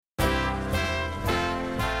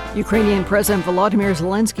Ukrainian President Volodymyr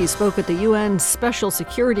Zelensky spoke at the UN Special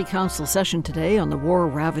Security Council session today on the war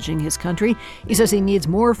ravaging his country. He says he needs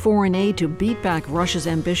more foreign aid to beat back Russia's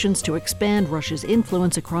ambitions to expand Russia's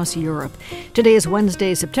influence across Europe. Today is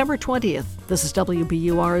Wednesday, September 20th. This is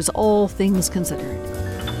WBUR's All Things Considered.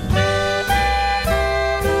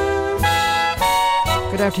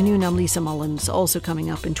 Good afternoon, I'm Lisa Mullins. Also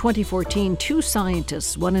coming up, in 2014, two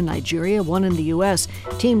scientists, one in Nigeria, one in the U.S.,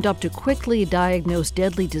 teamed up to quickly diagnose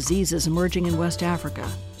deadly diseases emerging in West Africa.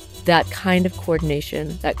 That kind of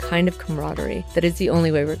coordination, that kind of camaraderie, that is the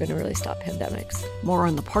only way we're going to really stop pandemics. More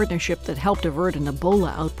on the partnership that helped avert an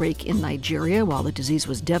Ebola outbreak in Nigeria while the disease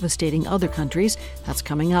was devastating other countries. That's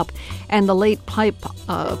coming up. And the late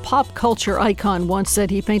pop culture icon once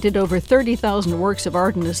said he painted over 30,000 works of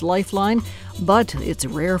art in his lifeline, but it's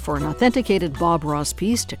rare for an authenticated Bob Ross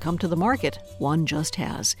piece to come to the market. One just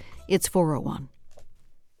has. It's 4:01.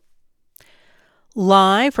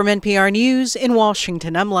 Live from NPR News in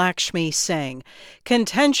Washington, I'm Lakshmi Singh.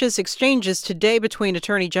 Contentious exchanges today between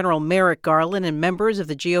Attorney General Merrick Garland and members of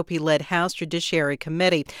the GOP-led House Judiciary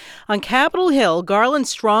Committee. On Capitol Hill, Garland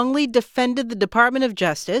strongly defended the Department of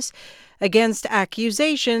Justice against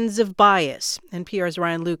accusations of bias. NPR's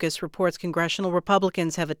Ryan Lucas reports congressional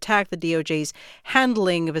Republicans have attacked the DOJ's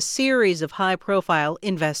handling of a series of high-profile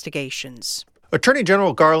investigations. Attorney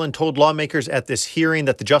General Garland told lawmakers at this hearing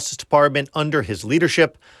that the Justice Department, under his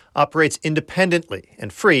leadership, operates independently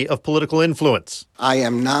and free of political influence. I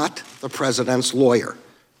am not the president's lawyer.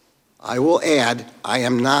 I will add, I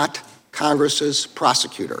am not Congress's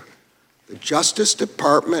prosecutor. The Justice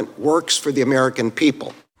Department works for the American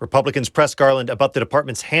people. Republicans pressed Garland about the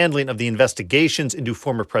department's handling of the investigations into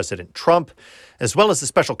former President Trump, as well as the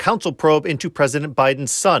special counsel probe into President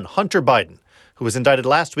Biden's son, Hunter Biden, who was indicted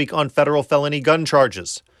last week on federal felony gun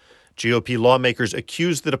charges. GOP lawmakers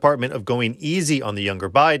accused the department of going easy on the younger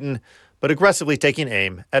Biden, but aggressively taking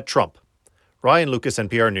aim at Trump. Ryan Lucas,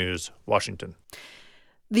 NPR News, Washington.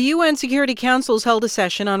 The UN Security Council has held a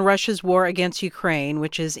session on Russia's war against Ukraine,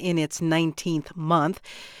 which is in its 19th month.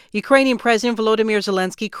 Ukrainian President Volodymyr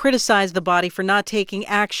Zelensky criticized the body for not taking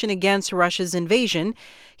action against Russia's invasion.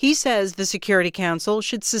 He says the Security Council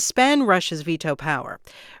should suspend Russia's veto power.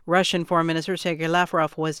 Russian Foreign Minister Sergei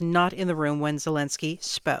Lavrov was not in the room when Zelensky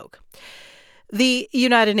spoke. The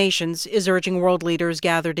United Nations is urging world leaders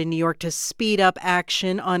gathered in New York to speed up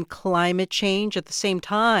action on climate change. At the same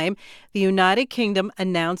time, the United Kingdom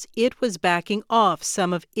announced it was backing off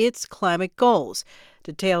some of its climate goals.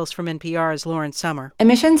 Details from NPR's Lauren Summer.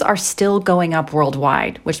 Emissions are still going up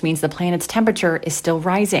worldwide, which means the planet's temperature is still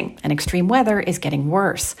rising and extreme weather is getting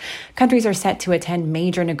worse. Countries are set to attend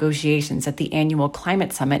major negotiations at the annual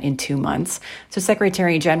climate summit in 2 months. So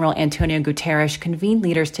Secretary General Antonio Guterres convened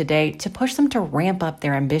leaders today to push them to ramp up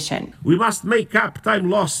their ambition. We must make up time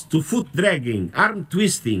lost to foot dragging, arm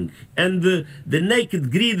twisting, and the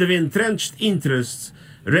naked greed of entrenched interests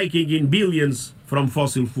raking in billions from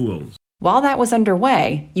fossil fuels. While that was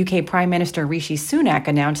underway, UK Prime Minister Rishi Sunak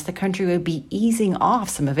announced the country would be easing off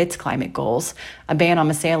some of its climate goals. A ban on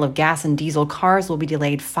the sale of gas and diesel cars will be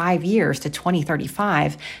delayed 5 years to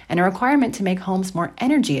 2035, and a requirement to make homes more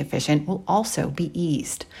energy efficient will also be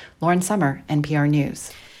eased. Lauren Summer, NPR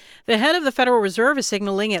News. The head of the Federal Reserve is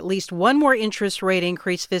signaling at least one more interest rate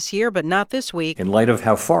increase this year, but not this week. In light of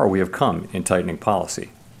how far we have come in tightening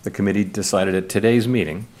policy, the committee decided at today's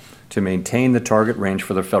meeting to maintain the target range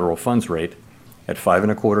for the federal funds rate at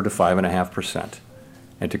 5.25% to 5.5%,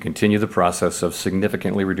 and to continue the process of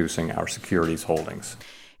significantly reducing our securities holdings.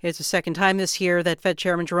 It's the second time this year that Fed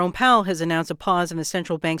Chairman Jerome Powell has announced a pause in the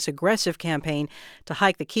central bank's aggressive campaign to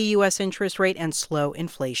hike the key U.S. interest rate and slow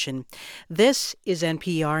inflation. This is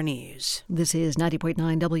NPR News. This is 90.9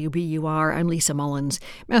 WBUR. I'm Lisa Mullins.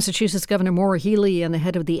 Massachusetts Governor Maura Healey and the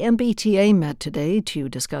head of the MBTA met today to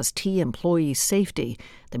discuss T employee safety.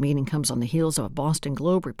 The meeting comes on the heels of a Boston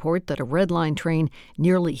Globe report that a Red Line train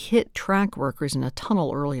nearly hit track workers in a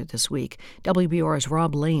tunnel earlier this week. WBUR's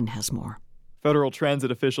Rob Lane has more. Federal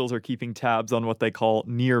transit officials are keeping tabs on what they call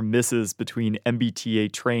near misses between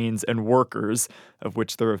MBTA trains and workers, of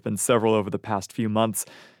which there have been several over the past few months.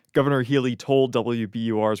 Governor Healey told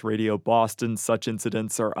WBUR's Radio Boston such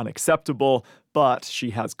incidents are unacceptable, but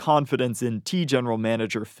she has confidence in T General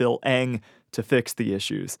Manager Phil Eng to fix the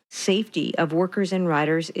issues. Safety of workers and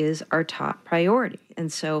riders is our top priority.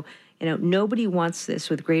 And so, nobody wants this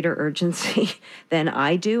with greater urgency than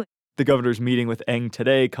I do. The governor's meeting with Eng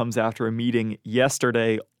today comes after a meeting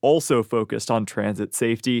yesterday also focused on transit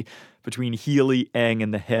safety between Healey, Eng,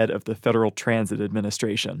 and the head of the Federal Transit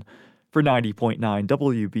Administration. For 90.9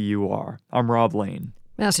 WBUR, I'm Rob Lane.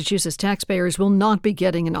 Massachusetts taxpayers will not be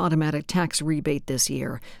getting an automatic tax rebate this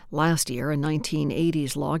year. Last year, a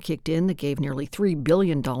 1980s law kicked in that gave nearly $3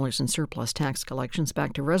 billion in surplus tax collections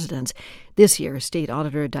back to residents. This year, State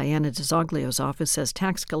Auditor Diana DiZoglio's office says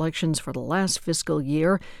tax collections for the last fiscal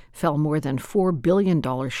year fell more than $4 billion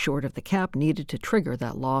short of the cap needed to trigger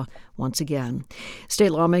that law once again.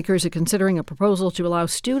 State lawmakers are considering a proposal to allow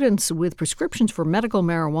students with prescriptions for medical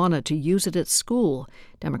marijuana to use it at school.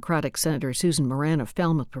 Democratic Senator Susan Moran of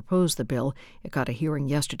Falmouth proposed the bill. It got a hearing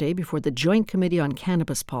yesterday before the Joint Committee on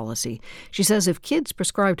Cannabis Policy. She says if kids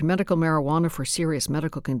prescribed medical marijuana for serious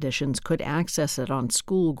medical conditions could access it on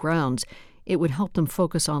school grounds, it would help them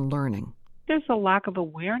focus on learning. There's a lack of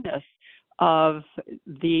awareness of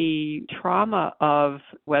the trauma of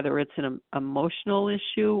whether it's an emotional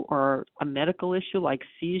issue or a medical issue like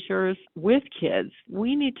seizures with kids.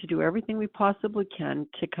 We need to do everything we possibly can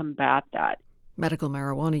to combat that. Medical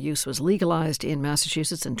marijuana use was legalized in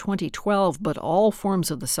Massachusetts in 2012, but all forms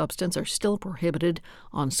of the substance are still prohibited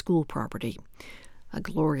on school property. A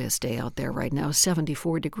glorious day out there right now,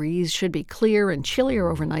 74 degrees. Should be clear and chillier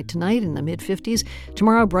overnight tonight in the mid-50s.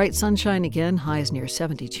 Tomorrow, bright sunshine again, highs near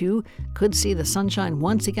 72. Could see the sunshine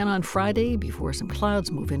once again on Friday before some clouds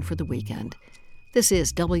move in for the weekend. This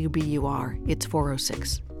is WBUR. It's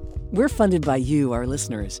 4:06. We're funded by you, our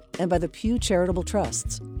listeners, and by the Pew Charitable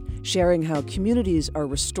Trusts, sharing how communities are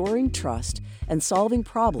restoring trust and solving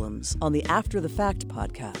problems on the After the Fact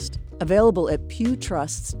podcast. Available at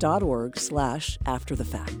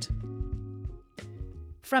pewtrusts.org/afterthefact.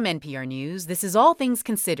 From NPR News, this is All Things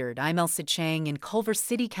Considered. I'm Elsa Chang in Culver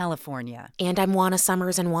City, California. And I'm Juana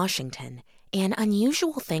Summers in Washington. An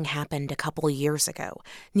unusual thing happened a couple of years ago.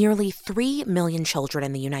 Nearly 3 million children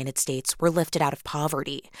in the United States were lifted out of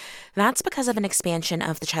poverty. That's because of an expansion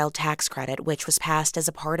of the child tax credit, which was passed as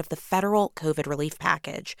a part of the federal COVID relief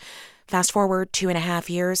package. Fast forward 2.5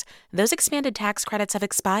 years, those expanded tax credits have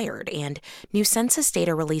expired, and new census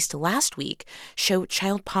data released last week show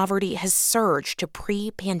child poverty has surged to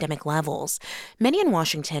pre-pandemic levels. Many in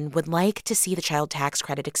Washington would like to see the child tax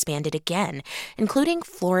credit expanded again, including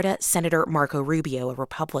Florida Senator Marco Rubio, a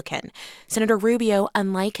Republican. Senator Rubio,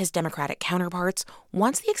 unlike his Democratic counterparts,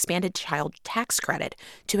 wants the expanded child tax credit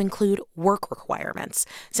to include work requirements.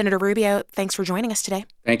 Senator Rubio, thanks for joining us today.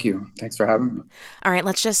 Thank you. Thanks for having me. All right,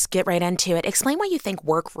 let's just get right into it. Explain why you think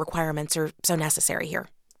work requirements are so necessary here.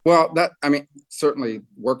 Well, certainly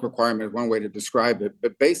work requirement is one way to describe it.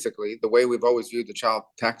 But basically, the way we've always viewed the child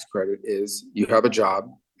tax credit is you have a job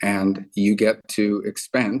and you get to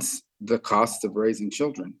expense the costs of raising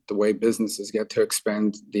children, the way businesses get to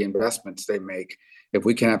expend the investments they make. If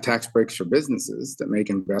we can have tax breaks for businesses that make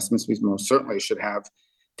investments, we most certainly should have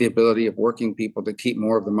the ability of working people to keep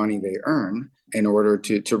more of the money they earn in order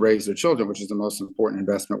to raise their children, which is the most important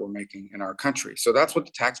investment we're making in our country. So that's what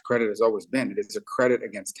the tax credit has always been. It is a credit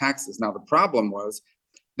against taxes. Now, the problem was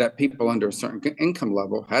that people under a certain income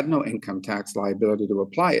level had no income tax liability to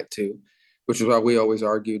apply it to, which is why we always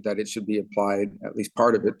argued that it should be applied, at least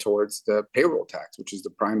part of it, towards the payroll tax, which is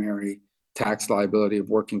the primary tax liability of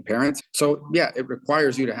working parents. So yeah, it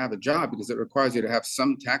requires you to have a job because it requires you to have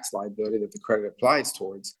some tax liability that the credit applies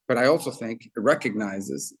towards. But I also think it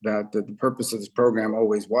recognizes that the purpose of this program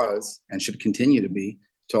always was and should continue to be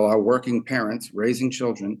to allow working parents raising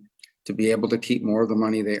children to be able to keep more of the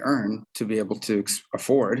money they earn to be able to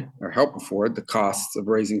afford or help afford the costs of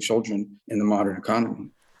raising children in the modern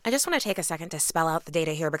economy. I just want to take a second to spell out the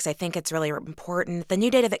data here because I think it's really important. The new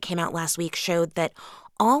data that came out last week showed that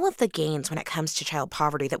all of the gains when it comes to child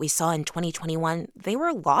poverty that we saw in 2021, they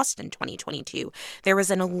were lost in 2022. There was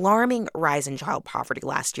an alarming rise in child poverty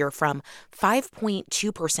last year from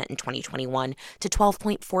 5.2% in 2021 to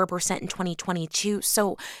 12.4% in 2022.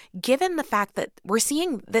 So given the fact that we're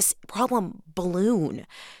seeing this problem balloon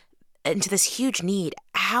into this huge need,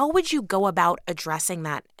 how would you go about addressing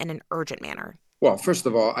that in an urgent manner? Well, first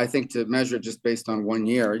of all, I think to measure just based on 1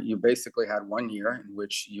 year, you basically had 1 year in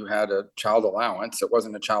which you had a child allowance. It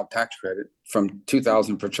wasn't a child tax credit from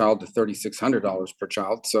 $2,000 per child to $3,600 per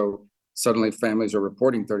child. So suddenly families are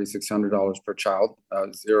reporting $3,600 per child,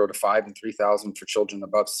 0 to 5 and $3,000 for children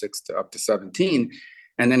above 6 to up to 17.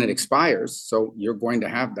 And then it expires. So you're going to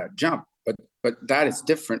have that jump. But that is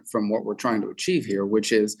different from what we're trying to achieve here,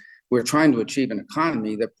 which is we're trying to achieve an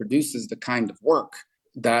economy that produces the kind of work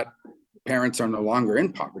that parents are no longer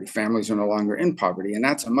in poverty, families are no longer in poverty. And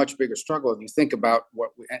that's a much bigger struggle if you think about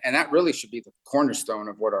and that really should be the cornerstone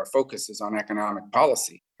of what our focus is on economic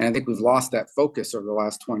policy. And I think we've lost that focus over the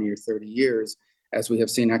last 20 or 30 years as we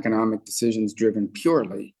have seen economic decisions driven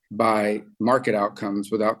purely by market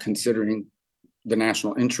outcomes without considering the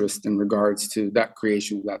national interest in regards to that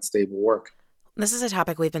creation of that stable work. This is a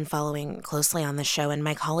topic we've been following closely on the show, and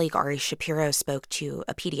my colleague Ari Shapiro spoke to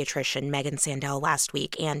a pediatrician, Megan Sandell, last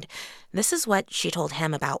week, and this is what she told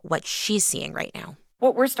him about what she's seeing right now.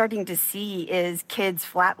 What we're starting to see is kids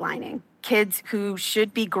flatlining, kids who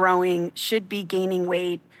should be growing, should be gaining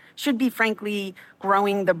weight, should be, frankly,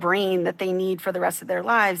 growing the brain that they need for the rest of their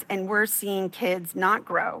lives, and we're seeing kids not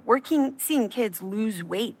grow. We're seeing kids lose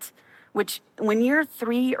weight, which when you're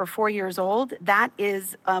 3 or 4 years old, that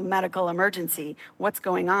is a medical emergency. What's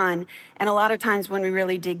going on? And a lot of times when we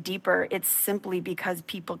really dig deeper, it's simply because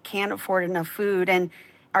people can't afford enough food and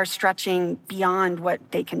are stretching beyond what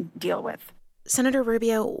they can deal with. Senator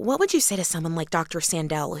Rubio, what would you say to someone like Dr.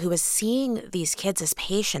 Sandell, who is seeing these kids as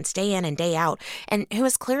patients day in and day out, and who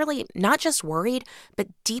is clearly not just worried, but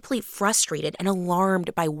deeply frustrated and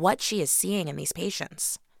alarmed by what she is seeing in these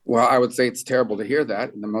patients? Well, I would say it's terrible to hear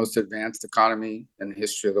that in the most advanced economy in the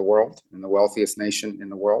history of the world, in the wealthiest nation in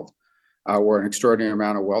the world, where an extraordinary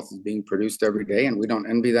amount of wealth is being produced every day, and we don't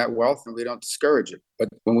envy that wealth and we don't discourage it. But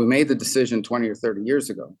when we made the decision 20 or 30 years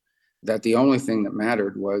ago that the only thing that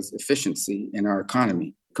mattered was efficiency in our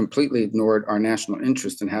economy, completely ignored our national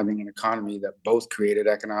interest in having an economy that both created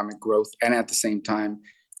economic growth and at the same time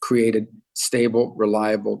created stable,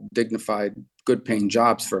 reliable, dignified, good-paying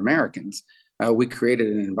jobs for Americans, we created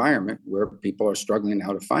an environment where people are struggling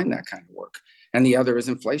how to find that kind of work. And the other is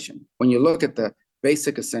inflation. When you look at the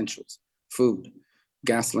basic essentials, food,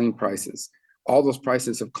 gasoline prices, all those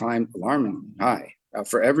prices have climbed alarmingly high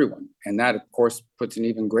for everyone. And that, of course, puts an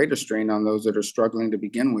even greater strain on those that are struggling to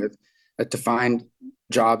begin with to find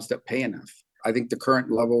jobs that pay enough. I think the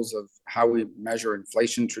current levels of how we measure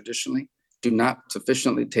inflation traditionally do not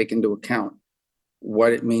sufficiently take into account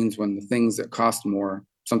what it means when the things that cost more,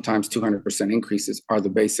 sometimes 200% increases, are the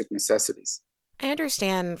basic necessities. I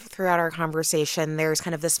understand throughout our conversation, there's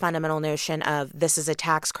kind of this fundamental notion of this is a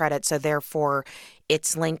tax credit, so therefore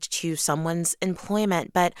it's linked to someone's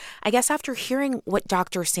employment. But I guess after hearing what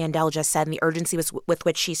Dr. Sandell just said and the urgency with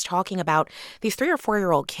which she's talking about these 3 or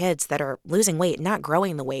 4-year-old kids that are losing weight, not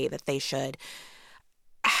growing the way that they should,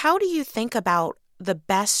 how do you think about the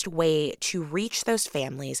best way to reach those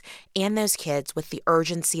families and those kids with the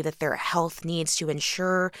urgency that their health needs to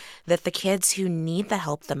ensure that the kids who need the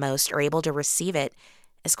help the most are able to receive it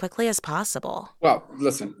as quickly as possible? Well,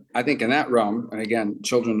 listen, I think in that realm, and again,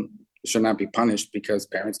 children should not be punished because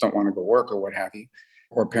parents don't want to go work or what have you,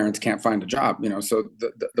 or parents can't find a job. So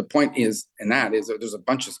the point is, that there's a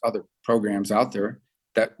bunch of other programs out there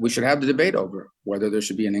that we should have the debate over, whether there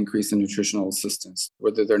should be an increase in nutritional assistance,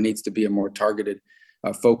 whether there needs to be a more targeted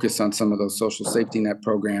focus on some of those social safety net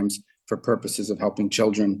programs for purposes of helping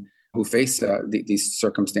children who face these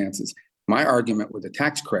circumstances. My argument with the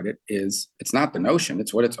tax credit is it's not the notion,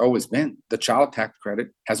 it's what it's always been. The child tax credit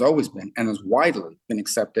has always been and has widely been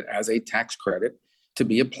accepted as a tax credit to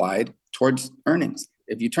be applied towards earnings.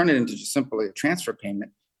 If you turn it into just simply a transfer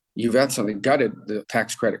payment, you've absolutely gutted the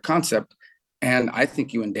tax credit concept. And I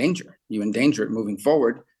think you endanger it moving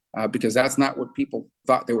forward because that's not what people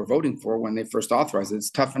thought they were voting for when they first authorized it.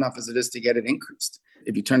 It's tough enough as it is to get it increased.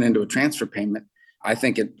 If you turn it into a transfer payment, I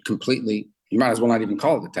think it completely, you might as well not even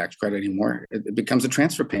call it a tax credit anymore. It becomes a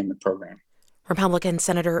transfer payment program. Republican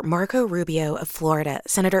Senator Marco Rubio of Florida.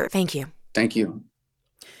 Senator, thank you. Thank you.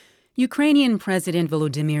 Ukrainian President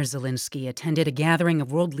Volodymyr Zelensky attended a gathering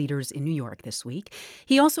of world leaders in New York this week.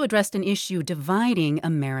 He also addressed an issue dividing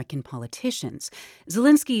American politicians.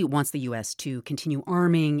 Zelensky wants the U.S. to continue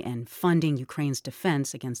arming and funding Ukraine's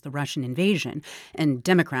defense against the Russian invasion. And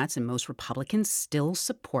Democrats and most Republicans still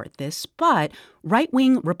support this, but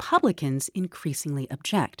right-wing Republicans increasingly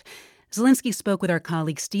object. Zelensky spoke with our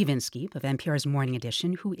colleague Steve Inskeep of NPR's Morning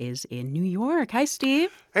Edition, who is in New York. Hi,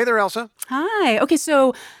 Steve. Hey there, Elsa. Hi. Okay,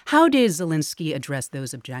 so how did Zelensky address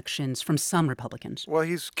those objections from some Republicans? Well,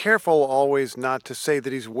 he's careful always not to say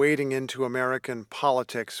that he's wading into American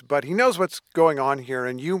politics, but he knows what's going on here,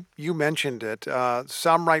 and you mentioned it.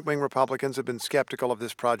 Some right-wing Republicans have been skeptical of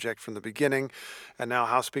this project from the beginning, and now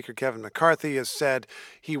House Speaker Kevin McCarthy has said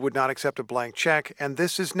he would not accept a blank check, and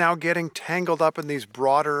this is now getting tangled up in these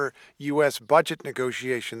broader U.S. budget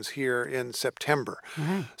negotiations here in September.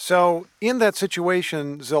 Right. So in that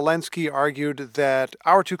situation, Zelensky argued that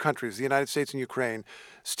our two countries, the United States and Ukraine,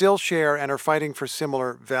 still share and are fighting for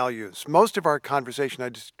similar values. Most of our conversation, I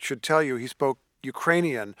should tell you, he spoke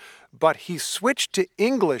Ukrainian, but he switched to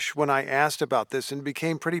English when I asked about this and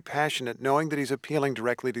became pretty passionate, knowing that he's appealing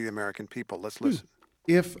directly to the American people. Let's listen.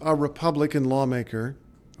 If a Republican lawmaker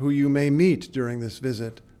who you may meet during this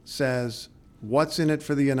visit says, "What's in it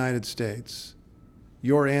for the United States?"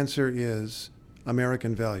 your answer is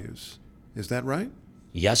American values. Is that right?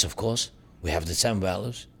 Yes, of course. We have the same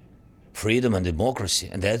values. freedom and democracy,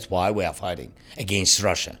 and that's why we are fighting against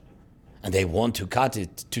Russia. And they want to cut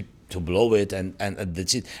it, to blow it, and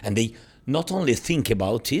that's it. And they not only think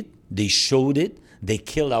about it, they showed it. They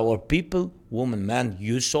killed our people, women, men.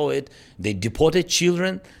 You saw it. They deported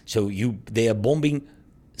children. So they are bombing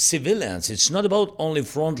civilians. It's not about only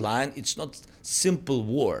front line. It's not simple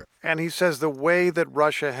war. And he says the way that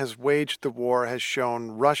Russia has waged the war has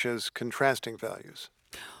shown Russia's contrasting values.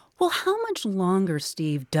 Well, how much longer,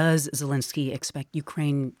 Steve, does Zelensky expect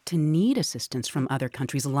Ukraine to need assistance from other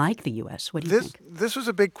countries like the U.S.? What do you think? This was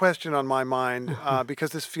a big question on my mind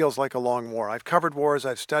because this feels like a long war. I've covered wars.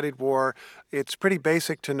 I've studied war. It's pretty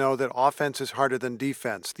basic to know that offense is harder than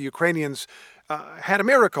defense. The Ukrainians had a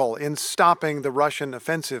miracle in stopping the Russian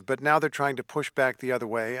offensive, but now they're trying to push back the other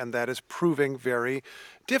way, and that is proving very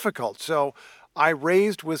difficult. So I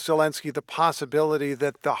raised with Zelensky the possibility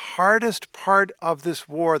that the hardest part of this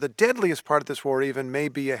war, the deadliest part of this war even, may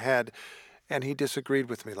be ahead, and he disagreed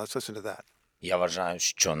with me. Let's listen to that.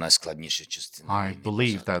 I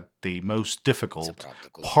believe that the most difficult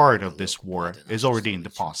part of this war is already in the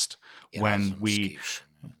past, when we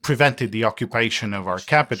prevented the occupation of our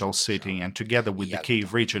capital city, and together with the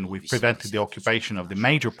Kyiv region, we've prevented the occupation of the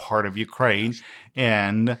major part of Ukraine,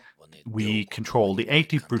 and we control the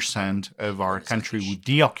 80% of our country. We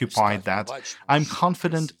deoccupied that. I'm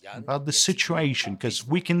confident about the situation because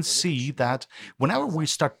we can see that whenever we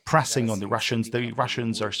start pressing on the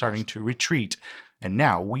Russians are starting to retreat. And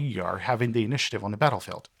now we are having the initiative on the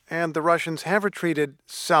battlefield. And the Russians have retreated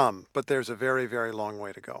some, but there's a very, very long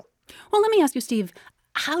way to go. Well, let me ask you, Steve,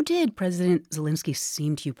 how did President Zelensky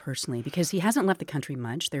seem to you personally? Because he hasn't left the country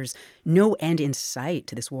much. There's no end in sight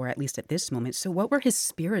to this war, at least at this moment. So what were his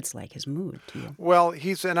spirits like, his mood to you? Well,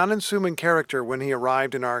 he's an unassuming character when he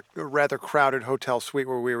arrived in our rather crowded hotel suite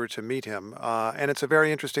where we were to meet him. And it's a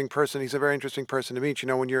very interesting person. He's a very interesting person to meet. You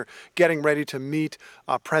know, when you're getting ready to meet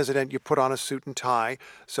a president, you put on a suit and tie.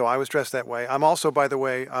 So I was dressed that way. I'm also, by the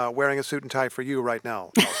way, wearing a suit and tie for you right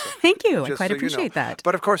now. Thank you. I quite appreciate that.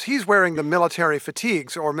 But of course, he's wearing the military fatigues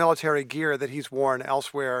or military gear that he's worn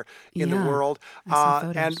elsewhere in the world.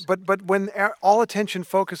 But when all attention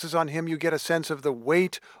focuses on him, you get a sense of the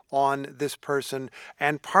weight on this person.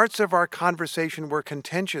 And parts of our conversation were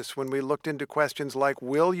contentious when we looked into questions like,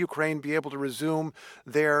 will Ukraine be able to resume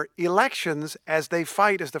their elections as they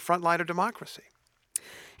fight as the front line of democracy?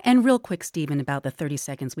 And real quick, Stephen, about the 30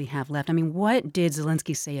 seconds we have left. I mean, what did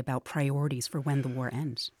Zelensky say about priorities for when the war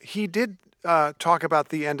ends? He did talk about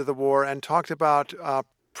the end of the war and talked about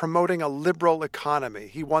promoting a liberal economy.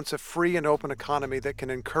 He wants a free and open economy that can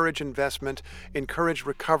encourage investment, encourage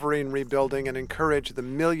recovery and rebuilding, and encourage the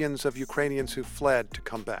millions of Ukrainians who fled to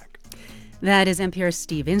come back. That is NPR's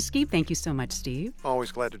Steve Inskeep. Thank you so much, Steve.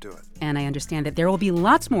 Always glad to do it. And I understand that there will be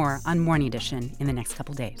lots more on Morning Edition in the next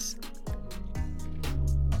couple days.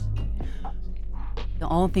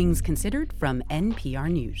 All Things Considered from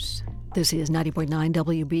NPR News. This is 90.9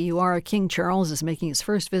 WBUR. King Charles is making his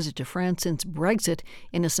first visit to France since Brexit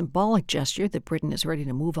in a symbolic gesture that Britain is ready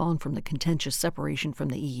to move on from the contentious separation from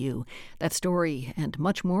the EU. That story and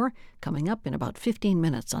much more coming up in about 15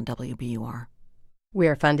 minutes on WBUR.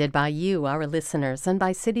 We're funded by you, our listeners, and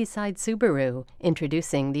by Cityside Subaru,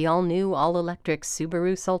 introducing the all-new, all-electric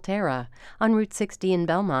Subaru Solterra on Route 60 in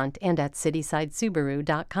Belmont and at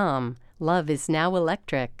citysidesubaru.com. Love is now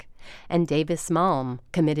electric. And Davis Malm,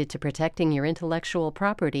 committed to protecting your intellectual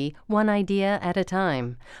property one idea at a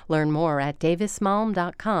time. Learn more at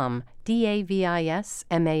davismalm.com,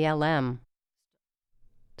 DAVISMALM.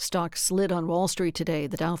 Stocks slid on Wall Street today.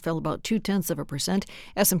 The Dow fell about 0.2%.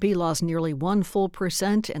 S&P lost nearly 1 full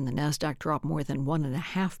percent, and the Nasdaq dropped more than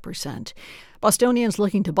 1.5%. Bostonians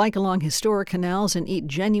looking to bike along historic canals and eat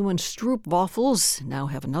genuine stroopwafels now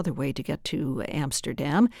have another way to get to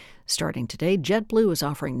Amsterdam. Starting today, JetBlue is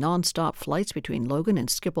offering nonstop flights between Logan and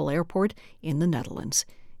Schiphol Airport in the Netherlands.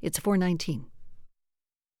 It's 4:19.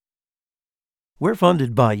 We're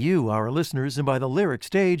funded by you, our listeners, and by the Lyric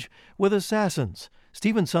Stage with Assassins.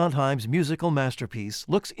 Stephen Sondheim's musical masterpiece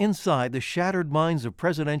looks inside the shattered minds of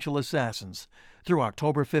presidential assassins through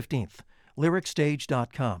October 15th.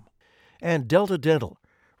 LyricStage.com. And Delta Dental,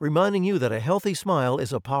 reminding you that a healthy smile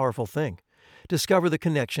is a powerful thing. Discover the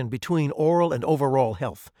connection between oral and overall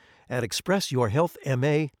health at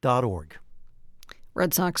expressyourhealthma.org.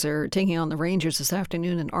 Red Sox are taking on the Rangers this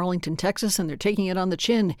afternoon in Arlington, Texas, and they're taking it on the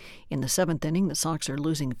chin. In the 7th inning, the Sox are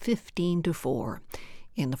losing 15-4.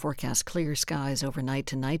 In the forecast, clear skies overnight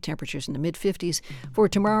tonight. Temperatures in the mid-50s. For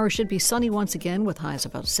tomorrow, should be sunny once again with highs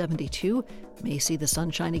about 72. May see the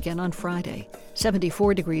sunshine again on Friday.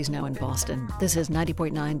 74 degrees now in Boston. This is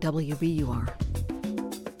 90.9 WBUR.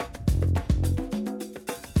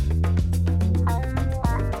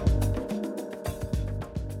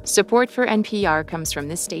 Support for NPR comes from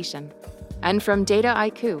this station and from Data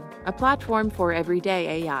IQ, a platform for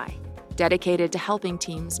everyday AI, dedicated to helping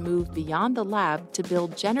teams move beyond the lab to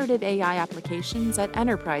build generative AI applications at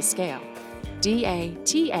enterprise scale.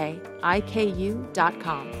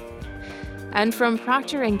 DATAIKU.com. And from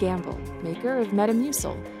Procter & Gamble, maker of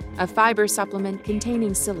Metamucil, a fiber supplement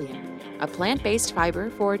containing psyllium, a plant-based fiber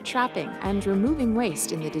for trapping and removing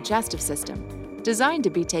waste in the digestive system, designed to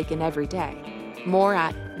be taken every day. More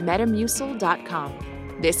at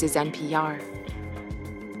metamucil.com. This is NPR.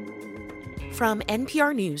 From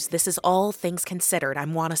NPR News, this is All Things Considered.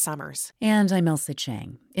 I'm Juana Summers. And I'm Elsa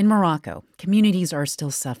Chang. In Morocco, communities are still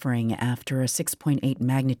suffering after a 6.8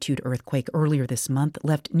 magnitude earthquake earlier this month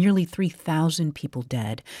left nearly 3,000 people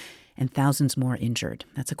dead and thousands more injured.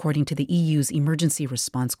 That's according to the EU's Emergency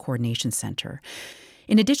Response Coordination Center.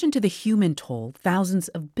 In addition to the human toll, thousands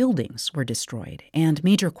of buildings were destroyed, and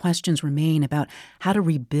major questions remain about how to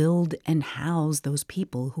rebuild and house those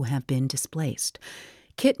people who have been displaced.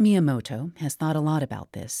 Kit Miyamoto has thought a lot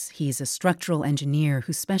about this. He's a structural engineer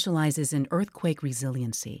who specializes in earthquake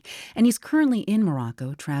resiliency, and he's currently in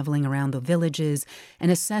Morocco, traveling around the villages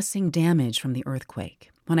and assessing damage from the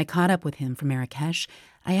earthquake. When I caught up with him from Marrakesh,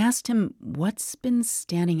 I asked him what's been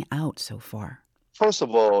standing out so far. First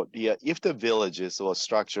of all, if the villages or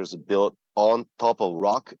structures are built on top of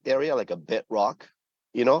rock area, like a bedrock,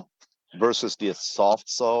 versus the soft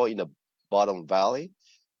soil in the bottom valley,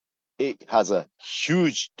 it has a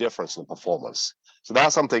huge difference in performance. So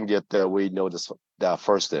that's something that we noticed, that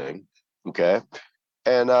first thing, okay?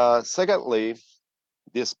 And secondly,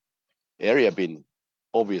 this area been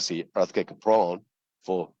obviously earthquake prone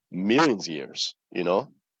for millions of years,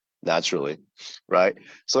 naturally, right?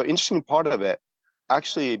 So interesting part of it,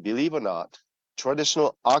 actually, believe it or not,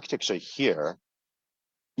 traditional architecture here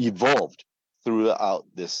evolved throughout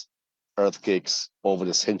this earthquakes over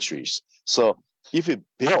the centuries. So if you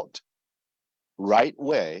built right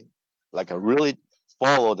way, like a really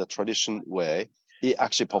follow the tradition way, it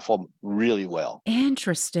actually performed really well.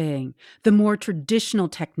 Interesting. The more traditional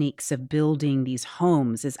techniques of building these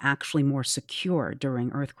homes is actually more secure during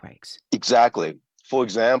earthquakes. Exactly. For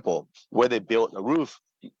example, where they built a roof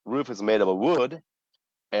is made of a wood,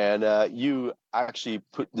 and you actually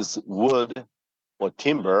put this wood or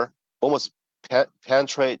timber almost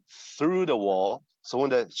penetrate through the wall, so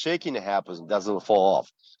when the shaking happens, it doesn't fall off.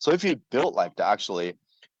 So if you build like that, actually,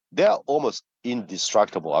 they're almost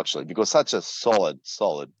indestructible, actually, because such a solid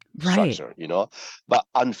structure, But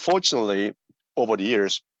unfortunately, over the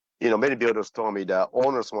years, many builders told me that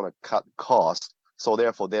owners want to cut costs, so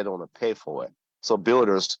therefore they don't want to pay for it. So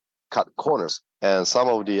builders cut corners, and some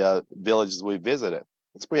of the villages we visited,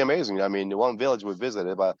 it's pretty amazing. I mean, one village we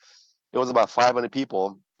visited, but it was about 500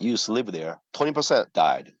 people used to live there. 20%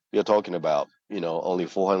 died. You're talking about, only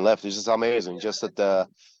 400 left. It's just amazing. Just that the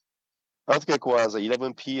earthquake was at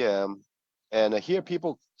 11 p.m. And here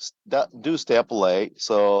people that do stay up late.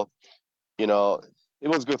 So, it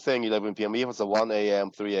was a good thing 11 p.m. Even if it's at 1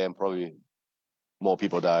 a.m., 3 a.m., probably more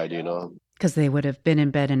people died, Because they would have been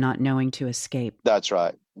in bed and not knowing to escape. That's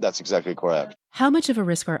right. That's exactly correct. How much of a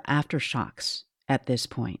risk are aftershocks at this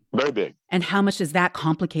point? Very big. And how much is that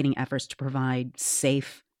complicating efforts to provide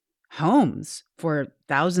safe homes for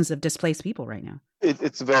thousands of displaced people right now?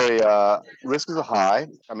 It's very, risks are high.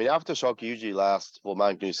 I mean, aftershock usually lasts for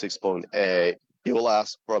magnitude 6.8. It will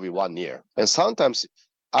last probably 1 year. And sometimes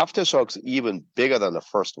aftershocks even bigger than the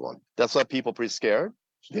first one. That's why people are pretty scared.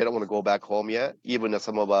 They don't want to go back home yet. Even if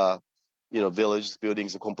some of our, village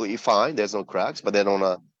buildings are completely fine. There's no cracks, but they don't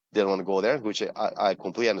want to go there, which I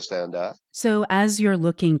completely understand that. So as you're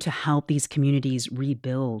looking to help these communities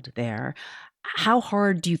rebuild there, how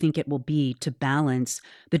hard do you think it will be to balance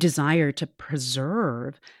the desire to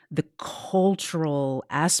preserve the cultural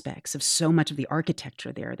aspects of so much of the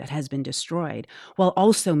architecture there that has been destroyed, while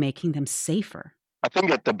also making them safer? I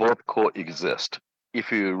think that the both coexist.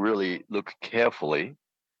 If you really look carefully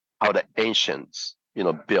how the ancients,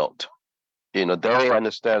 built, they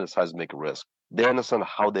understand the seismic risk. They understand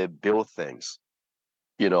how they build things,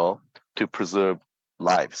 to preserve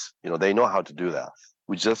lives. They know how to do that.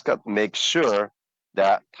 We just got to make sure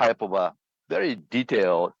that type of a very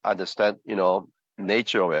detailed understand,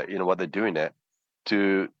 nature of it, what they're doing it,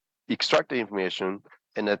 to extract the information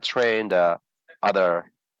and then train the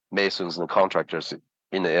other masons and contractors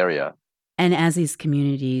in the area. And as these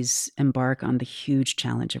communities embark on the huge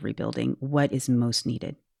challenge of rebuilding, what is most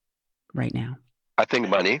needed right now? I think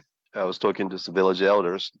money. I was talking to some village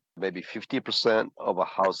elders, maybe 50% of the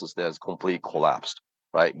houses there is completely collapsed,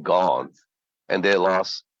 right? Gone. And they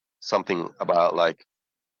lost something about like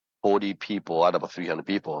 40 people out of 300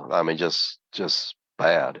 people. I mean, just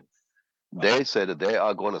bad. They said that they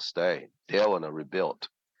are going to stay. They want to rebuild.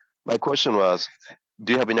 My question was,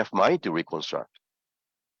 do you have enough money to reconstruct?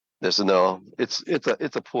 There's no. It's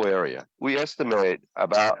a poor area. We estimate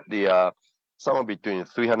about the somewhere between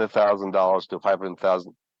 $300,000 to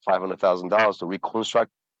 $500,000 to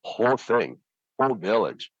reconstruct whole thing, whole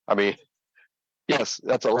village. I mean, yes,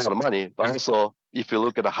 that's a lot of money, but also if you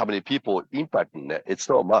look at how many people impacting it, it's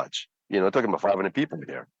so much. Talking about 500 people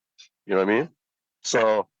here. You know what I mean?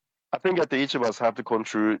 So I think that each of us have to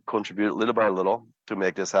contribute little by little to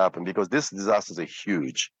make this happen because this disaster is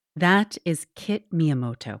huge. That is Kit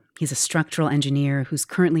Miyamoto. He's a structural engineer who's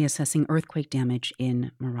currently assessing earthquake damage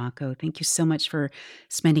in Morocco. Thank you so much for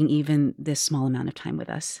spending even this small amount of time with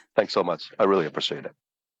us. Thanks so much. I really appreciate it.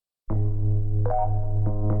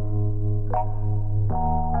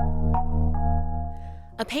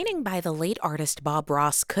 A painting by the late artist Bob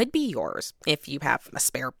Ross could be yours if you have a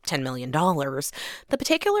spare $10 million. The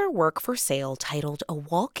particular work for sale, titled A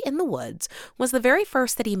Walk in the Woods, was the very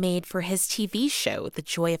first that he made for his TV show, The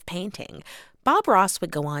Joy of Painting. Bob Ross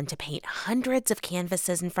would go on to paint hundreds of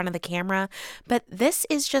canvases in front of the camera, but this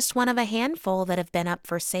is just one of a handful that have been up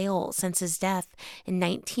for sale since his death in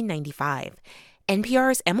 1995.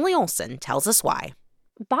 NPR's Emily Olson tells us why.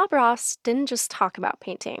 Bob Ross didn't just talk about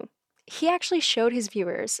painting. He actually showed his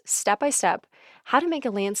viewers, step by step, how to make a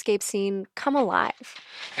landscape scene come alive.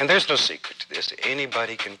 And there's no secret to this.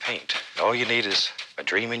 Anybody can paint. All you need is a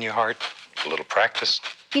dream in your heart, a little practice.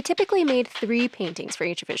 He typically made 3 paintings for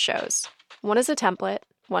each of his shows. One as a template,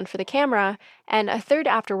 one for the camera, and a third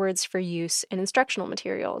afterwards for use in instructional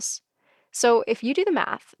materials. So if you do the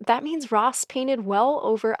math, that means Ross painted well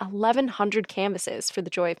over 1,100 canvases for The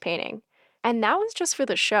Joy of Painting. And that was just for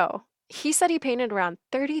the show. He said he painted around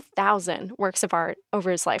 30,000 works of art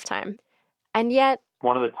over his lifetime. And yet,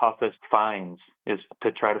 one of the toughest finds is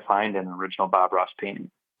to try to find an original Bob Ross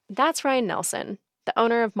painting. That's Ryan Nelson, the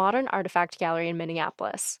owner of Modern Artifact Gallery in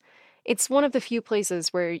Minneapolis. It's one of the few places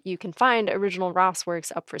where you can find original Ross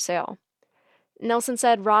works up for sale. Nelson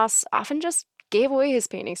said Ross often just gave away his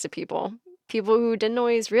paintings to people who didn't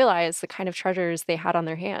always realize the kind of treasures they had on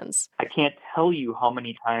their hands. I can't tell you how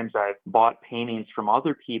many times I've bought paintings from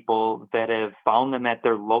other people that have found them at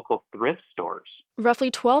their local thrift stores. Roughly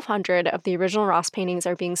 1,200 of the original Ross paintings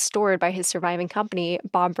are being stored by his surviving company,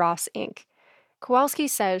 Bob Ross, Inc. Kowalski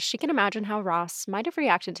says she can imagine how Ross might have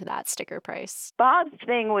reacted to that sticker price. Bob's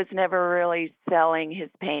thing was never really selling his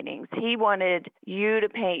paintings. He wanted you to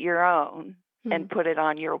paint your own and put it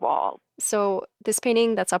on your wall. So this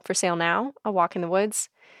painting that's up for sale now, A Walk in the Woods,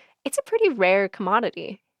 it's a pretty rare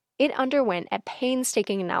commodity. It underwent a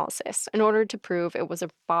painstaking analysis in order to prove it was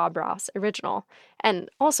a Bob Ross original, and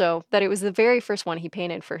also that it was the very first one he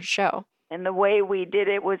painted for his show. And the way we did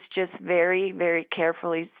it was just very, very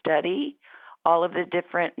carefully study all of the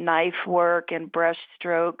different knife work and brush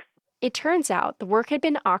strokes. It turns out the work had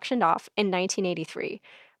been auctioned off in 1983,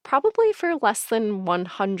 probably for less than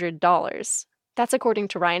 $100. That's according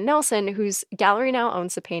to Ryan Nelson, whose gallery now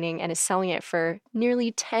owns the painting and is selling it for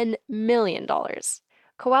nearly $10 million.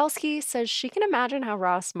 Kowalski says she can imagine how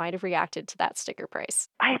Ross might have reacted to that sticker price.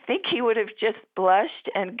 I think he would have just blushed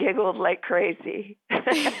and giggled like crazy.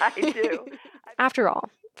 I do. After all,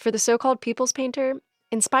 for the so-called people's painter,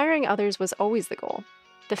 inspiring others was always the goal.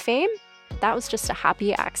 The fame, that was just a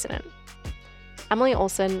happy accident. Emily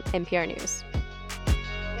Olson, NPR News.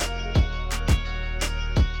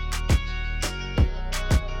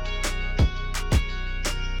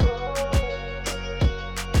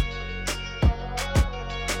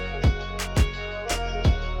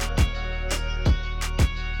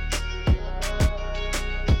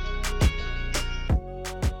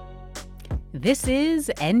 This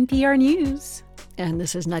is NPR News. And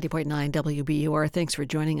this is 90.9 WBUR. Thanks for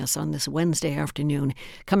joining us on this Wednesday afternoon.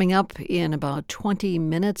 Coming up in about 20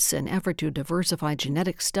 minutes, an effort to diversify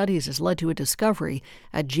genetic studies has led to a discovery,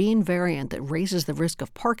 a gene variant that raises the risk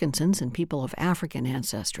of Parkinson's in people of African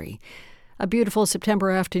ancestry. A beautiful September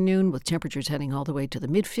afternoon with temperatures heading all the way to the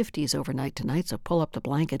mid-50s overnight tonight, so pull up the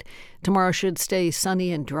blanket. Tomorrow should stay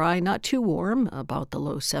sunny and dry, not too warm, about the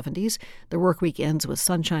low 70s. The work week ends with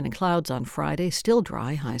sunshine and clouds on Friday, still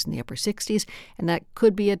dry, highs in the upper 60s, and that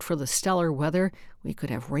could be it for the stellar weather. We could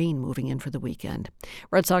have rain moving in for the weekend.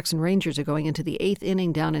 Red Sox and Rangers are going into the 8th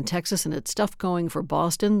inning down in Texas, and it's tough going for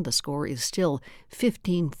Boston. The score is still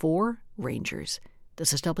 15-4 Rangers.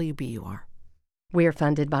 This is WBUR. We're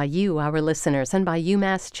funded by you, our listeners, and by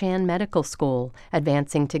UMass Chan Medical School,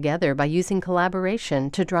 advancing together by using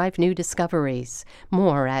collaboration to drive new discoveries.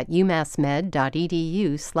 More at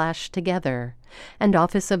umassmed.edu/together. And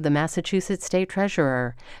Office of the Massachusetts State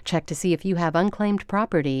Treasurer. Check to see if you have unclaimed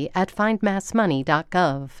property at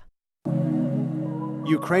findmassmoney.gov.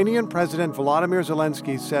 Ukrainian President Volodymyr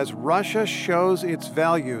Zelensky says Russia shows its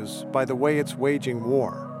values by the way it's waging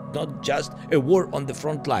war. Not just a war on the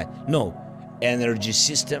front line. No. Energy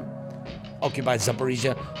system, occupied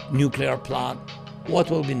Zaporizhia, nuclear plant.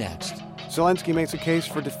 What will be next? Zelensky makes a case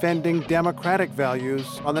for defending democratic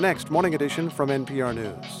values on the next Morning Edition from NPR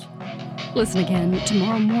News. Listen again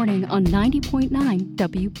tomorrow morning on 90.9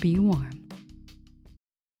 WBUR.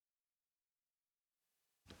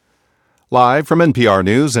 Live from NPR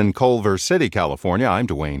News in Culver City, California, I'm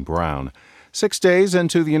Dwayne Brown. 6 days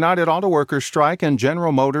into the United Auto Workers strike, and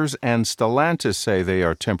General Motors and Stellantis say they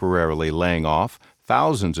are temporarily laying off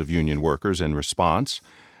thousands of union workers in response,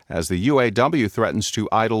 as the UAW threatens to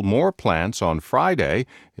idle more plants on Friday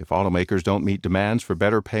if automakers don't meet demands for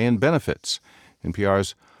better pay and benefits.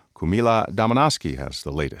 NPR's Kumila Damanaski has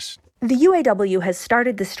the latest. The UAW has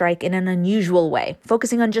started the strike in an unusual way,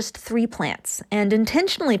 focusing on just 3 plants and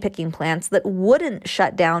intentionally picking plants that wouldn't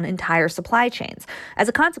shut down entire supply chains. As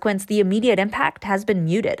a consequence, the immediate impact has been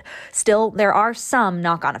muted. Still, there are some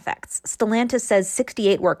knock-on effects. Stellantis says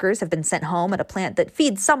 68 workers have been sent home at a plant that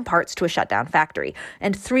feeds some parts to a shutdown factory,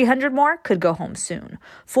 and 300 more could go home soon.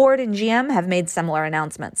 Ford and GM have made similar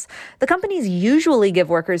announcements. The companies usually give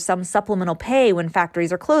workers some supplemental pay when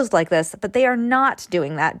factories are closed like this, but they are not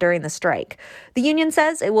doing that during the strike. The union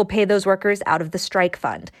says it will pay those workers out of the strike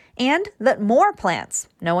fund, and that more plants,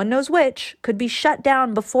 no one knows which, could be shut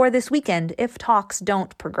down before this weekend if talks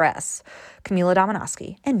don't progress. Camila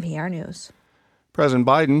Domonoski, NPR News. President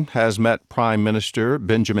Biden has met Prime Minister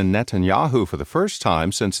Benjamin Netanyahu for the first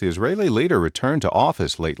time since the Israeli leader returned to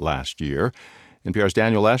office late last year. NPR's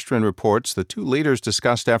Daniel Estrin reports the two leaders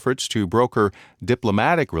discussed efforts to broker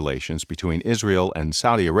diplomatic relations between Israel and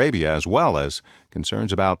Saudi Arabia, as well as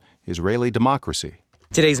concerns about Israeli democracy.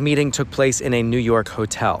 Today's meeting took place in a New York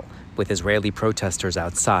hotel with Israeli protesters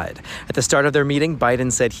outside. At the start of their meeting, Biden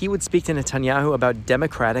said he would speak to Netanyahu about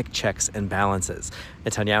democratic checks and balances.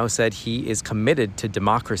 Netanyahu said he is committed to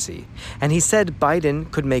democracy. And he said Biden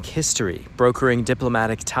could make history, brokering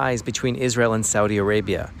diplomatic ties between Israel and Saudi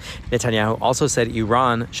Arabia. Netanyahu also said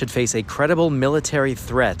Iran should face a credible military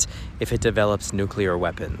threat if it develops nuclear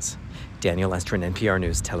weapons. Daniel Estrin, NPR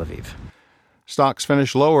News, Tel Aviv. Stocks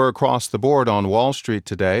finished lower across the board on Wall Street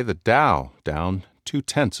today. The Dow down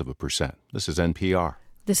 0.2%. This is NPR.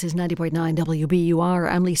 This is 90.9 WBUR.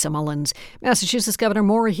 I'm Lisa Mullins. Massachusetts Governor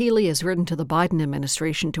Maura Healey has written to the Biden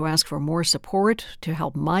administration to ask for more support to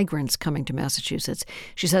help migrants coming to Massachusetts.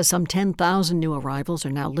 She says some 10,000 new arrivals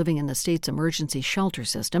are now living in the state's emergency shelter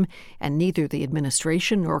system, and neither the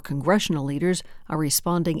administration nor congressional leaders are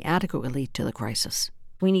responding adequately to the crisis.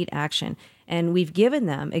 We need action, and we've given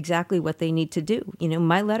them exactly what they need to do. You know,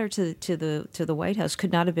 my letter to the White House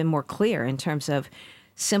could not have been more clear in terms of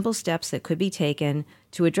simple steps that could be taken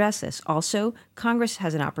to address this. Also, Congress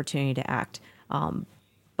has an opportunity to act,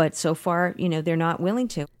 but so far, they're not willing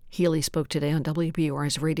to. Healey spoke today on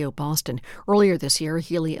WBUR's Radio Boston. Earlier this year,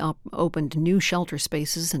 Healey opened new shelter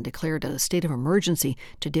spaces and declared a state of emergency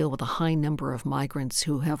to deal with a high number of migrants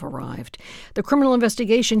who have arrived. The criminal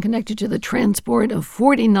investigation connected to the transport of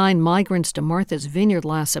 49 migrants to Martha's Vineyard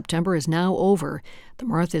last September is now over. The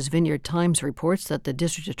Martha's Vineyard Times reports that the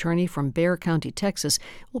district attorney from Bexar County, Texas,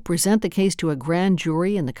 will present the case to a grand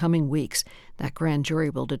jury in the coming weeks. That grand jury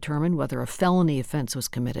will determine whether a felony offense was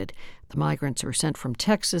committed. The migrants were sent from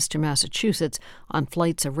Texas to Massachusetts on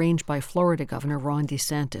flights arranged by Florida Governor Ron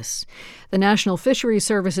DeSantis. The National Fisheries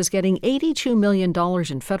Service is getting $82 million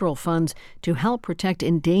in federal funds to help protect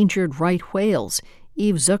endangered right whales.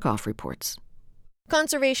 Eve Zukoff reports.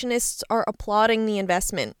 Conservationists are applauding the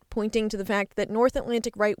investment, pointing to the fact that North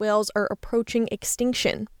Atlantic right whales are approaching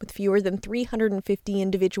extinction, with fewer than 350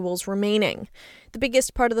 individuals remaining. The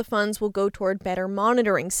biggest part of the funds will go toward better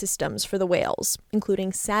monitoring systems for the whales,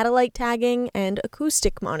 including satellite tagging and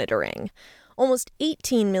acoustic monitoring. Almost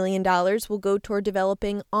 $18 million will go toward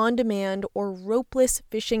developing on-demand or ropeless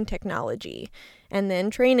fishing technology, and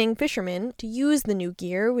then training fishermen to use the new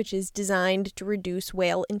gear, which is designed to reduce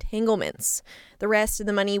whale entanglements. The rest of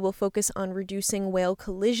the money will focus on reducing whale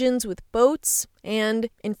collisions with boats and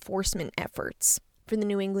enforcement efforts. For the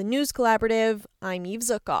New England News Collaborative, I'm Eve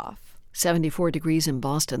Zukoff. 74 degrees in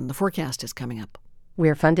Boston. The forecast is coming up.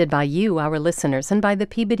 We're funded by you, our listeners, and by the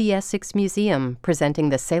Peabody Essex Museum, presenting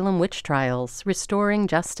the Salem Witch Trials, Restoring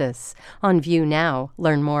Justice. On view now.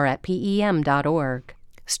 Learn more at PEM.org.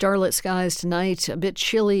 Starlit skies tonight, a bit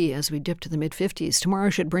chilly as we dip to the mid-50s. Tomorrow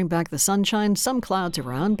should bring back the sunshine, some clouds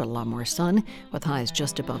around, but a lot more sun, with highs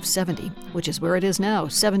just above 70, which is where it is now,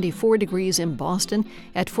 74 degrees in Boston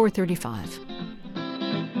at 4:35.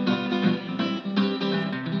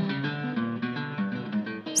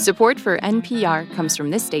 Support for NPR comes from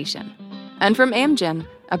this station and from Amgen,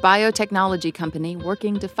 a biotechnology company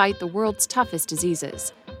working to fight the world's toughest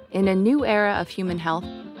diseases. In a new era of human health,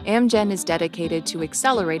 Amgen is dedicated to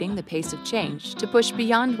accelerating the pace of change to push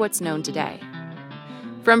beyond what's known today.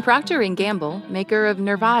 From Procter & Gamble, maker of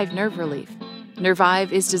Nervive Nerve Relief.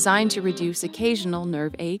 Nervive is designed to reduce occasional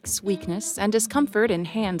nerve aches, weakness, and discomfort in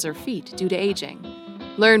hands or feet due to aging.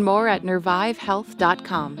 Learn more at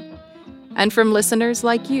nervivehealth.com. And from listeners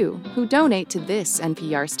like you who donate to this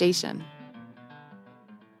NPR station.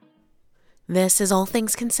 This is All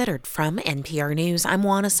Things Considered from NPR News. I'm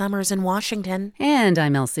Juana Summers in Washington. And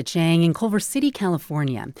I'm Elsa Chang in Culver City,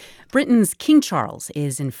 California. Britain's King Charles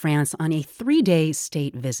is in France on a 3-day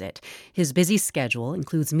state visit. His busy schedule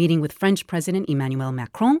includes meeting with French President Emmanuel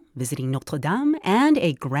Macron, visiting Notre Dame, and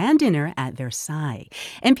a grand dinner at Versailles.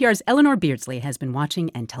 NPR's Eleanor Beardsley has been watching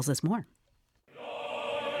and tells us more.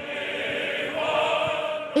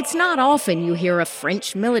 It's not often you hear a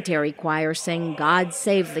French military choir sing God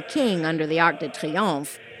Save the King under the Arc de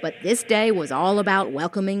Triomphe, but this day was all about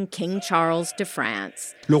welcoming King Charles to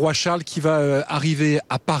France. Le roi Charles qui va arriver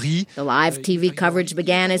à Paris. The live TV coverage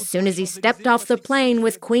began as soon as he stepped off the plane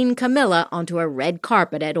with Queen Camilla onto a red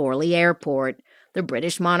carpet at Orly Airport. The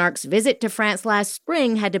British monarch's visit to France last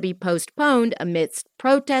spring had to be postponed amidst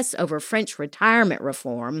protests over French retirement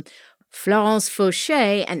reform. Florence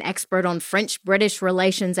Fauché, an expert on French-British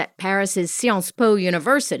relations at Paris's Sciences Po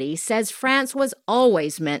University, says France was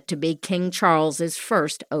always meant to be King Charles's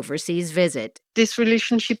first overseas visit. This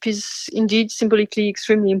relationship is indeed symbolically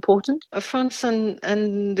extremely important. France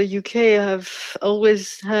and the UK have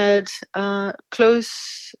always had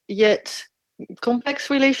close yet complex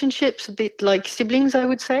relationships, a bit like siblings, I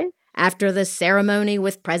would say. After the ceremony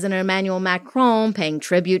with President Emmanuel Macron paying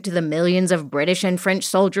tribute to the millions of British and French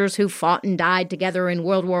soldiers who fought and died together in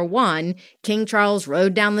World War I, King Charles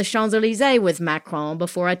rode down the Champs-Élysées with Macron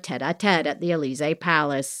before a tête-à-tête at the Élysée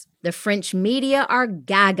Palace. The French media are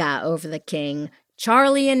gaga over the king.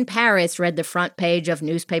 Charlie in Paris read the front page of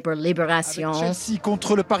newspaper Libération. Chelsea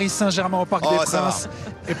contre le Paris Saint-Germain au Parc des Princes.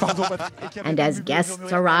 And as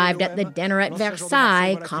guests arrived at the dinner at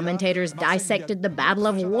Versailles, commentators dissected the Battle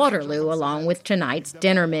of Waterloo along with tonight's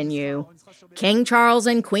dinner menu. King Charles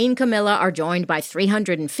and Queen Camilla are joined by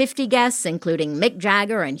 350 guests, including Mick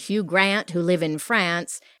Jagger and Hugh Grant, who live in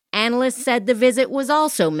France. Analysts said the visit was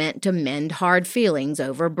also meant to mend hard feelings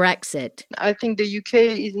over Brexit. I think the UK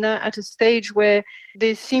is now at a stage where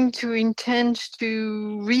they seem to intend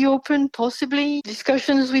to reopen, possibly,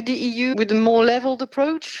 discussions with the EU with a more leveled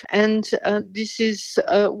approach. And this is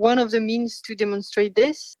one of the means to demonstrate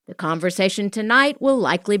this. The conversation tonight will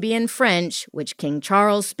likely be in French, which King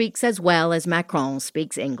Charles speaks as well as Macron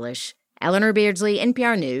speaks English. Eleanor Beardsley,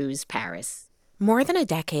 NPR News, Paris. More than a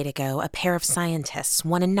decade ago, a pair of scientists,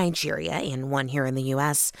 one in Nigeria and one here in the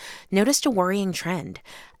U.S., noticed a worrying trend.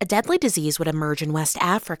 A deadly disease would emerge in West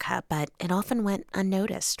Africa, but it often went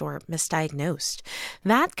unnoticed or misdiagnosed.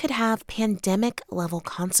 That could have pandemic-level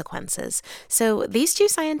consequences. So these two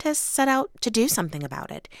scientists set out to do something about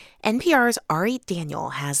it. NPR's Ari Daniel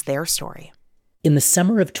has their story. In the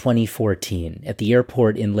summer of 2014, at the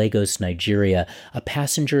airport in Lagos, Nigeria, a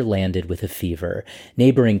passenger landed with a fever.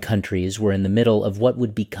 Neighboring countries were in the middle of what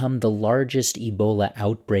would become the largest Ebola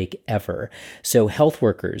outbreak ever, so health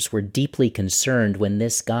workers were deeply concerned when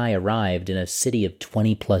this guy arrived in a city of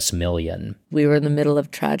 20-plus million. We were in the middle of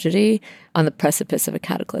tragedy, on the precipice of a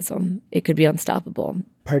cataclysm. It could be unstoppable.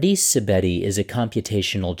 Pardis Sebedi is a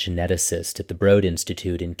computational geneticist at the Broad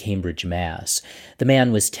Institute in Cambridge, Mass. The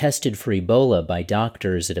man was tested for Ebola by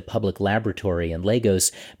doctors at a public laboratory in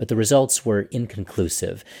Lagos, but the results were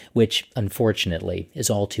inconclusive, which, unfortunately, is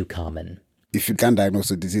all too common. If you can't diagnose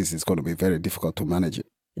the disease, it's going to be very difficult to manage it.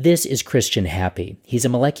 This is Christian Happy. He's a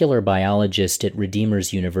molecular biologist at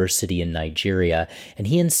Redeemers University in Nigeria, and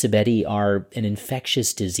he and Sebedi are an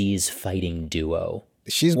infectious disease fighting duo.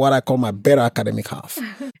 She's what I call my better academic half.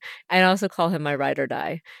 I also call him my ride or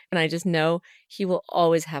die. And I just know he will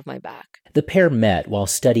always have my back. The pair met while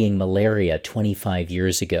studying malaria 25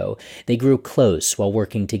 years ago. They grew close while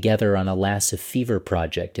working together on a Lassa fever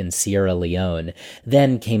project in Sierra Leone.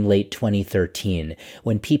 Then came late 2013,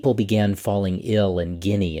 when people began falling ill in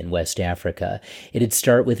Guinea in West Africa. It'd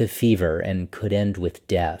start with a fever and could end with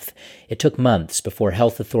death. It took months before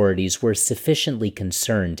health authorities were sufficiently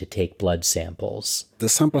concerned to take blood samples. The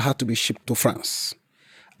sample had to be shipped to France.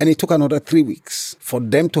 And it took another 3 weeks for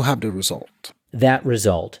them to have the result. That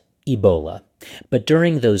result, Ebola. But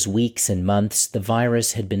during those weeks and months, the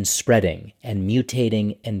virus had been spreading and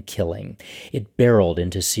mutating and killing. It barreled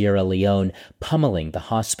into Sierra Leone, pummeling the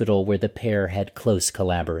hospital where the pair had close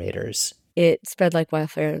collaborators. It spread like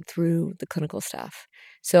wildfire through the clinical staff.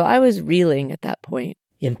 So I was reeling at that point.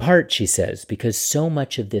 In part, she says, because so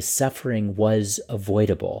much of this suffering was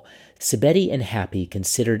avoidable. Sibeti and Happy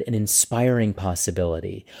considered an inspiring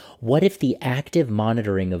possibility. What if the active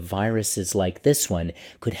monitoring of viruses like this one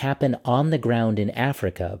could happen on the ground in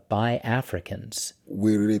Africa by Africans?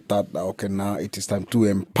 We really thought that, okay, now it is time to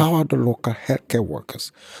empower the local healthcare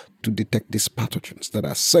workers to detect these pathogens that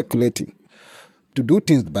are circulating, to do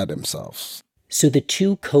things by themselves. So the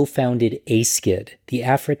two co-founded ACID, the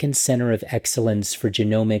African Center of Excellence for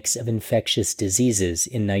Genomics of Infectious Diseases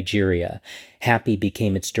in Nigeria. Happy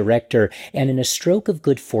became its director, and in a stroke of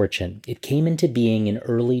good fortune, it came into being in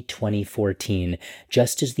early 2014,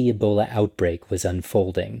 just as the Ebola outbreak was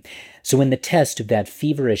unfolding. So when the test of that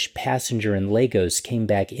feverish passenger in Lagos came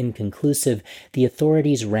back inconclusive, the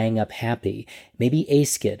authorities rang up Happy. Maybe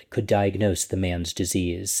ACID could diagnose the man's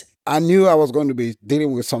disease. I knew I was going to be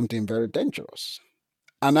dealing with something very dangerous.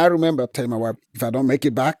 And I remember telling my wife, if I don't make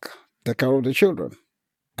it back, take care of the children.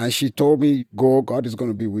 And she told me, go, God is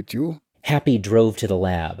going to be with you. Happy drove to the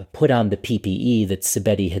lab, put on the PPE that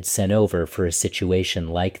Sibeti had sent over for a situation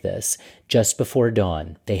like this. Just before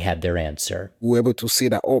dawn, they had their answer. We were able to see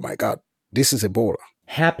that, oh my God, this is Ebola.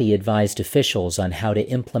 Happy advised officials on how to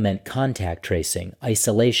implement contact tracing,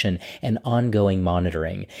 isolation, and ongoing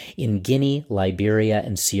monitoring. In Guinea, Liberia,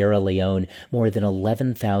 and Sierra Leone, more than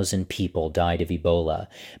 11,000 people died of Ebola.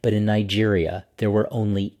 But in Nigeria, there were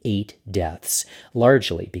only 8 deaths,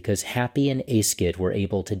 largely because Happy and ACID were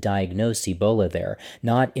able to diagnose Ebola there,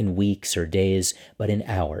 not in weeks or days, but in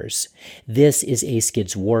hours. This is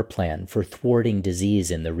ACID's war plan for thwarting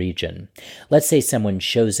disease in the region. Let's say someone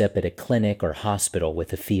shows up at a clinic or hospital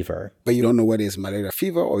with a fever. But you don't know whether it's malaria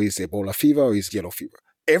fever or it's Ebola fever or it's yellow fever.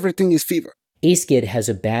 Everything is fever. ACID has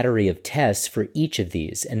a battery of tests for each of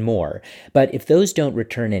these and more, but if those don't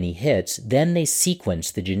return any hits, then they sequence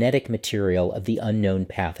the genetic material of the unknown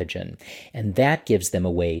pathogen, and that gives them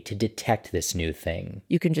a way to detect this new thing.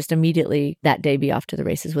 You can just immediately that day be off to the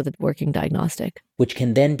races with a working diagnostic, which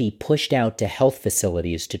can then be pushed out to health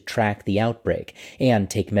facilities to track the outbreak and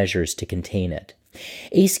take measures to contain it.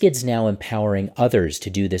 ACID's now empowering others to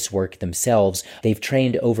do this work themselves. They've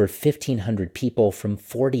trained over 1,500 people from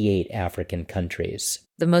 48 African countries.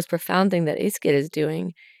 The most profound thing that ACID is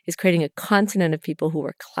doing is creating a continent of people who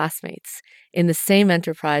are classmates in the same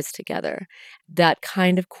enterprise together. That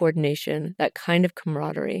kind of coordination, that kind of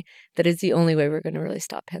camaraderie, that is the only way we're going to really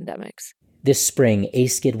stop pandemics. This spring,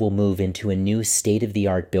 ACID will move into a new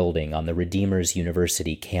state-of-the-art building on the Redeemers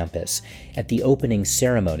University campus. At the opening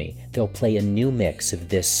ceremony, they'll play a new mix of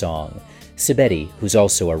this song. Sibeti, who's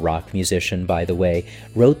also a rock musician, by the way,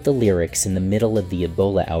 wrote the lyrics in the middle of the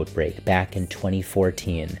Ebola outbreak back in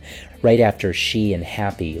 2014, right after she and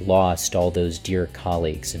Happy lost all those dear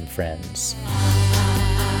colleagues and friends.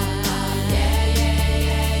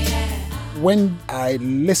 When I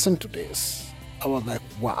listened to this, I was like,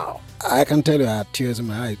 wow. I can tell you I had tears in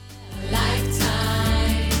my eyes.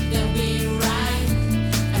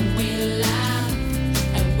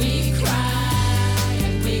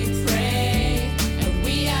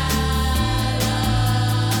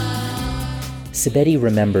 Sibeti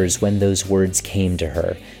remembers when those words came to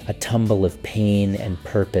her, a tumble of pain and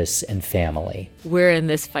purpose and family. We're in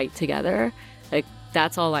this fight together.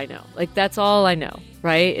 That's all I know. That's all I know,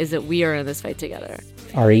 right? Is that we are in this fight together.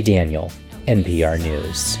 Ari Daniel, NPR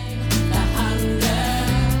News.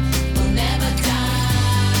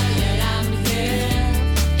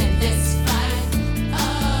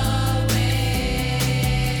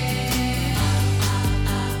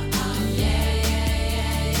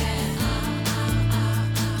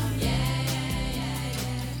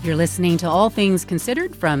 You're listening to All Things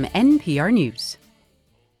Considered from NPR News.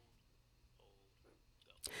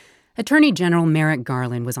 Attorney General Merrick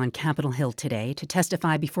Garland was on Capitol Hill today to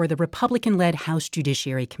testify before the Republican-led House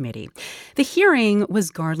Judiciary Committee. The hearing was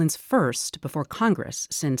Garland's first before Congress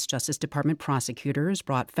since Justice Department prosecutors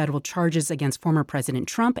brought federal charges against former President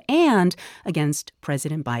Trump and against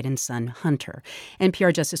President Biden's son, Hunter.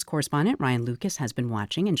 NPR Justice correspondent Ryan Lucas has been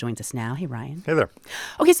watching and joins us now. Hey, Ryan. Hey there.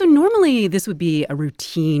 Okay, so normally this would be a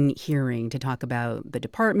routine hearing to talk about the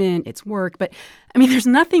department, its work, but I mean, there's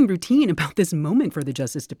nothing routine about this moment for the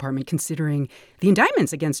Justice Department considering the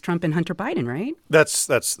indictments against Trump and Hunter Biden, right? That's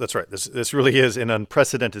right. This really is an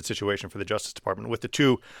unprecedented situation for the Justice Department with the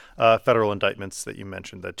two federal indictments that you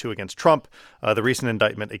mentioned, the two against Trump, the recent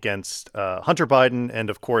indictment against Hunter Biden, and,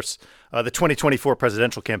 of course, the 2024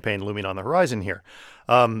 presidential campaign looming on the horizon here.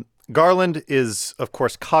 Garland is, of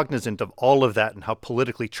course, cognizant of all of that and how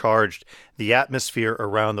politically charged the atmosphere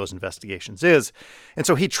around those investigations is. And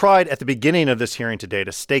so he tried at the beginning of this hearing today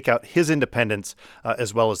to stake out his independence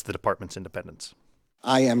as well as the department's independence.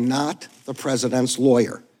 I am not the president's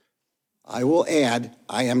lawyer. I will add,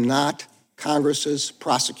 I am not Congress's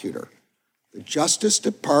prosecutor. The Justice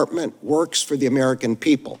Department works for the American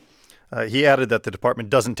people. He added that the department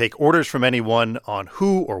doesn't take orders from anyone on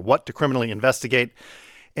who or what to criminally investigate.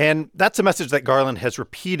 And that's a message that Garland has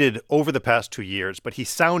repeated over the past 2 years, but he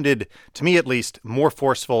sounded, to me at least, more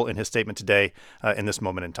forceful in his statement today in this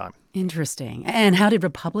moment in time. Interesting. And how did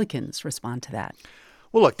Republicans respond to that?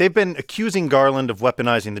 Well, look, they've been accusing Garland of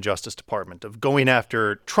weaponizing the Justice Department, of going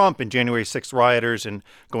after Trump and January 6th rioters and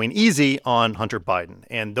going easy on Hunter Biden.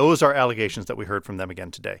 And those are allegations that we heard from them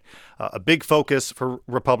again today. A big focus for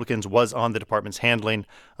Republicans was on the department's handling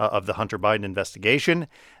of the Hunter Biden investigation.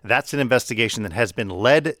 That's an investigation that has been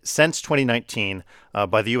led since 2019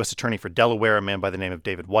 by the U.S. Attorney for Delaware, a man by the name of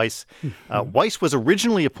David Weiss. Weiss was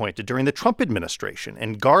originally appointed during the Trump administration,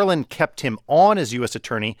 and Garland kept him on as U.S.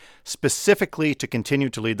 Attorney specifically to continue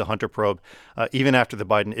to lead the Hunter probe even after the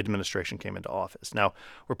Biden administration came into office. Now,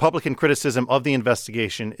 Republican criticism of the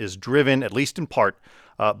investigation is driven, at least in part,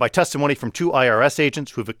 by testimony from two IRS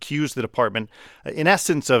agents who've accused the department, in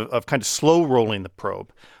essence, of kind of slow-rolling the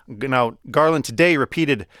probe. Now, Garland today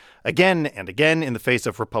repeated again and again in the face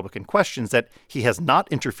of Republican questions that he has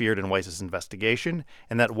not interfered in Weiss's investigation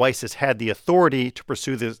and that Weiss has had the authority to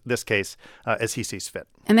pursue this case as he sees fit.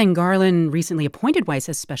 And then Garland recently appointed Weiss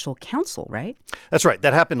as special counsel, right? That's right.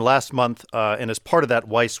 That happened last month. And as part of that,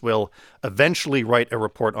 Weiss will eventually write a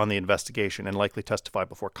report on the investigation and likely testify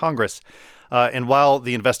before Congress. And while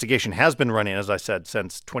the investigation has been running, as I said,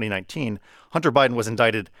 since 2019, Hunter Biden was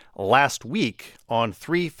indicted last week on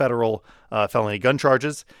 3 federal felony gun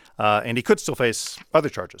charges, and he could still face other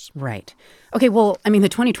charges. Right. Okay, well, I mean, the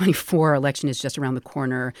 2024 election is just around the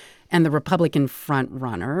corner, and the Republican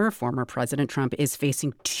frontrunner, former President Trump, is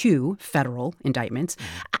facing 2 federal indictments.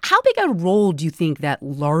 How big a role do you think that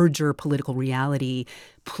larger political reality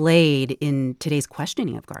played in today's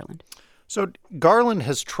questioning of Garland? So Garland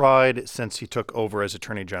has tried since he took over as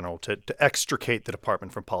Attorney General to extricate the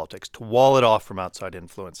department from politics, to wall it off from outside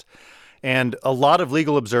influence. And a lot of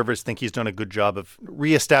legal observers think he's done a good job of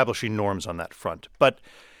reestablishing norms on that front. But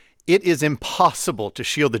it is impossible to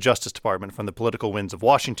shield the Justice Department from the political winds of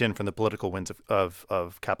Washington, from the political winds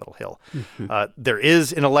of Capitol Hill. There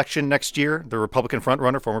is an election next year. The Republican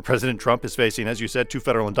frontrunner, former President Trump, is facing, as you said, 2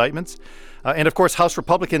 federal indictments. And, of course, House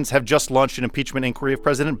Republicans have just launched an impeachment inquiry of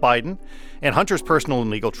President Biden. And Hunter's personal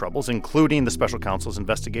and legal troubles, including the special counsel's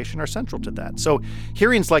investigation, are central to that. So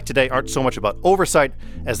hearings like today aren't so much about oversight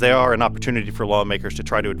as they are an opportunity for lawmakers to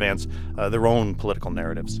try to advance their own political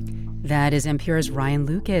narratives. That is NPR's Ryan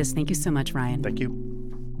Lucas. Thank you so much, Ryan. Thank you.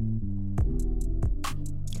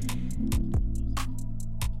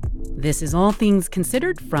 This is All Things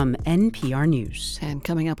Considered from NPR News. And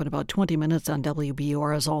coming up in about 20 minutes on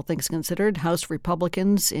WBUR's All Things Considered, House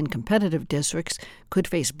Republicans in competitive districts could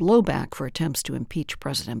face blowback for attempts to impeach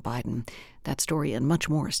President Biden. That story and much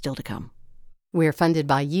more is still to come. We're funded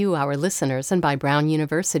by you, our listeners, and by Brown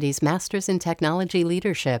University's Masters in Technology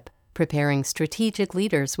Leadership, preparing strategic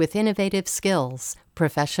leaders with innovative skills.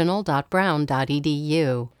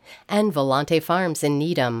 Professional.brown.edu. And Volante Farms in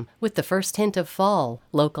Needham, with the first hint of fall.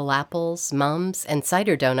 Local apples, mums, and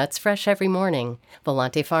cider donuts fresh every morning.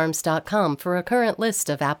 VolanteFarms.com for a current list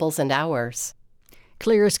of apples and hours.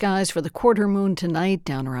 Clear skies for the quarter moon tonight,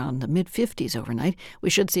 down around the mid-50s overnight. We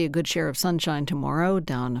should see a good share of sunshine tomorrow,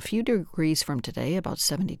 down a few degrees from today, about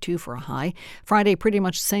 72 for a high. Friday, pretty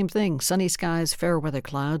much the same thing. Sunny skies, fair weather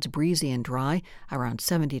clouds, breezy and dry, around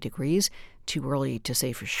 70 degrees. Too early to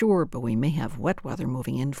say for sure, but we may have wet weather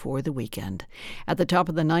moving in for the weekend. At the top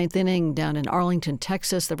of the 9th inning, down in Arlington,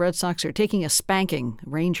 Texas, the Red Sox are taking a spanking.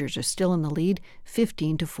 Rangers are still in the lead,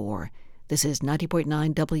 15-4. This is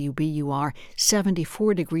 90.9 WBUR,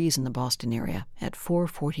 74 degrees in the Boston area at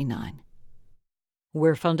 4:49.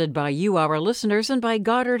 We're funded by you, our listeners, and by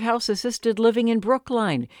Goddard House Assisted Living in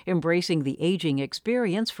Brookline, embracing the aging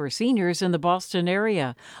experience for seniors in the Boston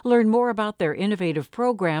area. Learn more about their innovative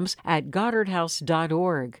programs at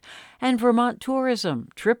goddardhouse.org. And Vermont Tourism,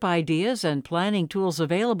 trip ideas and planning tools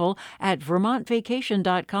available at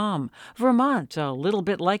vermontvacation.com. Vermont, a little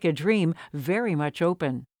bit like a dream, very much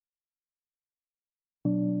open.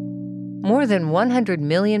 More than 100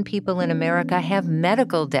 million people in America have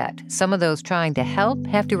medical debt. Some of those trying to help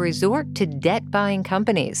have to resort to debt-buying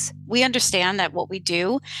companies. We understand that what we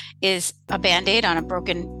do is a Band-Aid on a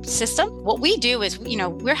broken system. What we do is,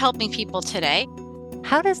 we're helping people today.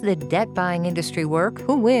 How does the debt-buying industry work?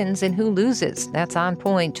 Who wins and who loses? That's On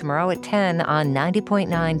Point tomorrow at 10 on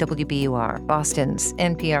 90.9 WBUR, Boston's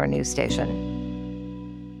NPR news station.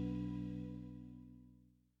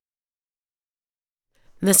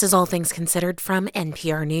 This is All Things Considered from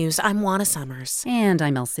NPR News. I'm Juana Summers. And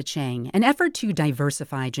I'm Elsa Chang. An effort to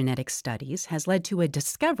diversify genetic studies has led to a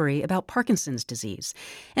discovery about Parkinson's disease.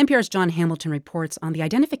 NPR's John Hamilton reports on the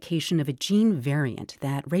identification of a gene variant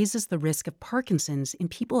that raises the risk of Parkinson's in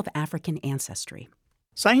people of African ancestry.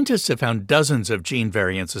 Scientists have found dozens of gene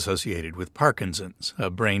variants associated with Parkinson's,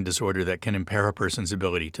 a brain disorder that can impair a person's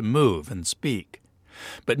ability to move and speak.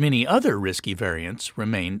 But many other risky variants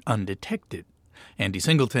remain undetected. Andy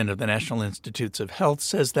Singleton of the National Institutes of Health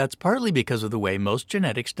says that's partly because of the way most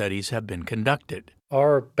genetic studies have been conducted.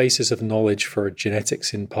 Our basis of knowledge for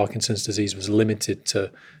genetics in Parkinson's disease was limited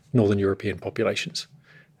to Northern European populations.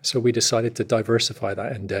 So we decided to diversify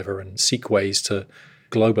that endeavor and seek ways to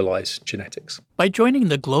globalize genetics. By joining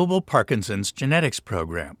the Global Parkinson's Genetics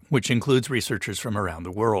Program, which includes researchers from around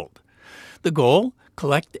the world. The goal?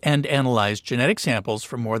 Collect and analyze genetic samples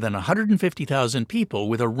from more than 150,000 people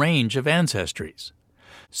with a range of ancestries.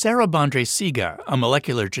 Sarah Bondre-Siga, a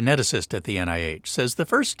molecular geneticist at the NIH, says the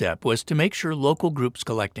first step was to make sure local groups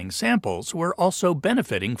collecting samples were also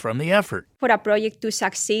benefiting from the effort. For a project to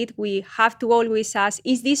succeed, we have to always ask,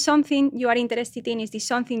 is this something you are interested in? Is this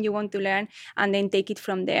something you want to learn? And then take it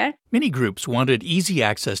from there. Many groups wanted easy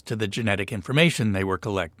access to the genetic information they were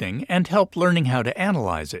collecting and help learning how to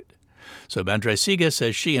analyze it. So Bondre-Siga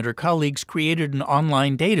says she and her colleagues created an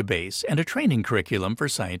online database and a training curriculum for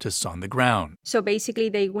scientists on the ground. So basically,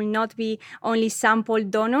 they will not be only sample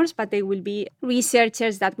donors, but they will be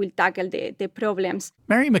researchers that will tackle the problems.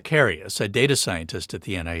 Mary Macarius, a data scientist at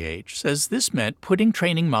the NIH, says this meant putting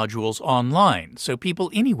training modules online so people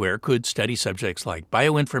anywhere could study subjects like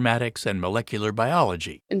bioinformatics and molecular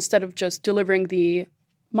biology. Instead of just delivering the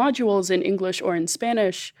modules in English or in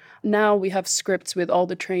Spanish, now we have scripts with all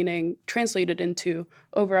the training translated into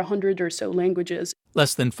over 100 or so languages.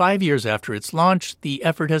 Less than 5 years after its launch, the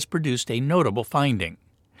effort has produced a notable finding.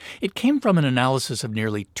 It came from an analysis of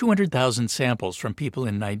nearly 200,000 samples from people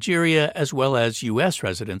in Nigeria as well as U.S.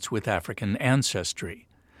 residents with African ancestry.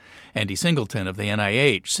 Andy Singleton of the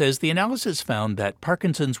NIH says the analysis found that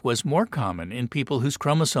Parkinson's was more common in people whose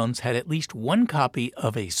chromosomes had at least one copy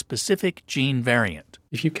of a specific gene variant.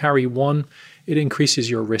 If you carry one, it increases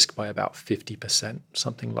your risk by about 50%,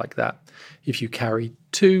 something like that. If you carry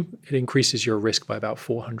two, it increases your risk by about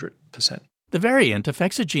 400%. The variant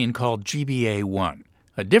affects a gene called GBA1.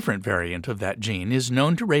 A different variant of that gene is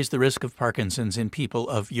known to raise the risk of Parkinson's in people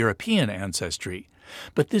of European ancestry.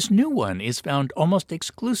 But this new one is found almost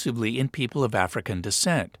exclusively in people of African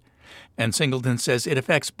descent. And Singleton says it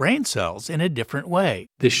affects brain cells in a different way.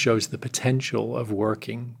 This shows the potential of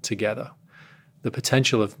working together, the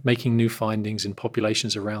potential of making new findings in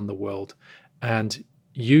populations around the world and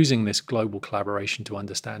using this global collaboration to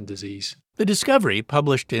understand disease. The discovery,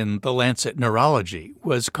 published in The Lancet Neurology,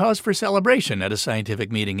 was cause for celebration at a scientific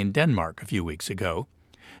meeting in Denmark a few weeks ago.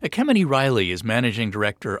 Ekemini Riley is managing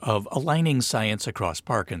director of Aligning Science Across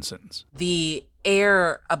Parkinson's. The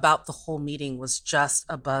air about the whole meeting was just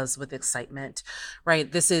abuzz with excitement,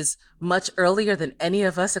 right? This is much earlier than any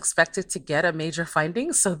of us expected to get a major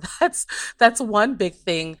finding. So that's one big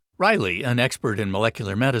thing. Riley, an expert in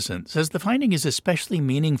molecular medicine, says the finding is especially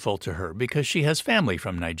meaningful to her because she has family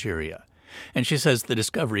from Nigeria. And she says the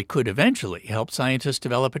discovery could eventually help scientists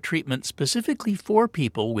develop a treatment specifically for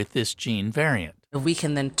people with this gene variant. We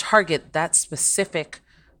can then target that specific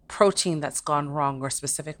protein that's gone wrong or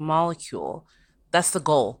specific molecule. That's the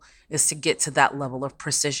goal, is to get to that level of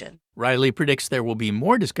precision. Riley predicts there will be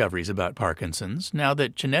more discoveries about Parkinson's now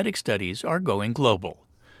that genetic studies are going global.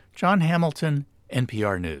 John Hamilton,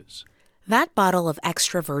 NPR News. That bottle of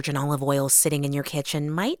extra virgin olive oil sitting in your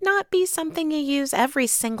kitchen might not be something you use every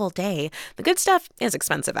single day. The good stuff is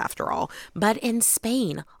expensive after all. But in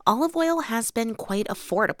Spain, olive oil has been quite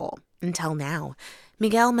affordable until now.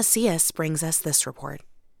 Miguel Macias brings us this report.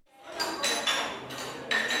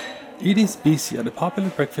 It is busy at a popular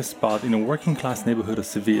breakfast spot in a working-class neighborhood of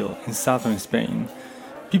Seville in southern Spain.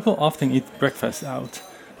 People often eat breakfast out,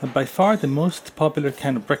 but by far the most popular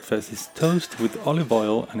kind of breakfast is toast with olive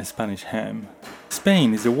oil and Spanish ham.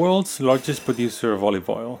 Spain is the world's largest producer of olive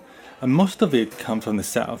oil, and most of it comes from the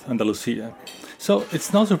south, Andalusia. So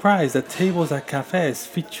it's no surprise that tables at cafes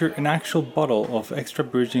feature an actual bottle of extra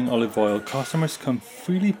virgin olive oil customers can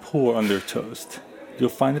freely pour on their toast. You'll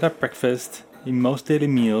find it at breakfast, in most daily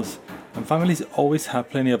meals, and families always have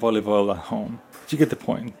plenty of olive oil at home. You get the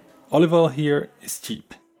point. Olive oil here is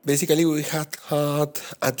cheap. Basically, we had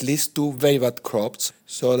at least 2 very bad crops,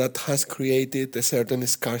 so that has created a certain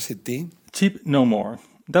scarcity. Cheap no more.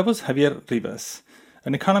 That was Javier Rivas,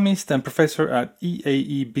 an economist and professor at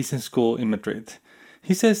EAE Business School in Madrid.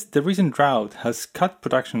 He says the recent drought has cut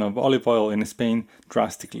production of olive oil in Spain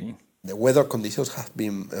drastically. The weather conditions have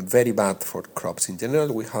been very bad for crops in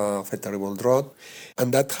general. We have a terrible drought,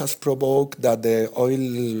 and that has provoked that the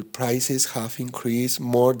oil prices have increased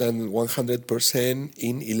more than 100%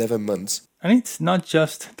 in 11 months. And it's not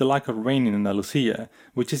just the lack of rain in Andalusia,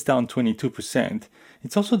 which is down 22%.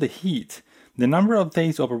 It's also the heat. The number of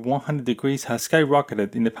days over 100 degrees has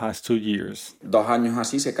skyrocketed in the past 2 years. 2 años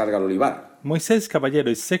así se carga el olivar. Moisés Caballero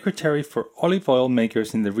is secretary for olive oil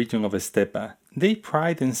makers in the region of Estepa. They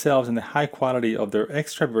pride themselves in the high quality of their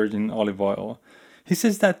extra virgin olive oil. He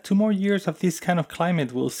says that 2 more years of this kind of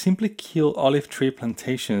climate will simply kill olive tree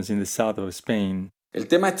plantations in the south of Spain. El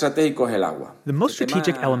tema estratégico es el agua. The most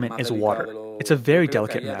strategic element is water. It's a very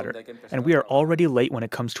delicate matter, and we are already late when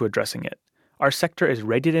it comes to addressing it. Our sector is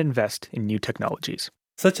ready to invest in new technologies,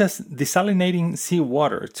 such as desalinating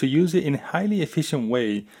seawater to use it in a highly efficient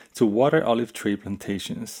way to water olive tree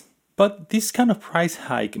plantations. But this kind of price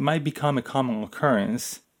hike might become a common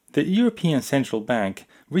occurrence. The European Central Bank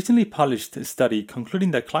recently published a study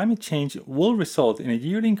concluding that climate change will result in a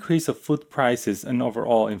yearly increase of food prices and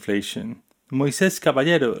overall inflation. Moisés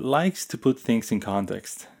Caballero likes to put things in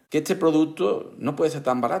context. This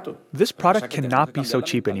product cannot be so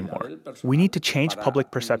cheap anymore. We need to change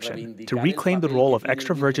public perception to reclaim the role of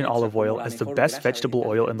extra virgin olive oil as the best vegetable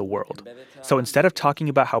oil in the world. So instead of talking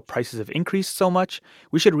about how prices have increased so much,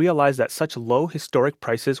 we should realize that such low historic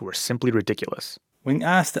prices were simply ridiculous. When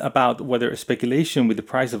asked about whether speculation with the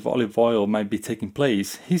price of olive oil might be taking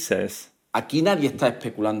place, he says, Aquí nadie está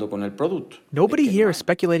especulando con el producto. Nobody here is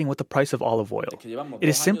speculating with the price of olive oil. It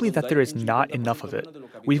is simply that there is not enough of it.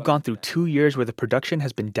 We've gone through 2 years where the production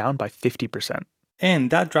has been down by 50%.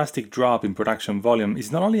 And that drastic drop in production volume is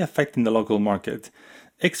not only affecting the local market.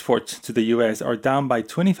 Exports to the US are down by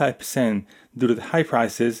 25% due to the high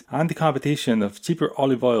prices and the competition of cheaper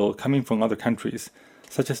olive oil coming from other countries,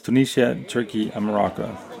 such as Tunisia, Turkey, and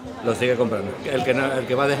Morocco. Lo sigue comprando. El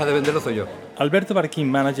que va a dejar de venderlo soy yo. Alberto Barquín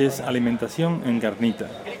manages Alimentación en Garnita,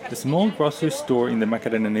 a small grocery store in the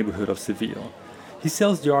Macarena neighborhood of Seville. He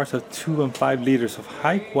sells jars of 2 and 5 liters of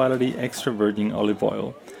high-quality extra virgin olive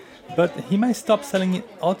oil. But he might stop selling it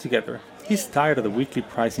altogether. He's tired of the weekly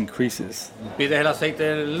price increases. Pides el aceite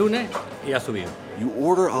el lunes y ha subido. You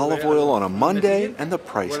order olive oil on a Monday and the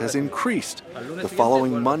price has increased. The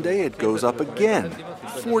following Monday it goes up again.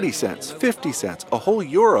 40 cents, 50 cents, a whole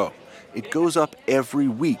euro. It goes up every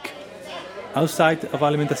week. Outside of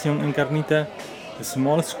Alimentación en Carnita, a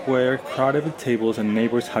small square crowded with tables and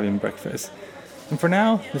neighbors having breakfast. And for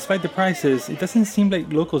now, despite the prices, it doesn't seem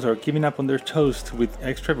like locals are giving up on their toast with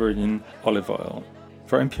extra virgin olive oil.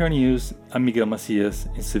 For NPR News, I'm Miguel Macias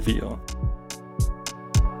in Seville.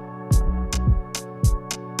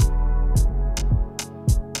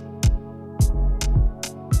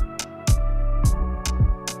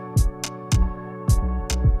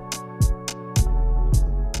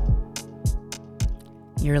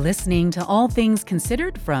 You're listening to All Things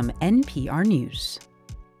Considered from NPR News.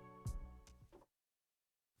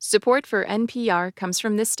 Support for NPR comes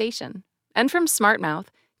from this station and from SmartMouth,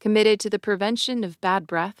 committed to the prevention of bad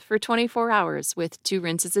breath for 24 hours with 2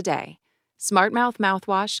 rinses a day. SmartMouth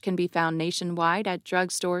mouthwash can be found nationwide at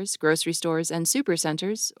drugstores, grocery stores, and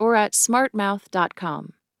supercenters, or at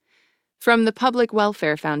smartmouth.com. From the Public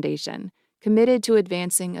Welfare Foundation, committed to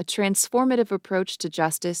advancing a transformative approach to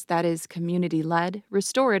justice that is community-led,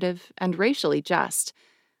 restorative, and racially just.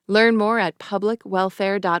 Learn more at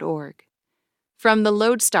publicwelfare.org. From the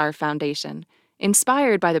Lodestar Foundation,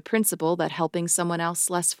 inspired by the principle that helping someone else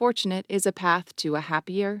less fortunate is a path to a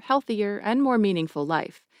happier, healthier, and more meaningful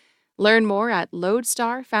life. Learn more at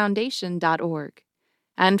lodestarfoundation.org.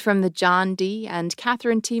 And from the John D. and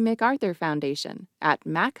Catherine T. MacArthur Foundation at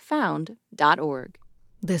macfound.org.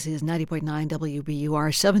 This is 90.9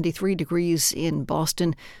 WBUR, 73 degrees in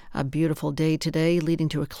Boston. A beautiful day today, leading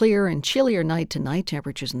to a clear and chillier night tonight.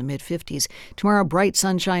 Temperatures in the mid-50s. Tomorrow, bright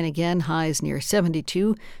sunshine again, highs near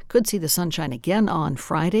 72. Could see the sunshine again on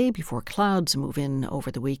Friday before clouds move in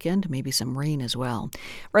over the weekend. Maybe some rain as well.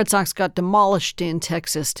 Red Sox got demolished in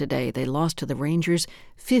Texas today. They lost to the Rangers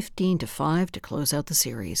 15-5 to close out the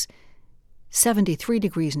series. 73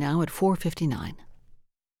 degrees now at 4:59.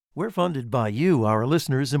 We're funded by you, our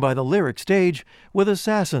listeners, and by the Lyric Stage with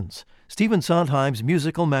Assassins. Stephen Sondheim's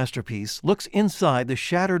musical masterpiece looks inside the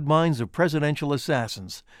shattered minds of presidential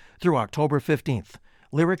assassins through October 15th.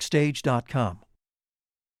 LyricStage.com.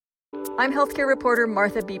 I'm healthcare reporter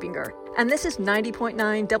Martha Biebinger, and this is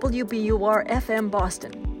 90.9 WBUR FM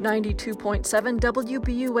Boston, 92.7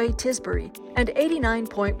 WBUA Tisbury, and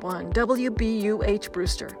 89.1 WBUH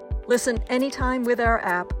Brewster. Listen anytime with our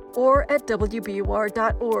app or at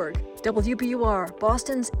WBUR.org. WBUR,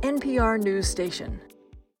 Boston's NPR news station.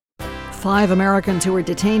 5 Americans who were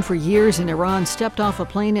detained for years in Iran stepped off a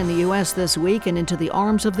plane in the U.S. this week and into the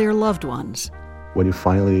arms of their loved ones. When you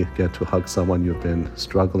finally get to hug someone you've been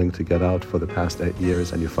struggling to get out for the past 8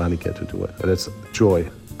 years and you finally get to do it, but it's joy,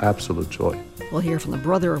 absolute joy. We'll hear from the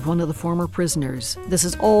brother of one of the former prisoners. This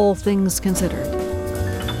is All Things Considered.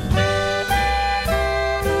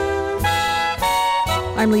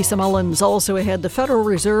 I'm Lisa Mullins. Also ahead, the Federal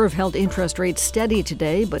Reserve held interest rates steady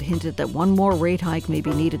today, but hinted that one more rate hike may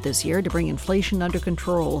be needed this year to bring inflation under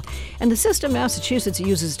control. And the system Massachusetts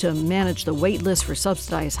uses to manage the wait list for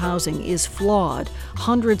subsidized housing is flawed.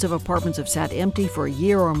 Hundreds of apartments have sat empty for a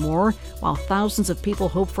year or more, while thousands of people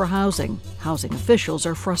hope for housing. Housing officials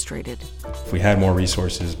are frustrated. If we had more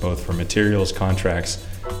resources, both for materials, contracts,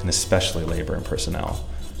 and especially labor and personnel,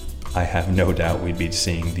 I have no doubt we'd be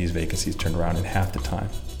seeing these vacancies turned around in half the time.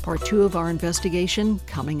 Part 2 of our investigation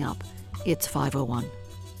coming up. It's 5:01.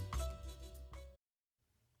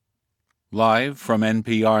 Live from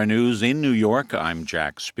NPR News in New York, I'm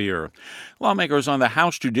Jack Speer. Lawmakers on the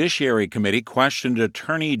House Judiciary Committee questioned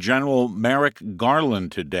Attorney General Merrick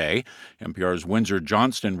Garland today. NPR's Windsor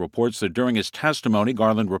Johnston reports that during his testimony,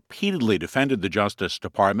 Garland repeatedly defended the Justice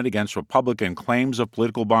Department against Republican claims of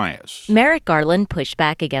political bias. Merrick Garland pushed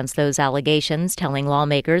back against those allegations, telling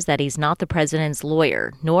lawmakers that he's not the president's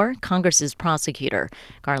lawyer, nor Congress's prosecutor.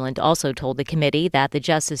 Garland also told the committee that the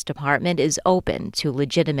Justice Department is open to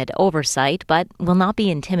legitimate oversight, but will not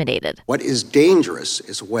be intimidated. What is dangerous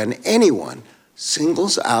is when anyone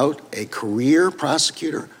singles out a career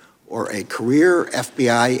prosecutor or a career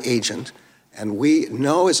FBI agent, and we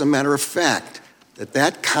know as a matter of fact that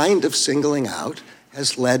that kind of singling out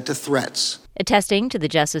has led to threats. Attesting to the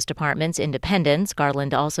Justice Department's independence,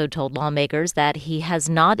 Garland also told lawmakers that he has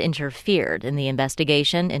not interfered in the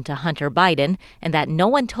investigation into Hunter Biden and that no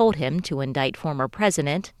one told him to indict former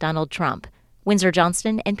President Donald Trump. Windsor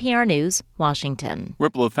Johnston, NPR News, Washington.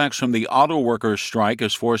 Ripple effects from the auto workers' strike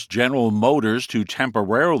has forced General Motors to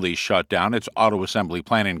temporarily shut down its auto assembly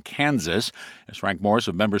plant in Kansas. As Frank Morris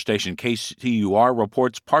of member station KCUR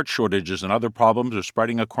reports, part shortages and other problems are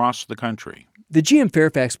spreading across the country. The GM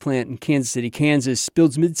Fairfax plant in Kansas City, Kansas,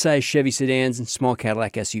 builds mid-size Chevy sedans and small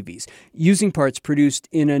Cadillac SUVs, using parts produced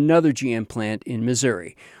in another GM plant in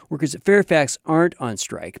Missouri. Workers at Fairfax aren't on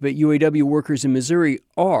strike, but UAW workers in Missouri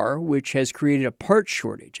are, which has created a part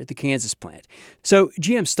shortage at the Kansas plant. So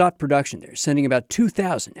GM stopped production there, sending about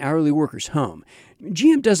 2,000 hourly workers home.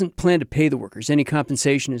 GM doesn't plan to pay the workers any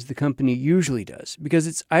compensation as the company usually does, because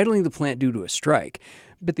it's idling the plant due to a strike.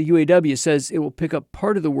 But the UAW says it will pick up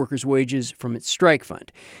part of the workers' wages from its strike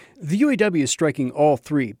fund. The UAW is striking all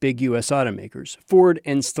 3 big U.S. automakers. Ford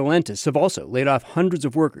and Stellantis have also laid off hundreds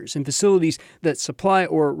of workers in facilities that supply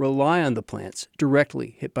or rely on the plants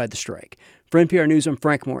directly hit by the strike. For NPR News, I'm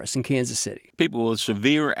Frank Morris in Kansas City. People with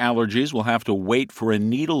severe allergies will have to wait for a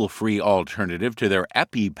needle-free alternative to their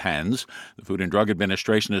EpiPens. The Food and Drug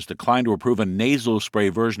Administration has declined to approve a nasal spray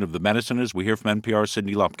version of the medicine, as we hear from NPR's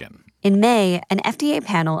Sydney Lupkin. In May, an FDA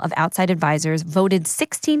panel of outside advisors voted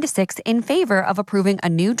 16-6 in favor of approving a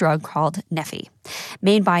new drug called Neffy.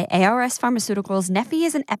 Made by ARS Pharmaceuticals, Neffy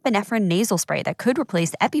is an epinephrine nasal spray that could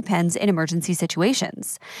replace EpiPens in emergency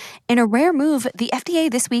situations. In a rare move, the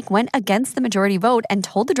FDA this week went against the majority vote and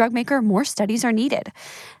told the drug maker more studies are needed.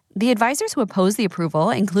 The advisors who opposed the approval,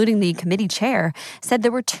 including the committee chair, said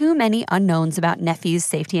there were too many unknowns about Neffy's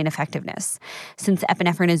safety and effectiveness. Since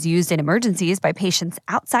epinephrine is used in emergencies by patients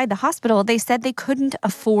outside the hospital, they said they couldn't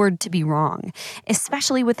afford to be wrong,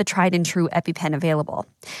 especially with the tried-and-true EpiPen available.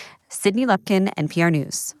 Sydney Lupkin, NPR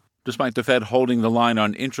News. Despite the Fed holding the line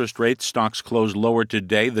on interest rates, stocks closed lower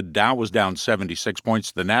today. The Dow was down 76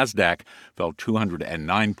 points. The Nasdaq fell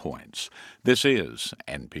 209 points. This is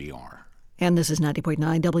NPR. And this is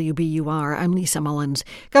 90.9 WBUR. I'm Lisa Mullins.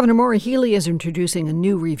 Governor Maura Healey is introducing a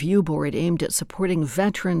new review board aimed at supporting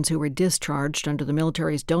veterans who were discharged under the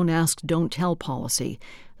military's Don't Ask, Don't Tell policy.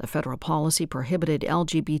 The federal policy prohibited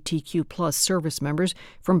LGBTQ plus service members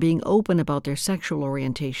from being open about their sexual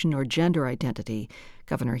orientation or gender identity.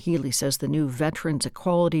 Governor Healey says the new Veterans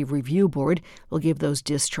Equality Review Board will give those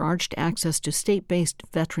discharged access to state-based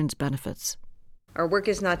veterans benefits. Our work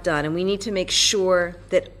is not done, and we need to make sure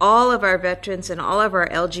that all of our veterans and all of our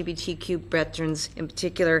LGBTQ veterans in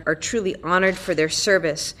particular are truly honored for their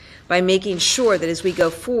service by making sure that as we go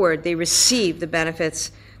forward, they receive the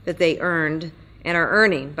benefits that they earned and are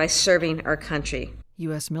earning by serving our country.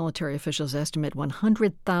 U.S. military officials estimate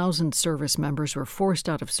 100,000 service members were forced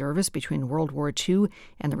out of service between World War II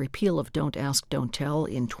and the repeal of Don't Ask, Don't Tell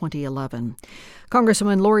in 2011.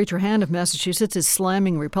 Congresswoman Lori Trahan of Massachusetts is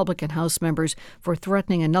slamming Republican House members for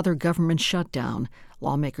threatening another government shutdown.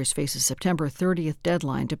 Lawmakers face a September 30th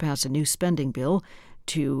deadline to pass a new spending bill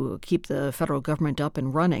to keep the federal government up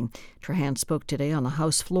and running. Trahan spoke today on the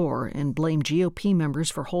House floor and blamed GOP members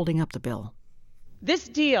for holding up the bill. This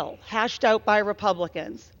deal, hashed out by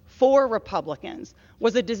Republicans, for Republicans,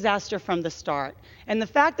 was a disaster from the start. And the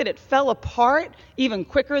fact that it fell apart even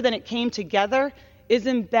quicker than it came together is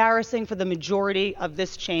embarrassing for the majority of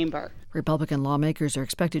this chamber. Republican lawmakers are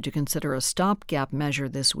expected to consider a stopgap measure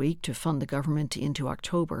this week to fund the government into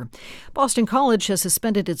October. Boston College has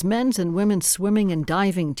suspended its men's and women's swimming and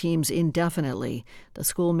diving teams indefinitely. The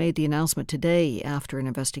school made the announcement today after an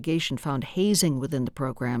investigation found hazing within the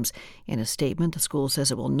programs. In a statement, the school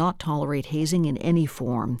says it will not tolerate hazing in any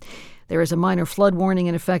form. There is a minor flood warning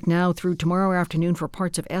in effect now through tomorrow afternoon for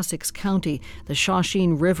parts of Essex County. The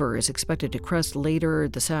Shawsheen River is expected to crest later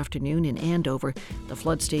this afternoon in Andover. The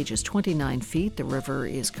flood stage is 29 feet. The river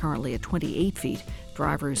is currently at 28 feet.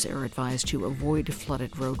 Drivers are advised to avoid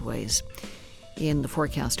flooded roadways. In the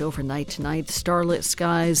forecast overnight tonight, starlit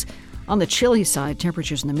skies. On the chilly side,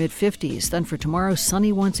 temperatures in the mid-50s. Then for tomorrow,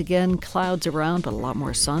 sunny once again, clouds around, but a lot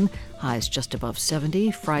more sun. Highs just above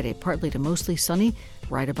 70. Friday, partly to mostly sunny,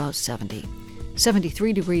 right about 70.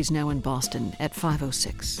 73 degrees now in Boston at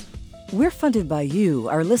 5:06. We're funded by you,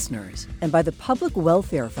 our listeners, and by the Public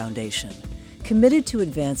Welfare Foundation, committed to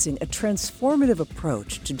advancing a transformative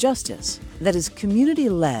approach to justice that is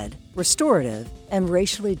community-led, restorative, and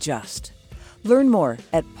racially just. Learn more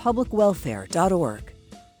at publicwelfare.org.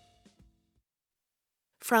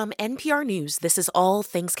 From NPR News, this is All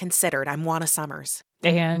Things Considered. I'm Juana Summers.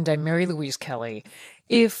 And I'm Mary Louise Kelly.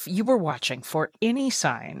 If you were watching for any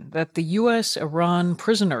sign that the U.S.-Iran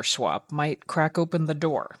prisoner swap might crack open the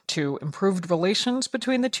door to improved relations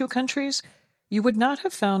between the two countries, you would not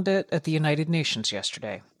have found it at the United Nations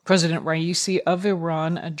yesterday. President Raisi of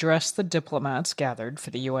Iran addressed the diplomats gathered for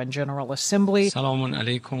the UN General Assembly,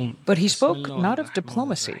 but he spoke not of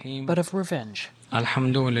diplomacy, but of revenge.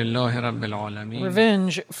 Revenge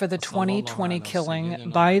for the 2020 killing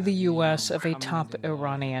by the U.S. of a top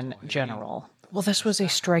Iranian general. Well, this was a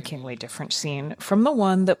strikingly different scene from the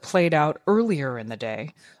one that played out earlier in the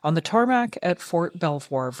day on the tarmac at Fort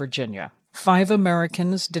Belvoir, Virginia. 5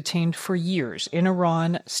 Americans detained for years in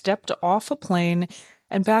Iran stepped off a plane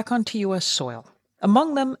and back onto U.S. soil.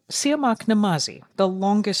 Among them, Siamak Namazi, the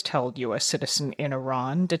longest-held U.S. citizen in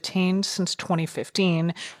Iran, detained since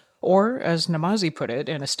 2015, or, as Namazi put it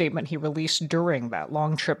in a statement he released during that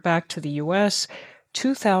long trip back to the U.S.,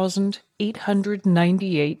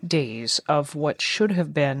 2,898 days of what should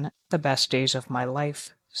have been the best days of my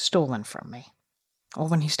life stolen from me. Well,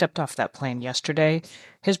 when he stepped off that plane yesterday,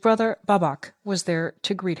 his brother Babak was there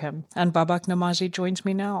to greet him, and Babak Namazi joins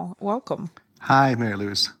me now. Welcome. Hi, Mary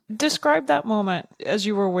Louise. Describe that moment as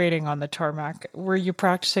you were waiting on the tarmac. Were you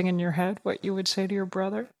practicing in your head what you would say to your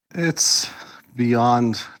brother? It's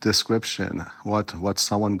beyond description what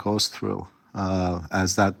someone goes through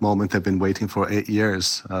as that moment they've been waiting for 8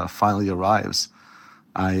 years finally arrives.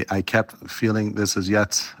 I kept feeling this is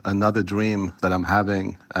yet another dream that I'm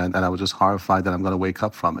having, and I was just horrified that I'm going to wake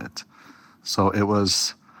up from it. So it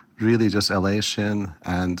was really just elation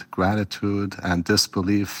and gratitude and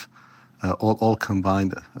disbelief all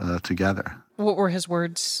combined together. What were his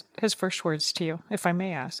words, his first words to you, if I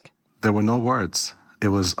may ask? There were no words. It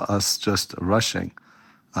was us just rushing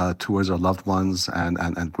towards our loved ones and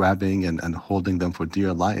grabbing and holding them for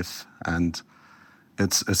dear life. And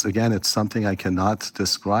it's something I cannot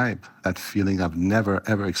describe, that feeling I've never,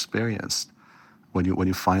 ever experienced. When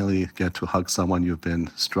you finally get to hug someone you've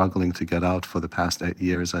been struggling to get out for the past 8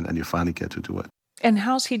 years and you finally get to do it. And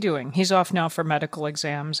how's he doing? He's off now for medical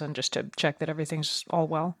exams and just to check that everything's all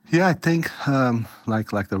well? Yeah, I think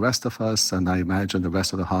like the rest of us, and I imagine the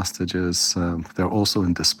rest of the hostages, they're also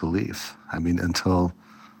in disbelief. I mean, until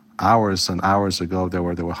hours and hours ago, there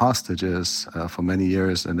were hostages for many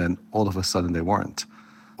years, and then all of a sudden they weren't.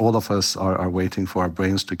 All of us are waiting for our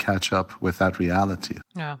brains to catch up with that reality.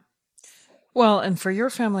 Yeah. Well, and for your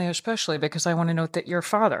family especially, because I want to note that your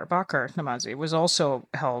father, Bakr Namazi, was also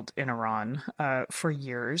held in Iran for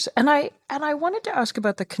years, and I wanted to ask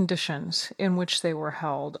about the conditions in which they were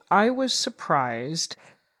held. I was surprised.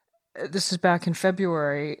 This is back in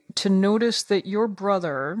February to notice that your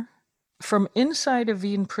brother, from inside a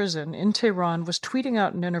Wien prison in Tehran, was tweeting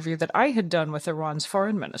out an interview that I had done with Iran's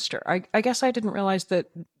foreign minister. I guess I didn't realize that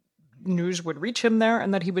news would reach him there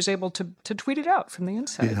and that he was able to tweet it out from the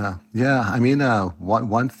inside. Yeah. I mean,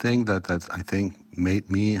 one thing that I think made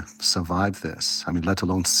me survive this, I mean, let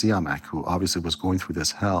alone Siamak, who obviously was going through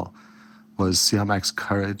this hell, was Siamak's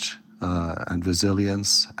courage and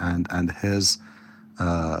resilience and his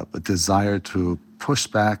desire to push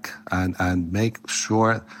back and make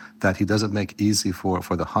sure that he doesn't make easy for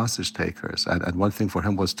the hostage takers. And one thing for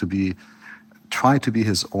him was to try to be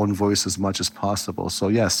his own voice as much as possible. So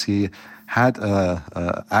yes, he had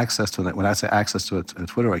access to it. When I say access to a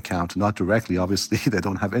Twitter account, not directly, obviously they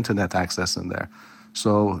don't have internet access in there.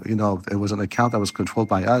 So, it was an account that was controlled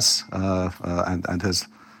by us and his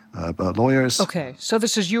lawyers. Okay, so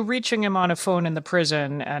this is you reaching him on a phone in the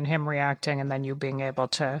prison and him reacting and then you being able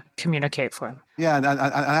to communicate for him. Yeah, and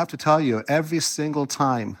I have to tell you, every single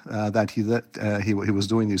time that he was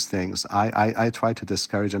doing these things, I tried to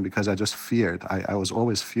discourage him because I just feared. I was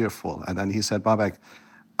always fearful. And then he said, Babak,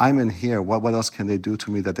 I'm in here. What else can they do to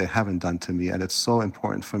me that they haven't done to me? And it's so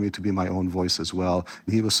important for me to be my own voice as well.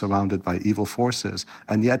 He was surrounded by evil forces,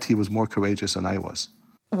 and yet he was more courageous than I was.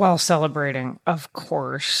 While celebrating, of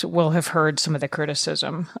course, we'll have heard some of the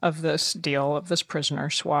criticism of this deal, of this prisoner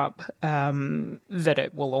swap, that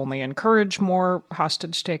it will only encourage more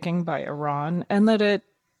hostage-taking by Iran, and that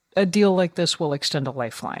a deal like this will extend a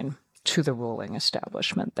lifeline to the ruling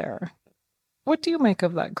establishment there. What do you make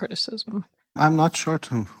of that criticism? I'm not sure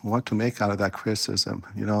what to make out of that criticism.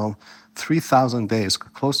 3,000 days,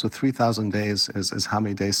 close to 3,000 days is how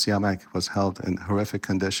many days Siamak was held in horrific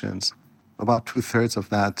conditions. About 2/3 of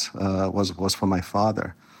that was for my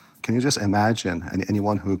father. Can you just imagine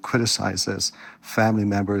anyone who criticizes family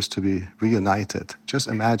members to be reunited? Just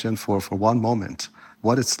imagine for one moment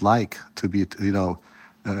what it's like to be,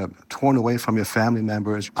 torn away from your family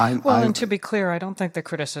members. And to be clear, I don't think the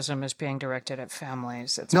criticism is being directed at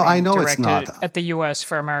families. It's no, being I know directed it's not. At the U.S.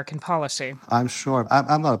 for American policy. I'm sure.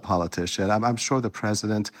 I'm not a politician. I'm sure the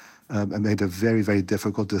president made a very, very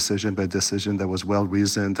difficult decision, but a decision that was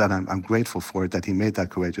well-reasoned, and I'm grateful for it, that he made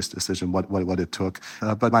that courageous decision, what it took.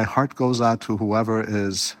 But my heart goes out to whoever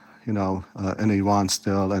is, in Iran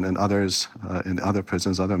still, and others in other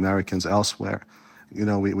prisons, other Americans elsewhere.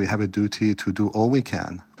 We have a duty to do all we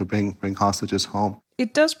can to bring hostages home.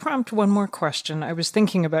 It does prompt one more question. I was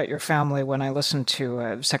thinking about your family when I listened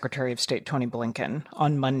to Secretary of State Tony Blinken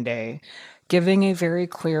on Monday, giving a very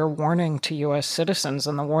clear warning to U.S. citizens,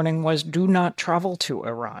 and the warning was, do not travel to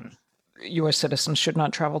Iran. U.S. citizens should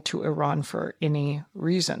not travel to Iran for any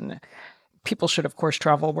reason. People should, of course,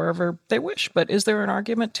 travel wherever they wish, but is there an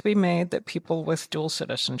argument to be made that people with dual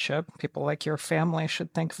citizenship, people like your family,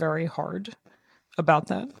 should think very hard about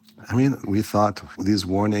that? I mean, we thought these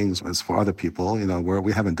warnings was for other people, where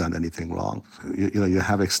we haven't done anything wrong. You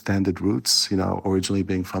have extended roots, originally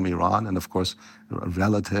being from Iran, and of course,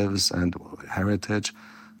 relatives and heritage.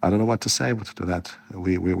 I don't know what to say to that.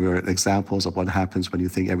 We're examples of what happens when you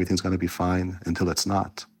think everything's going to be fine until it's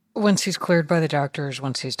not. Once he's cleared by the doctors,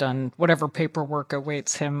 once he's done whatever paperwork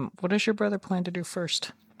awaits him, what does your brother plan to do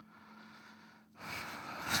first?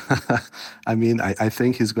 I mean, I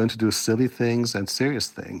think he's going to do silly things and serious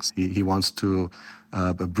things. He wants to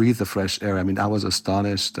breathe the fresh air. I mean, I was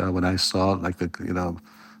astonished when I saw the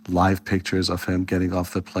live pictures of him getting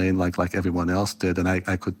off the plane like everyone else did, and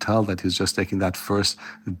I could tell that he's just taking that first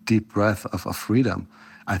deep breath of freedom.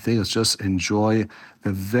 I think it's just enjoy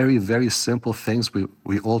the very, very simple things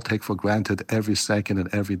we all take for granted every second and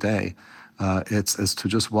every day. It's to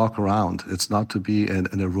just walk around. It's not to be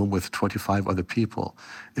in a room with 25 other people.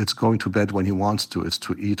 It's going to bed when he wants to. It's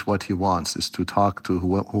to eat what he wants. It's to talk to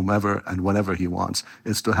whomever and whenever he wants.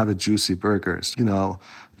 It's to have a juicy burgers,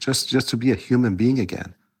 just to be a human being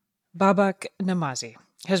again. Babak Namazi.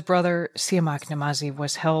 His brother, Siamak Namazi,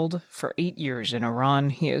 was held for 8 years in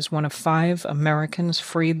Iran. He is one of 5 Americans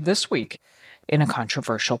freed this week in a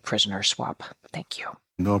controversial prisoner swap. Thank you.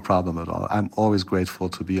 No problem at all. I'm always grateful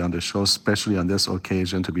to be on the show, especially on this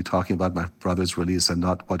occasion, to be talking about my brother's release and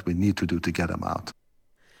not what we need to do to get him out.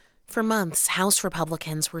 For months, House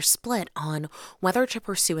Republicans were split on whether to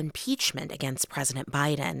pursue impeachment against President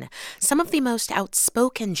Biden. Some of the most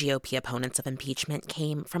outspoken GOP opponents of impeachment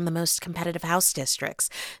came from the most competitive House districts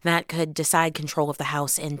that could decide control of the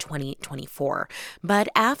House in 2024. But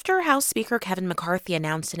after House Speaker Kevin McCarthy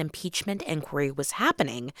announced an impeachment inquiry was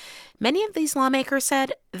happening, many of these lawmakers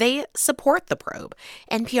said they support the probe.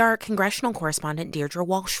 NPR congressional correspondent Deirdre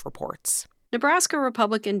Walsh reports. Nebraska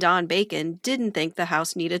Republican Don Bacon didn't think the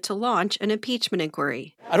House needed to launch an impeachment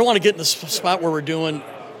inquiry. I don't want to get in the spot where we're doing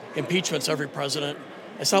impeachments every president.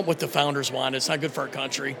 It's not what the founders wanted. It's not good for our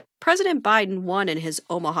country. President Biden won in his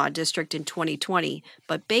Omaha district in 2020,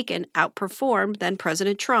 but Bacon outperformed then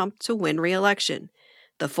President Trump to win re-election.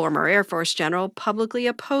 The former Air Force general publicly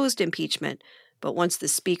opposed impeachment, but once the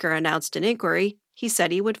speaker announced an inquiry, he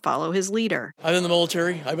said he would follow his leader. I'm in the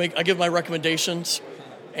military. I give my recommendations,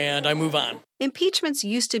 and I move on. Impeachments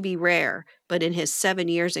used to be rare, but in his 7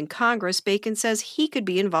 years in Congress, Bacon says he could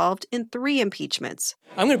be involved in 3 impeachments.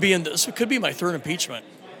 I'm going to be in this. It could be my 3rd impeachment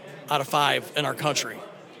out of 5 in our country,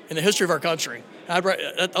 in the history of our country. I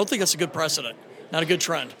don't think that's a good precedent, not a good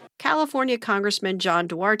trend. California Congressman John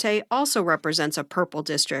Duarte also represents a purple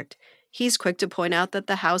district. He's quick to point out that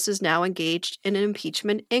the House is now engaged in an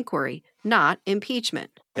impeachment inquiry, not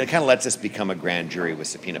impeachment. It kind of lets us become a grand jury with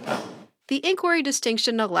subpoena power. The inquiry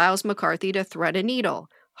distinction allows McCarthy to thread a needle.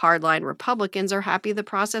 Hardline Republicans are happy the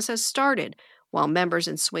process has started, while members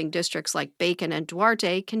in swing districts like Bacon and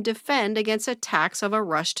Duarte can defend against attacks of a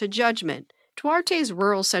rush to judgment. Duarte's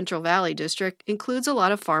rural Central Valley district includes a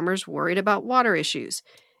lot of farmers worried about water issues.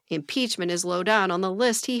 Impeachment is low down on the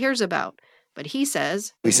list he hears about, but he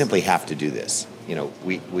says, we simply have to do this.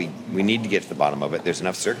 We need to get to the bottom of it. There's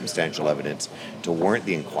enough circumstantial evidence to warrant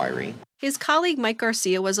the inquiry. His colleague Mike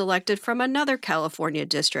Garcia was elected from another California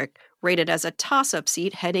district, rated as a toss-up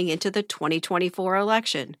seat heading into the 2024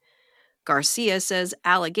 election. Garcia says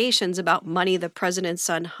allegations about money the president's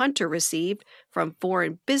son Hunter received from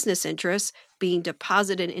foreign business interests being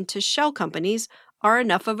deposited into shell companies are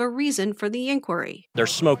enough of a reason for the inquiry.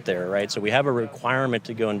 There's smoke there, right? So we have a requirement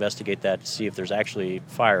to go investigate that to see if there's actually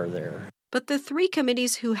fire there. But the 3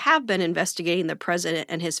 committees who have been investigating the president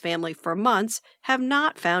and his family for months have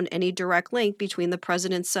not found any direct link between the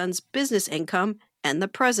president's son's business income and the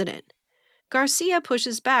president. Garcia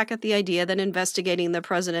pushes back at the idea that investigating the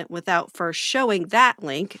president without first showing that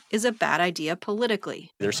link is a bad idea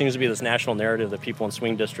politically. There seems to be this national narrative that people in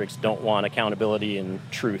swing districts don't want accountability and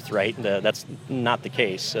truth, right? That's not the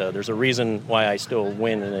case. There's a reason why I still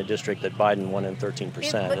win in a district that Biden won in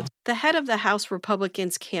 13%. The head of the House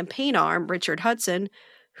Republicans' campaign arm, Richard Hudson,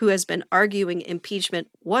 who has been arguing impeachment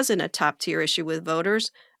wasn't a top-tier issue with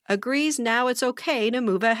voters, agrees now it's okay to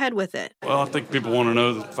move ahead with it. Well, I think people want to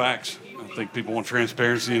know the facts. I think people want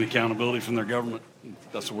transparency and accountability from their government.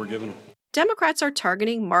 That's what we're giving them. Democrats are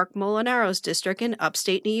targeting Mark Molinaro's district in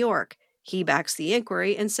upstate New York. He backs the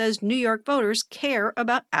inquiry and says New York voters care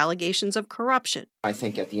about allegations of corruption. I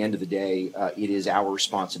think at the end of the day, it is our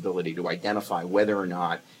responsibility to identify whether or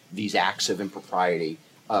not these acts of impropriety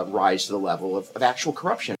rise to the level of actual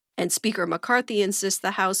corruption. And Speaker McCarthy insists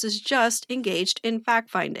the House is just engaged in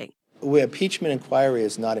fact-finding. Impeachment inquiry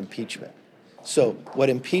is not impeachment. So what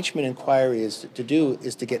impeachment inquiry is to do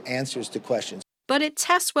is to get answers to questions. But it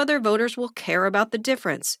tests whether voters will care about the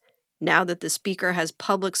difference. Now that the Speaker has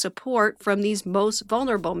public support from these most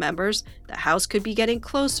vulnerable members, the House could be getting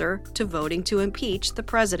closer to voting to impeach the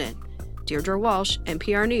president. Deirdre Walsh,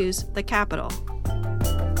 NPR News, The Capitol.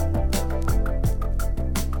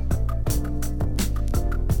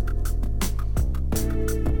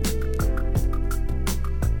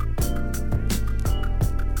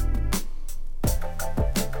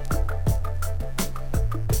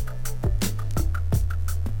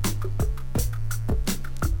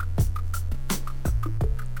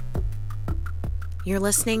 You're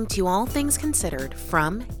listening to All Things Considered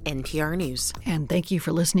from NPR News. And thank you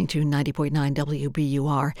for listening to 90.9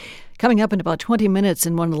 WBUR. Coming up in about 20 minutes,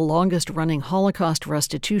 in one of the longest-running Holocaust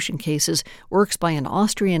restitution cases, works by an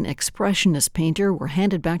Austrian expressionist painter were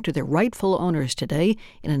handed back to their rightful owners today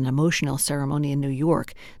in an emotional ceremony in New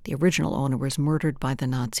York. The original owner was murdered by the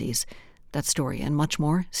Nazis. That story and much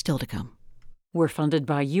more still to come. We're funded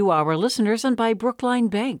by you, our listeners, and by Brookline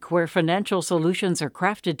Bank, where financial solutions are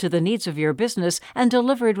crafted to the needs of your business and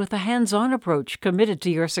delivered with a hands-on approach committed to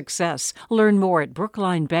your success. Learn more at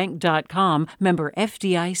brooklinebank.com, member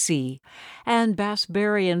FDIC. And Bass,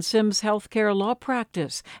 Berry & Sims Healthcare Law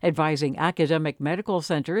Practice, advising academic medical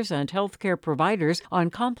centers and healthcare providers on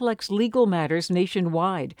complex legal matters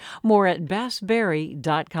nationwide. More at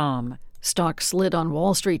bassberry.com. Stocks slid on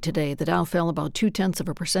Wall Street today. The Dow fell about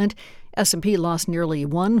 0.2%. S&P lost nearly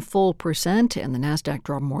 1%, and the Nasdaq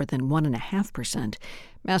dropped more than 1.5%.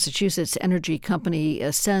 Massachusetts energy company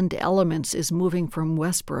Ascend Elements is moving from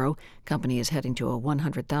Westboro. Company is heading to a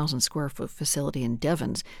 100,000 square foot facility in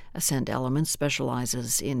Devons. Ascend Elements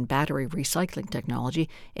specializes in battery recycling technology.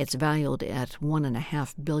 It's valued at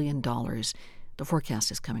 $1.5 billion. The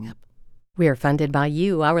forecast is coming up. We're funded by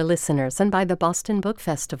you, our listeners, and by the Boston Book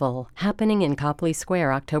Festival, happening in Copley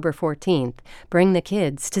Square October 14th. Bring the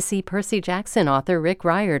kids to see Percy Jackson author Rick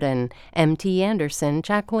Riordan, M.T. Anderson,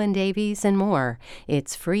 Jacqueline Davies, and more.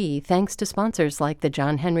 It's free thanks to sponsors like the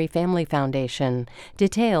John Henry Family Foundation.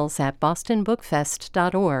 Details at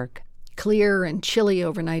bostonbookfest.org. Clear and chilly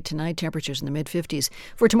overnight tonight, temperatures in the mid-50s.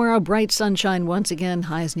 For tomorrow, bright sunshine once again,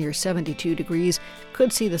 highs near 72 degrees.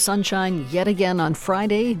 Could see the sunshine yet again on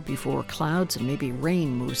Friday before clouds and maybe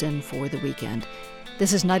rain moves in for the weekend.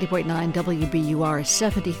 This is 90.9 WBUR,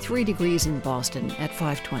 73 degrees in Boston at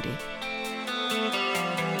 5:20.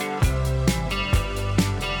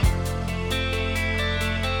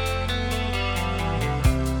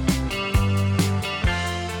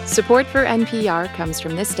 Support for NPR comes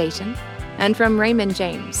from this station and from Raymond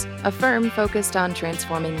James, a firm focused on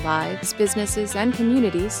transforming lives, businesses, and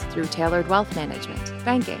communities through tailored wealth management,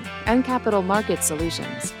 banking, and capital market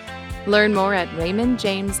solutions. Learn more at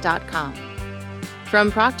raymondjames.com.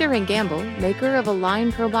 From Procter & Gamble, maker of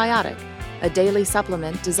Align Probiotic, a daily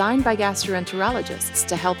supplement designed by gastroenterologists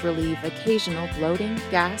to help relieve occasional bloating,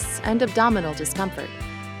 gas, and abdominal discomfort.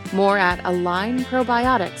 More at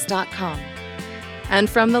alignprobiotics.com. And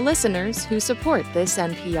from the listeners who support this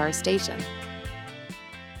NPR station.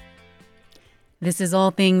 This is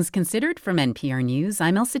All Things Considered from NPR News.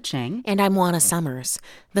 I'm Elsa Chang. And I'm Juana Summers.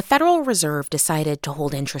 The Federal Reserve decided to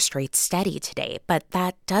hold interest rates steady today, but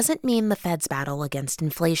that doesn't mean the Fed's battle against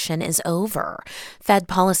inflation is over. Fed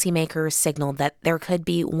policymakers signaled that there could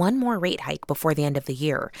be one more rate hike before the end of the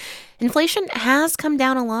year. Inflation has come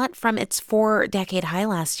down a lot from its 4-decade high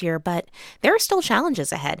last year, but there are still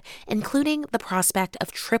challenges ahead, including the prospect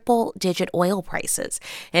of triple-digit oil prices.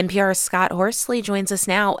 NPR's Scott Horsley joins us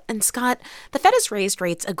now. And Scott, the Fed has raised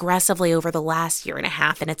rates aggressively over the last year and a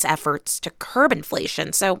half in its efforts to curb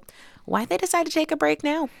inflation. So why they decide to take a break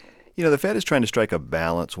now? You know, the Fed is trying to strike a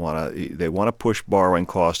balance. They want to push borrowing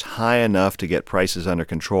costs high enough to get prices under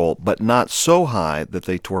control, but not so high that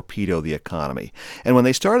they torpedo the economy. And when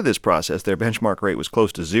they started this process, their benchmark rate was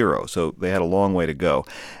close to zero, so they had a long way to go.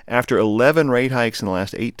 After 11 rate hikes in the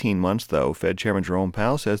last 18 months, though, Fed Chairman Jerome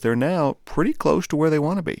Powell says they're now pretty close to where they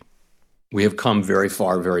want to be. We have come very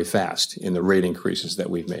far, very fast in the rate increases that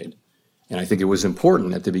we've made. And I think it was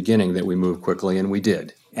important at the beginning that we move quickly, and we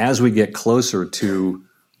did. As we get closer to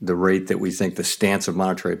the rate that we think, the stance of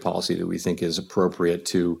monetary policy that we think is appropriate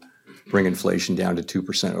to bring inflation down to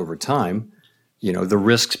 2% over time, the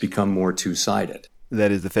risks become more two-sided. That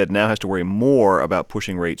is, the Fed now has to worry more about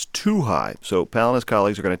pushing rates too high. So Powell and his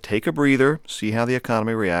colleagues are going to take a breather, see how the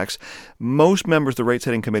economy reacts. Most members of the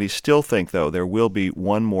rate-setting committee still think, though, there will be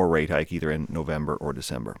one more rate hike either in November or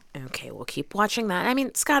December. Okay, we'll keep watching that. I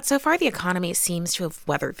mean, Scott, so far the economy seems to have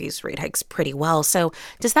weathered these rate hikes pretty well. So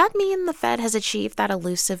does that mean the Fed has achieved that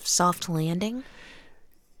elusive soft landing?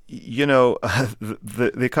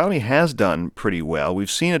 The economy has done pretty well.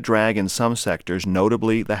 We've seen a drag in some sectors,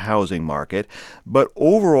 notably the housing market. But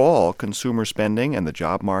overall, consumer spending and the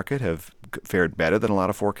job market have fared better than a lot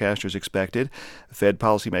of forecasters expected. Fed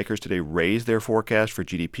policymakers today raised their forecast for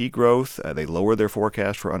GDP growth. They lowered their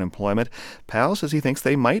forecast for unemployment. Powell says he thinks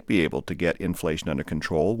they might be able to get inflation under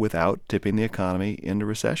control without tipping the economy into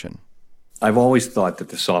recession. I've always thought that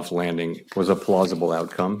the soft landing was a plausible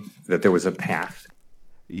outcome, that there was a path.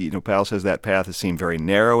 Powell says that path has seemed very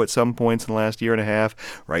narrow at some points in the last year and a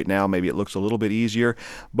half. Right now, maybe it looks a little bit easier.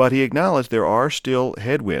 But he acknowledged there are still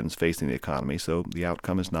headwinds facing the economy, so the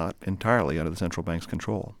outcome is not entirely under the central bank's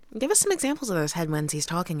control. Give us some examples of those headwinds he's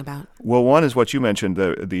talking about. Well, one is what you mentioned,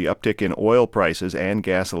 the uptick in oil prices and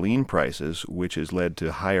gasoline prices, which has led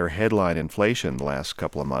to higher headline inflation the last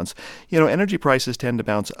couple of months. Energy prices tend to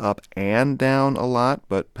bounce up and down a lot,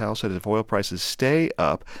 but Powell said if oil prices stay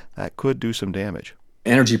up, that could do some damage.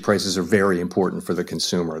 Energy prices are very important for the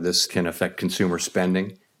consumer. This can affect consumer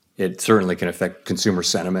spending. It certainly can affect consumer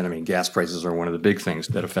sentiment. I mean, gas prices are one of the big things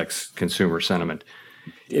that affects consumer sentiment.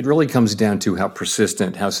 It really comes down to how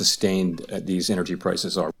persistent, how sustained these energy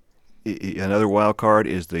prices are. Another wild card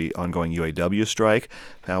is the ongoing UAW strike.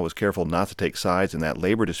 Powell was careful not to take sides in that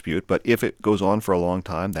labor dispute, but if it goes on for a long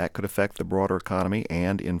time, that could affect the broader economy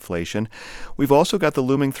and inflation. We've also got the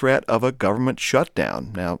looming threat of a government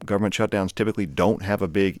shutdown. Now, government shutdowns typically don't have a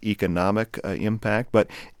big economic impact, but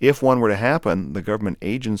if one were to happen, the government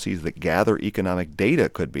agencies that gather economic data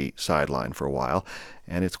could be sidelined for a while.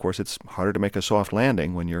 And of course, it's harder to make a soft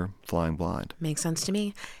landing when you're flying blind. Makes sense to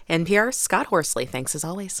me. NPR's Scott Horsley, thanks as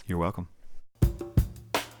always. You're welcome.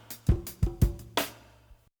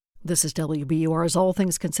 This is WBUR's All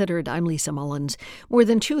Things Considered. I'm Lisa Mullins. More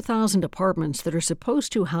than 2,000 apartments that are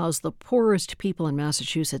supposed to house the poorest people in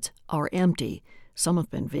Massachusetts are empty. Some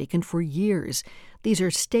have been vacant for years. These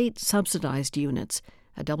are state-subsidized units.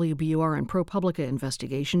 A WBUR and ProPublica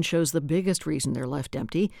investigation shows the biggest reason they're left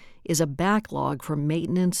empty is a backlog for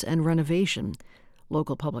maintenance and renovation.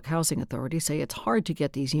 Local public housing authorities say it's hard to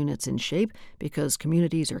get these units in shape because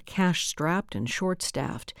communities are cash-strapped and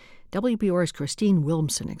short-staffed. WBUR's Christine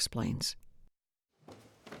Wilmson explains.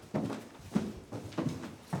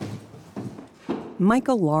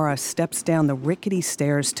 Michael Lara steps down the rickety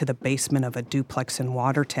stairs to the basement of a duplex in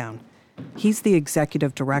Watertown. He's the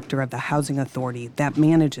executive director of the housing authority that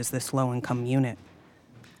manages this low-income unit.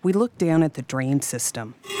 We look down at the drain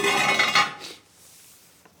system.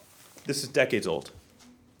 This is decades old,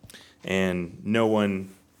 and no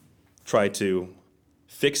one tried to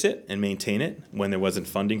fix it and maintain it when there wasn't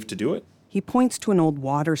funding to do it. He points to an old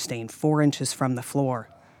water stain 4 inches from the floor.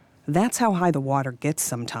 That's how high the water gets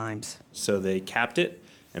sometimes. So they capped it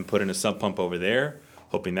and put in a sump pump over there,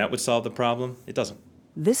 hoping that would solve the problem. It doesn't.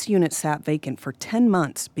 This unit sat vacant for 10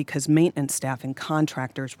 months because maintenance staff and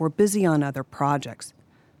contractors were busy on other projects.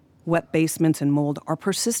 Wet basements and mold are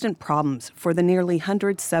persistent problems for the nearly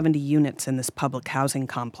 170 units in this public housing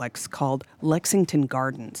complex called Lexington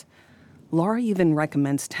Gardens. Laura even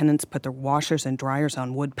recommends tenants put their washers and dryers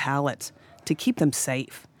on wood pallets to keep them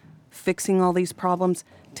safe. Fixing all these problems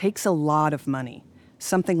takes a lot of money,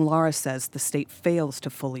 something Laura says the state fails to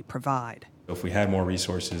fully provide. If we had more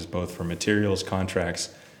resources, both for materials,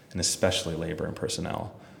 contracts, and especially labor and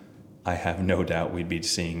personnel, I have no doubt we'd be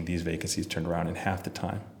seeing these vacancies turned around in half the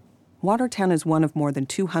time. Watertown is one of more than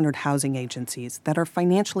 200 housing agencies that are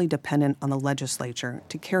financially dependent on the legislature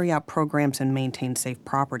to carry out programs and maintain safe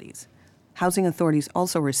properties. Housing authorities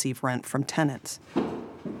also receive rent from tenants.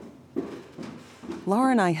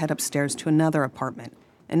 Laura and I head upstairs to another apartment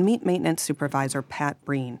and meet maintenance supervisor Pat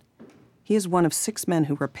Breen. He is one of 6 men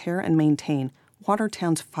who repair and maintain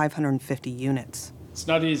Watertown's 550 units. It's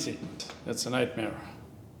not easy. It's a nightmare.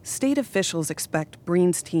 State officials expect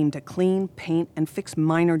Breen's team to clean, paint, and fix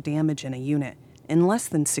minor damage in a unit in less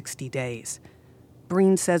than 60 days.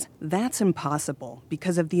 Breen says that's impossible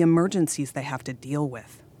because of the emergencies they have to deal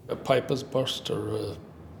with. A pipe is burst or an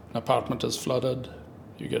apartment is flooded.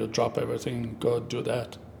 You got to drop everything, go do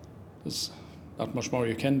that. There's not much more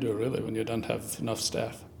you can do, really, when you don't have enough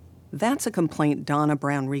staff. That's a complaint Donna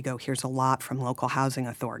Brown-Rigo hears a lot from local housing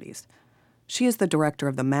authorities. She is the director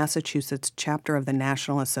of the Massachusetts chapter of the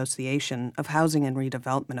National Association of Housing and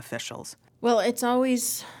Redevelopment Officials. Well, it's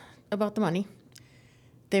always about the money.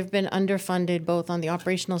 They've been underfunded both on the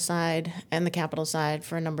operational side and the capital side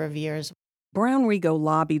for a number of years. Brown-Rigo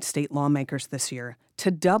lobbied state lawmakers this year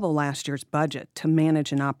to double last year's budget to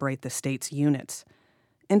manage and operate the state's units.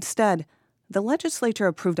 Instead, the legislature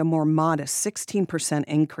approved a more modest 16%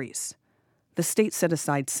 increase. The state set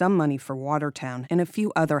aside some money for Watertown and a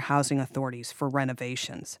few other housing authorities for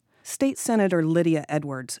renovations. State Senator Lydia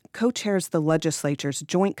Edwards co-chairs the legislature's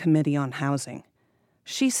Joint Committee on Housing.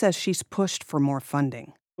 She says she's pushed for more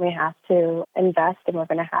funding. We have to invest, and we're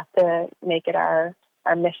going to have to make it our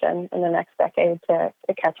mission in the next decade to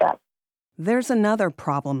catch up. There's another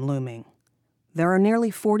problem looming. There are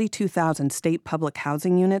nearly 42,000 state public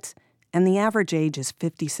housing units, and the average age is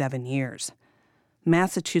 57 years.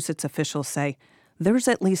 Massachusetts officials say there's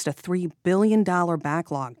at least a $3 billion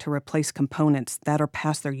backlog to replace components that are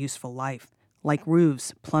past their useful life, like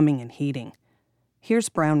roofs, plumbing, and heating. Here's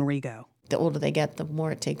Brown-Rigo. The older they get, the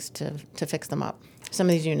more it takes to fix them up. Some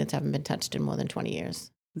of these units haven't been touched in more than 20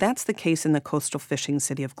 years. That's the case in the coastal fishing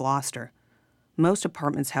city of Gloucester. Most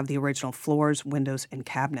apartments have the original floors, windows, and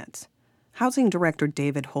cabinets. Housing Director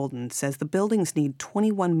David Holden says the buildings need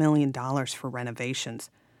 $21 million for renovations,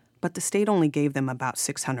 but the state only gave them about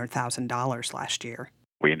 $600,000 last year.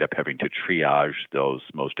 We end up having to triage those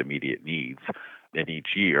most immediate needs. And each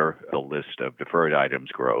year, the list of deferred items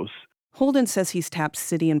grows. Holden says he's tapped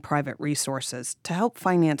city and private resources to help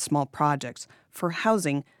finance small projects for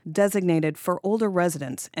housing designated for older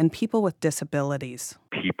residents and people with disabilities.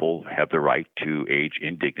 People have the right to age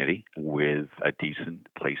in dignity with a decent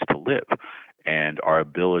place to live. And our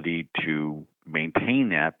ability to maintain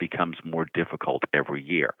that becomes more difficult every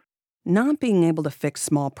year. Not being able to fix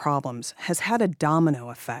small problems has had a domino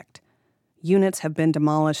effect. Units have been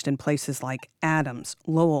demolished in places like Adams,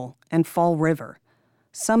 Lowell, and Fall River,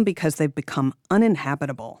 some because they've become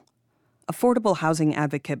uninhabitable. Affordable housing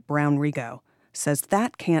advocate Brown Rigo says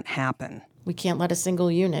that can't happen. We can't let a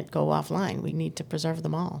single unit go offline. We need to preserve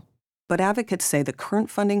them all. But advocates say the current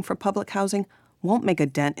funding for public housing won't make a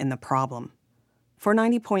dent in the problem. For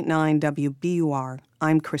 90.9 WBUR,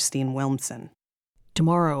 I'm Christine Wilmson.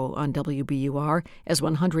 Tomorrow on WBUR, as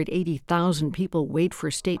 180,000 people wait for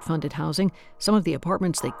state-funded housing, some of the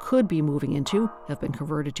apartments they could be moving into have been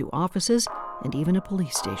converted to offices and even a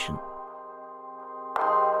police station.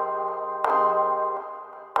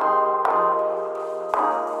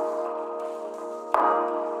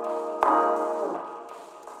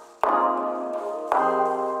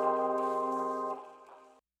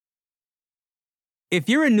 If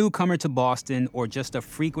you're a newcomer to Boston or just a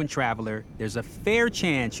frequent traveler, there's a fair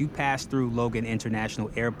chance you pass through Logan International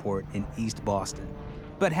Airport in East Boston.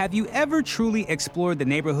 But have you ever truly explored the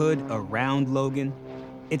neighborhood around Logan?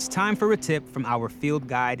 It's time for a tip from our field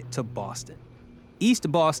guide to Boston. East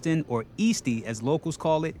Boston, or Eastie as locals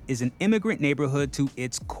call it, is an immigrant neighborhood to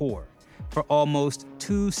its core. For almost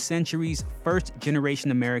 2 centuries,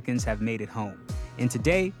 first-generation Americans have made it home. And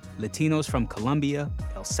today, Latinos from Colombia,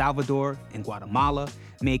 El Salvador, and Guatemala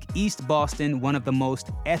make East Boston one of the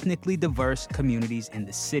most ethnically diverse communities in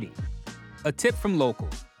the city. A tip from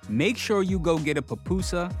locals: make sure you go get a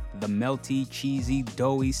pupusa, the melty, cheesy,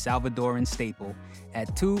 doughy Salvadoran staple,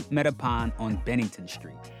 at 2 Metapan on Bennington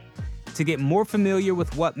Street. To get more familiar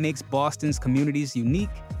with what makes Boston's communities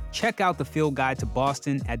unique, check out the Field Guide to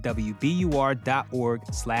Boston at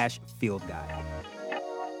wbur.org/fieldguide.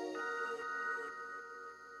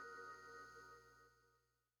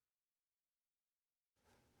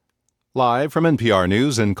 Live from NPR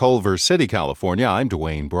News in Culver City, California, I'm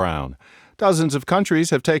Dwayne Brown. Dozens of countries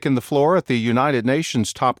have taken the floor at the United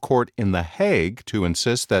Nations top court in The Hague to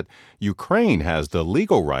insist that Ukraine has the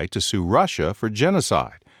legal right to sue Russia for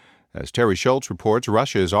genocide. As Terry Schultz reports,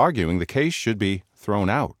 Russia is arguing the case should be thrown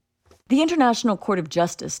out. The International Court of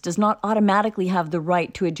Justice does not automatically have the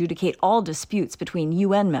right to adjudicate all disputes between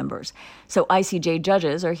UN members, so ICJ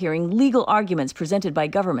judges are hearing legal arguments presented by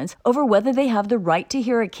governments over whether they have the right to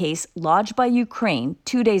hear a case lodged by Ukraine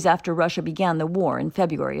 2 days after Russia began the war in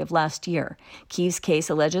February of last year. Kyiv's case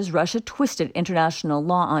alleges Russia twisted international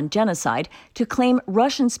law on genocide to claim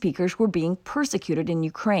Russian speakers were being persecuted in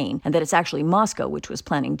Ukraine, and that it's actually Moscow which was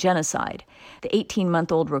planning genocide. The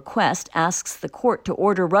 18-month-old request asks the court to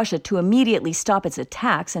order Russia to immediately stop its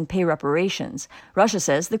attacks and pay reparations. Russia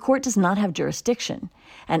says the court does not have jurisdiction.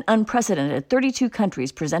 An unprecedented 32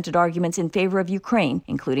 countries presented arguments in favor of Ukraine,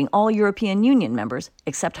 including all European Union members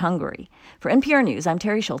except Hungary. For NPR News, I'm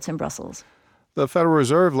Terry Schultz in Brussels. The Federal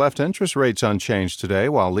Reserve left interest rates unchanged today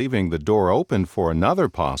while leaving the door open for another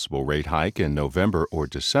possible rate hike in November or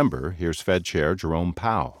December. Here's Fed Chair Jerome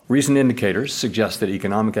Powell. Recent indicators suggest that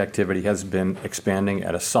economic activity has been expanding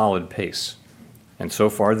at a solid pace. And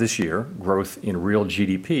so far this year, growth in real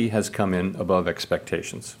GDP has come in above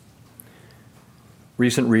expectations.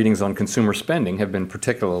 Recent readings on consumer spending have been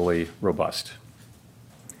particularly robust.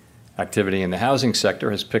 Activity in the housing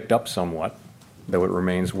sector has picked up somewhat, though it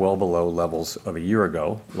remains well below levels of a year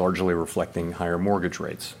ago, largely reflecting higher mortgage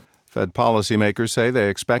rates. Fed policymakers say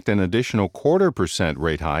they expect an additional 0.25%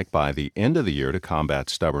 rate hike by the end of the year to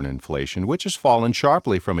combat stubborn inflation, which has fallen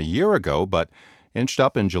sharply from a year ago, but inched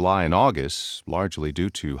up in July and August, largely due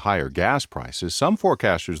to higher gas prices. Some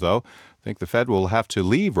forecasters, though, think the Fed will have to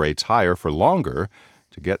leave rates higher for longer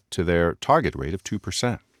to get to their target rate of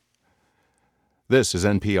 2%. This is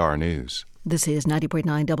NPR News. This is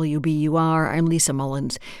 90.9 WBUR. I'm Lisa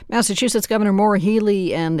Mullins. Massachusetts Governor Maura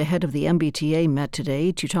Healey and the head of the MBTA met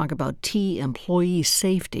today to talk about tea employee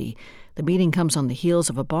safety. The meeting comes on the heels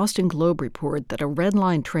of a Boston Globe report that a Red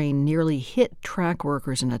Line train nearly hit track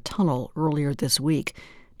workers in a tunnel earlier this week.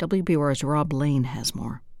 WBUR's Rob Lane has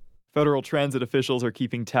more. Federal transit officials are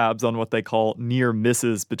keeping tabs on what they call near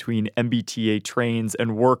misses between MBTA trains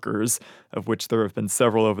and workers, of which there have been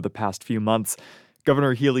several over the past few months.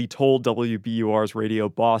 Governor Healey told WBUR's Radio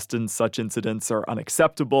Boston such incidents are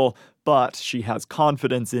unacceptable, but she has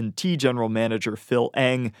confidence in T General Manager Phil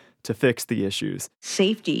Eng to fix the issues.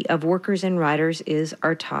 Safety of workers and riders is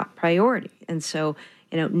our top priority. And so,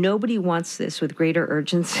 Nobody wants this with greater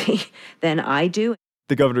urgency than I do.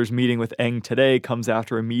 The governor's meeting with Eng today comes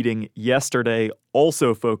after a meeting yesterday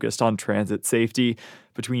also focused on transit safety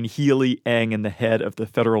between Healy, Eng, and the head of the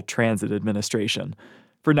Federal Transit Administration.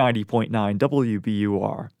 For 90.9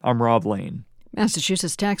 WBUR, I'm Rob Lane.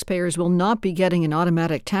 Massachusetts taxpayers will not be getting an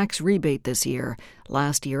automatic tax rebate this year.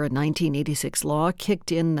 Last year, a 1986 law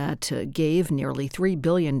kicked in that gave nearly $3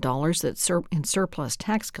 billion in surplus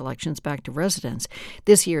tax collections back to residents.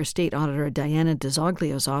 This year, State Auditor Diana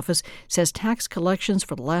DeZoglio's office says tax collections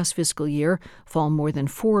for the last fiscal year fall more than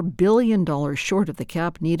 $4 billion short of the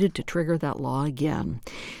cap needed to trigger that law again.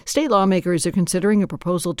 State lawmakers are considering a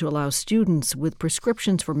proposal to allow students with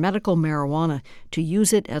prescriptions for medical marijuana to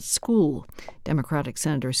use it at school. Democratic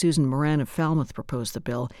Senator Susan Moran of Falmouth proposed the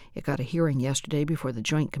bill. It got a hearing yesterday before the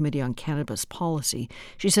Joint Committee on Cannabis Policy.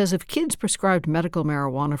 She says if kids prescribed medical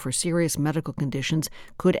marijuana for serious medical conditions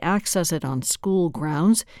could access it on school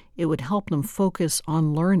grounds, it would help them focus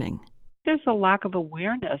on learning. There's a lack of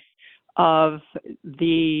awareness of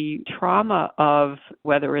the trauma of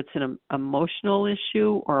whether it's an emotional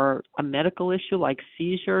issue or a medical issue like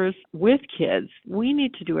seizures with kids. We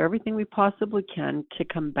need to do everything we possibly can to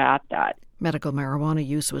combat that. Medical marijuana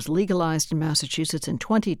use was legalized in Massachusetts in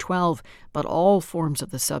 2012, but all forms of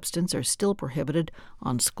the substance are still prohibited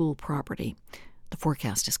on school property. The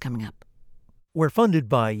forecast is coming up. We're funded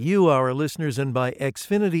by you, our listeners, and by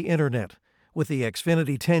Xfinity Internet with the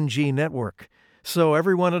Xfinity 10G network, so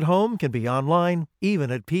everyone at home can be online, even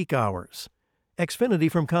at peak hours. Xfinity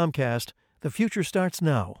from Comcast, the future starts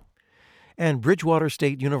now. And Bridgewater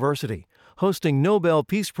State University, hosting Nobel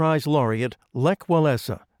Peace Prize laureate Lech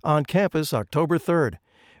Walesa on campus October 3rd.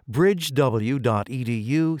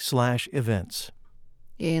 bridgew.edu/events.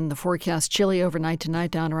 In the forecast, chilly overnight tonight,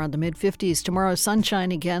 down around the mid-50s. Tomorrow,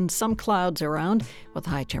 sunshine again, some clouds around, with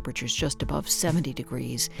high temperatures just above 70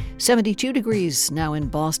 degrees. 72 degrees now in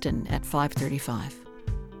Boston at 5:35.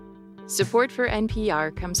 Support for NPR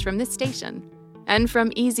comes from this station and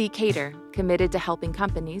from Easy Cater, committed to helping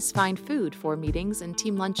companies find food for meetings and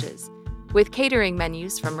team lunches. With catering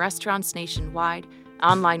menus from restaurants nationwide,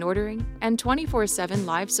 online ordering, and 24/7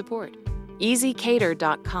 live support.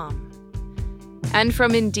 EasyCater.com. And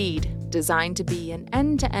from Indeed, designed to be an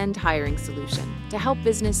end-to-end hiring solution to help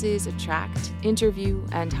businesses attract, interview,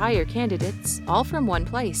 and hire candidates all from one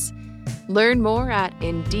place. Learn more at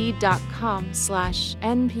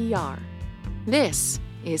Indeed.com/NPR. This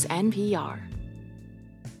is NPR.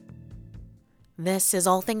 This is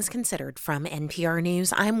All Things Considered from NPR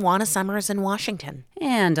News. I'm Juana Summers in Washington.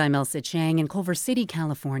 And I'm Elsa Chang in Culver City,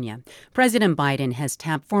 California. President Biden has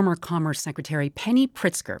tapped former Commerce Secretary Penny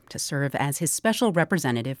Pritzker to serve as his special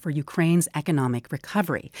representative for Ukraine's economic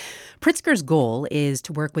recovery. Pritzker's goal is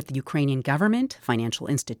to work with the Ukrainian government, financial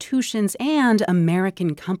institutions, and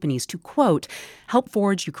American companies to, quote, help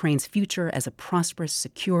forge Ukraine's future as a prosperous,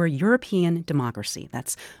 secure European democracy.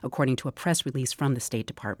 That's according to a press release from the State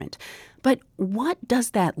Department. But what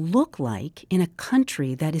does that look like in a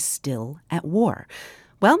country that is still at war?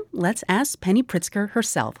 Well, let's ask Penny Pritzker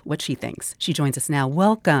herself what she thinks. She joins us now.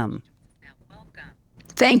 Welcome.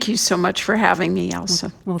 Thank you so much for having me,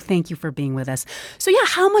 Elsa. Well, thank you for being with us. So,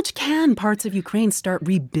 how much can parts of Ukraine start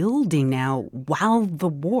rebuilding now while the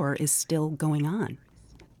war is still going on?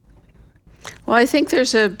 Well, I think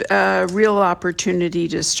there's a real opportunity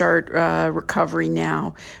to start recovery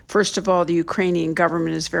now. First of all, the Ukrainian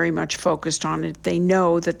government is very much focused on it. They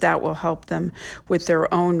know that that will help them with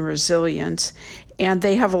their own resilience. And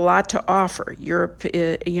they have a lot to offer.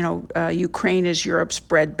 Ukraine is Europe's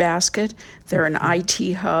breadbasket. They're an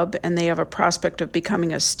IT hub, and they have a prospect of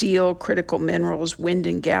becoming a steel, critical minerals, wind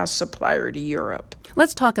and gas supplier to Europe.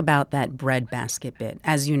 Let's talk about that breadbasket bit.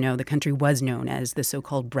 As you know, the country was known as the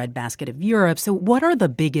so-called breadbasket of Europe. So what are the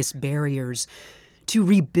biggest barriers to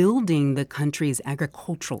rebuilding the country's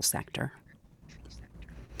agricultural sector?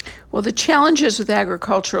 Well, the challenges with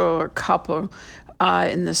agricultural are a couple.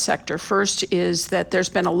 In the sector. First is that there's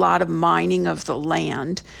been a lot of mining of the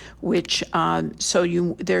land, which there's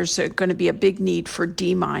going to be a big need for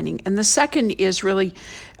demining. And the second is really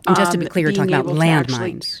and just to be clear, you're talking about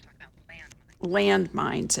landmines.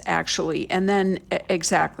 Landmines, actually. And then,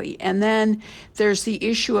 exactly. And then there's the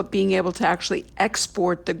issue of being able to actually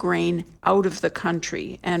export the grain out of the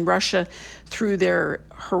country. And Russia, through their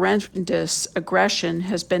horrendous aggression,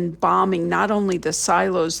 has been bombing not only the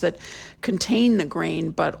silos that contain the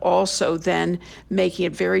grain, but also then making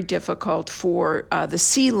it very difficult for the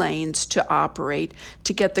sea lanes to operate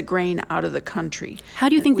to get the grain out of the country. How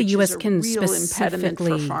do you think the U.S. can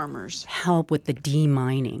specifically help with the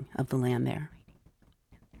demining of the land there?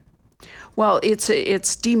 Well, it's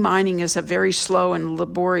demining is a very slow and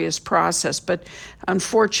laborious process, but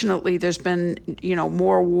unfortunately, there's been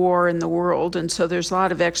more war in the world, and so there's a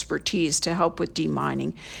lot of expertise to help with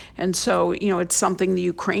demining, and so it's something the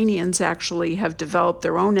Ukrainians actually have developed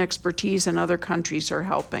their own expertise, and other countries are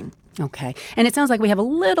helping. Okay. And it sounds like we have a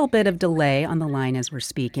little bit of delay on the line as we're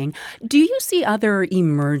speaking. Do you see other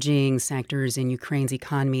emerging sectors in Ukraine's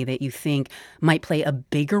economy that you think might play a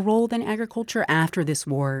bigger role than agriculture after this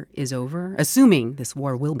war is over, assuming this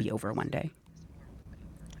war will be over one day?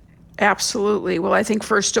 Absolutely. Well, I think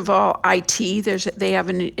first of all, IT.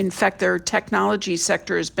 In fact, their technology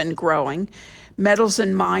sector has been growing. Metals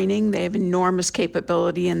and mining, they have enormous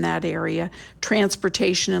capability in that area.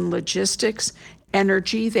 Transportation and logistics.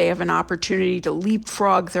 Energy, they have an opportunity to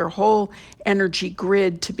leapfrog their whole energy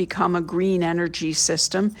grid to become a green energy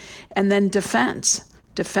system. And then defense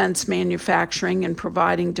manufacturing and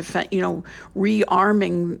providing defense,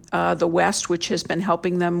 rearming the West, which has been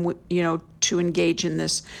helping them, to engage in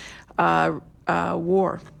this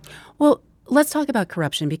war. Well, let's talk about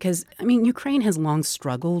corruption because, Ukraine has long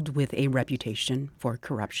struggled with a reputation for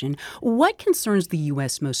corruption. What concerns the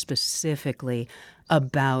U.S. most specifically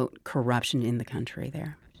about corruption in the country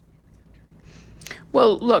there?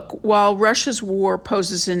 Well, look, while Russia's war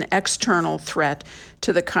poses an external threat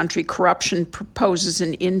to the country, corruption poses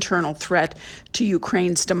an internal threat to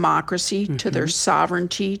Ukraine's democracy, to their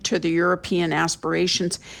sovereignty, to their European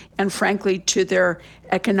aspirations, and frankly, to their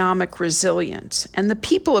economic resilience. And the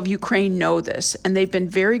people of Ukraine know this, and they've been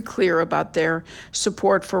very clear about their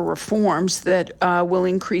support for reforms that will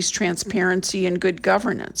increase transparency and good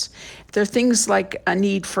governance. There are things like a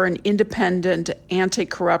need for an independent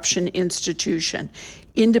anti-corruption institution,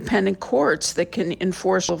 independent courts that can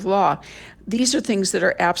enforce the law. These are things that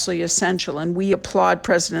are absolutely essential, and we applaud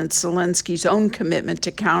President Zelensky's own commitment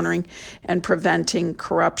to countering and preventing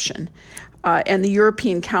corruption. And the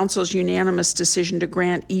European Council's unanimous decision to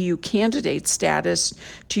grant EU candidate status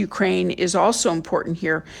to Ukraine is also important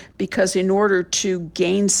here because in order to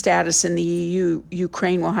gain status in the EU,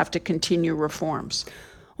 Ukraine will have to continue reforms.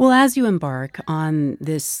 Well, as you embark on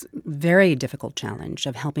this very difficult challenge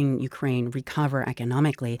of helping Ukraine recover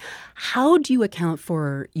economically, how do you account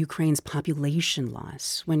for Ukraine's population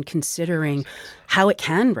loss when considering how it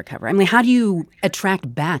can recover? How do you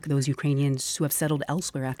attract back those Ukrainians who have settled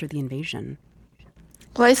elsewhere after the invasion?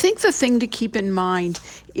 Well, I think the thing to keep in mind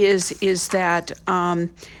is that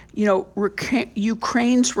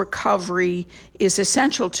Ukraine's recovery is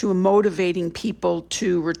essential to motivating people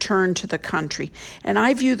to return to the country. And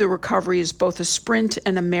I view the recovery as both a sprint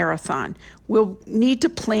and a marathon. We'll need to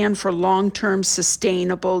plan for long-term,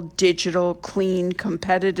 sustainable, digital, clean,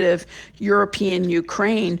 competitive European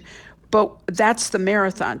Ukraine. But that's the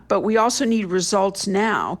marathon. But we also need results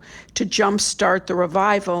now to jumpstart the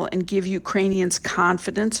revival and give Ukrainians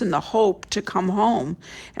confidence and the hope to come home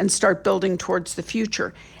and start building towards the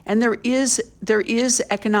future. And there is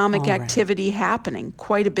economic activity happening,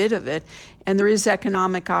 quite a bit of it, and there is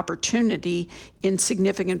economic opportunity in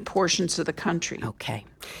significant portions of the country. Okay.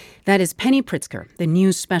 That is Penny Pritzker, the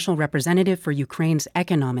new special representative for Ukraine's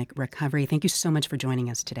economic recovery. Thank you so much for joining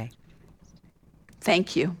us today.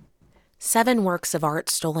 Thank you. 7 works of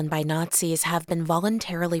art stolen by Nazis have been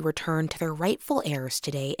voluntarily returned to their rightful heirs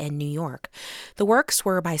today in New York. The works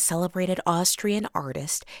were by celebrated Austrian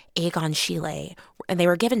artist Egon Schiele, and they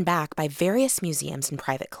were given back by various museums and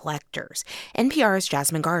private collectors. NPR's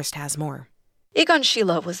Jasmine Garst has more. Egon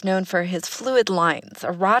Schiele was known for his fluid lines,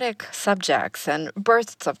 erotic subjects, and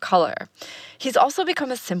bursts of color. He's also become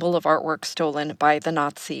a symbol of artwork stolen by the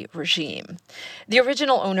Nazi regime. The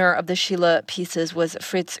original owner of the Schiele pieces was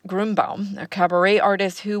Fritz Grunbaum, a cabaret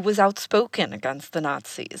artist who was outspoken against the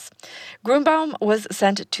Nazis. Grunbaum was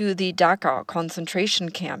sent to the Dachau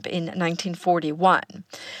concentration camp in 1941.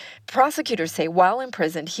 Prosecutors say while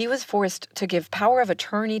imprisoned, he was forced to give power of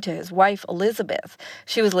attorney to his wife, Elizabeth.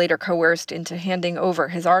 She was later coerced into handing over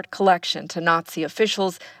his art collection to Nazi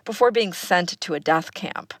officials before being sent to a death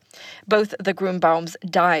camp. Both the Grunbaums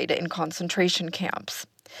died in concentration camps.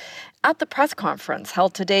 At the press conference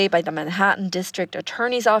held today by the Manhattan District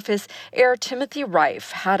Attorney's Office, Heir Timothy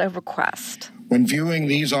Reif had a request. When viewing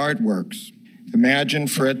these artworks, imagine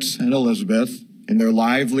Fritz and Elizabeth in their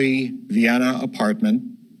lively Vienna apartment,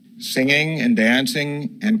 singing and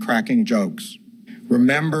dancing and cracking jokes.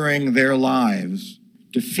 Remembering their lives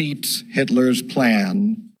defeats Hitler's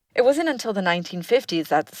plan. It wasn't until the 1950s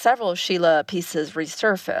that several Schiele pieces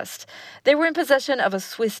resurfaced. They were in possession of a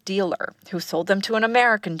Swiss dealer who sold them to an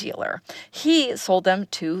American dealer. He sold them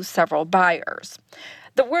to several buyers.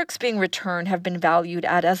 The works being returned have been valued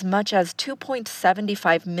at as much as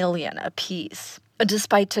 $2.75 million apiece.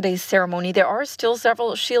 Despite today's ceremony, there are still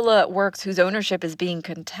several Sheila works whose ownership is being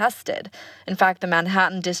contested. In fact, the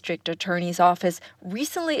Manhattan District Attorney's Office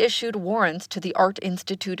recently issued warrants to the Art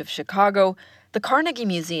Institute of Chicago, the Carnegie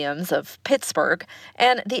Museums of Pittsburgh,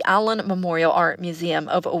 and the Allen Memorial Art Museum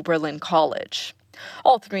of Oberlin College.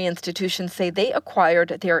 All three institutions say they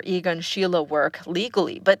acquired their Egon Schiele work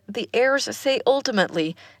legally, but the heirs say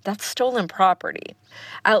ultimately that's stolen property.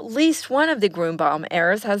 At least one of the Grunbaum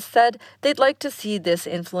heirs has said they'd like to see this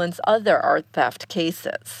influence other art theft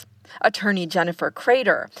cases. Attorney Jennifer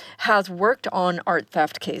Crater has worked on art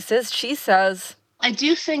theft cases. She says, I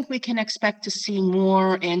do think we can expect to see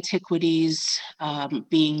more antiquities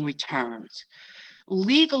being returned.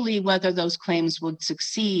 Legally, whether those claims would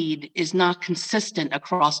succeed is not consistent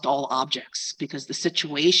across all objects because the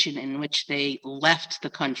situation in which they left the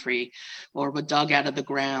country or were dug out of the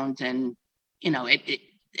ground and,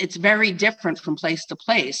 it's very different from place to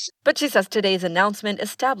place. But she says today's announcement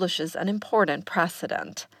establishes an important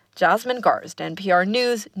precedent. Jasmine Garst, NPR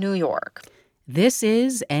News, New York. This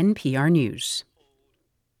is NPR News.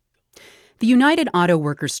 The United Auto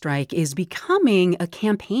Workers strike is becoming a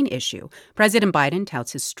campaign issue. President Biden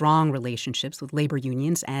touts his strong relationships with labor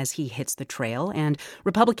unions as he hits the trail, and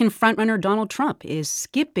Republican frontrunner Donald Trump is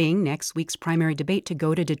skipping next week's primary debate to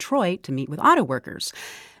go to Detroit to meet with auto workers.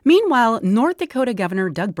 Meanwhile, North Dakota Governor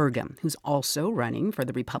Doug Burgum, who's also running for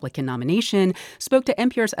the Republican nomination, spoke to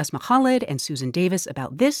NPR's Esma Khalid and Susan Davis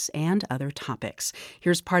about this and other topics.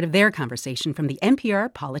 Here's part of their conversation from the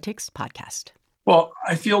NPR Politics podcast. Well,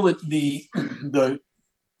 I feel that the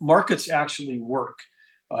markets actually work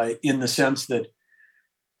in the sense that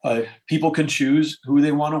people can choose who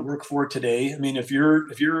they want to work for today. I mean, if you're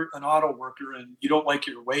an auto worker and you don't like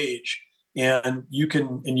your wage and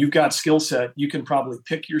you've got skill set, you can probably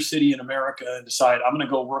pick your city in America and decide, I'm going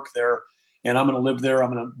to go work there and I'm going to live there.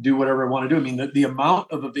 I'm going to do whatever I want to do. I mean, the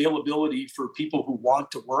amount of availability for people who want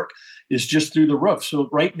to work is just through the roof. So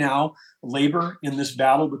right now, labor in this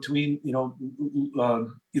battle between,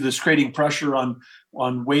 this creating pressure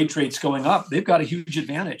on wage rates going up, they've got a huge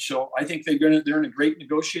advantage. So I think they're in a great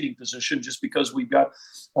negotiating position just because we've got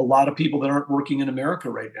a lot of people that aren't working in America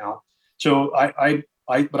right now. So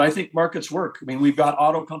but I think markets work. I mean, we've got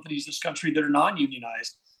auto companies in this country that are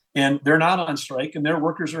non-unionized and they're not on strike and their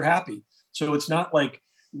workers are happy. So it's not like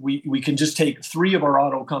we can just take three of our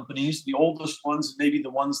auto companies, the oldest ones, maybe the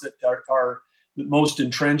ones that are the most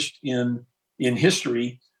entrenched in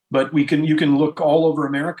history, but you can look all over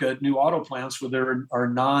America at new auto plants where there are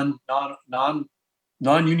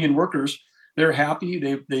non-union workers. They're happy.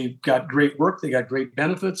 They've got great work. They got great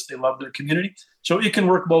benefits. They love their community. So it can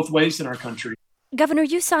work both ways in our country. Governor,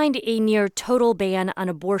 you signed a near total ban on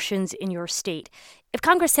abortions in your state. If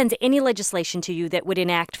Congress sends any legislation to you that would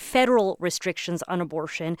enact federal restrictions on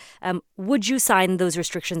abortion, would you sign those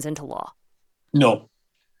restrictions into law? No.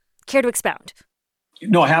 Care to expound?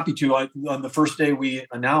 No, happy to. On the first day we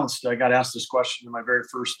announced, I got asked this question in my very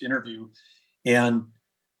first interview, and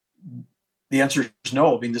the answer is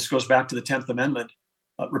no. I mean, this goes back to the 10th Amendment.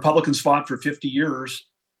 Republicans fought for 50 years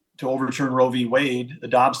to overturn Roe v. Wade. The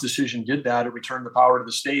Dobbs decision did that. It returned the power to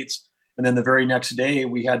the states. And then the very next day,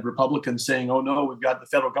 we had Republicans saying, oh, no, the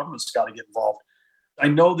federal government's got to get involved. I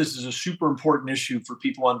know this is a super important issue for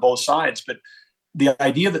people on both sides, but the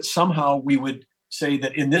idea that somehow we would say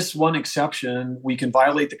that in this one exception, we can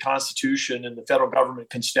violate the Constitution and the federal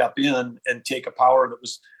government can step in and take a power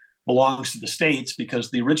that belongs to the states,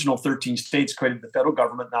 because the original 13 states created the federal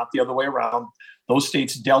government, not the other way around. Those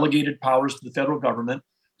states delegated powers to the federal government.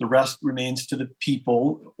 The rest remains to the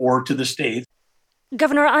people or to the states.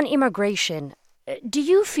 Governor, on immigration, do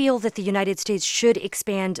you feel that the United States should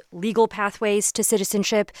expand legal pathways to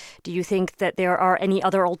citizenship? Do you think that there are any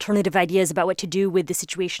other alternative ideas about what to do with the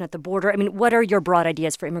situation at the border? I mean, what are your broad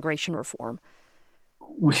ideas for immigration reform?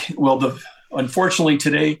 Unfortunately,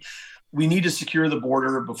 today, we need to secure the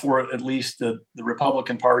border before at least the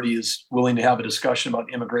Republican Party is willing to have a discussion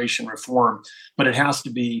about immigration reform. But it has to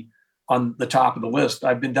be on the top of the list.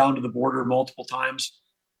 I've been down to the border multiple times.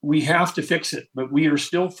 We have to fix it, but we are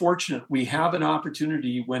still fortunate. We have an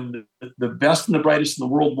opportunity when the best and the brightest in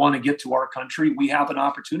the world want to get to our country. We have an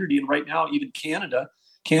opportunity. And right now, even Canada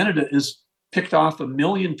has picked off 1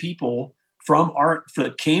 million people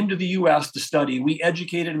that came to the U.S. to study. We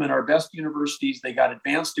educated them in our best universities. They got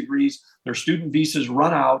advanced degrees. Their student visas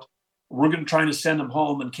run out. We're going to try to send them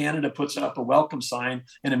home, and Canada puts up a welcome sign,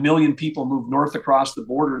 and 1 million people move north across the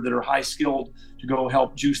border that are high skilled to go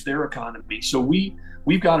help juice their economy. So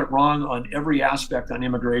we've got it wrong on every aspect on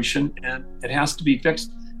immigration, and it has to be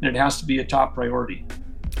fixed, and it has to be a top priority.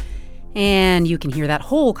 And you can hear that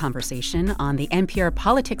whole conversation on the NPR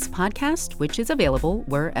Politics podcast, which is available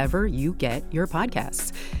wherever you get your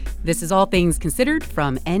podcasts. This is All Things Considered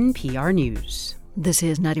from NPR News. This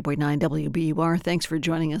is 90.9 WBUR. Thanks for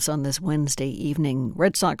joining us on this Wednesday evening.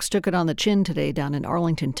 Red Sox took it on the chin today down in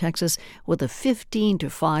Arlington, Texas, with a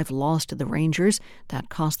 15-5 loss to the Rangers. That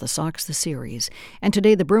cost the Sox the series. And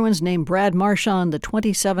today the Bruins named Brad Marchand the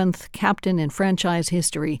 27th captain in franchise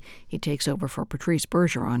history. He takes over for Patrice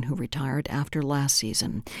Bergeron, who retired after last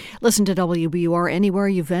season. Listen to WBUR anywhere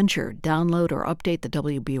you venture. Download or update the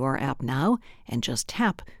WBUR app now and just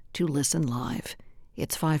tap to listen live.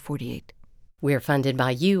 It's 5:48. We're funded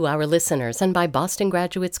by you, our listeners, and by Boston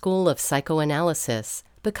Graduate School of Psychoanalysis.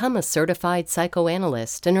 Become a certified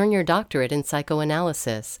psychoanalyst and earn your doctorate in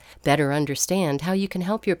psychoanalysis. Better understand how you can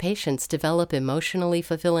help your patients develop emotionally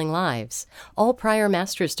fulfilling lives. All prior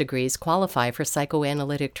master's degrees qualify for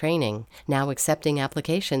psychoanalytic training. Now accepting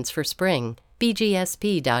applications for spring.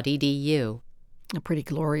 bgsp.edu. A pretty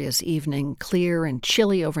glorious evening, clear and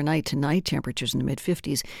chilly overnight tonight, temperatures in the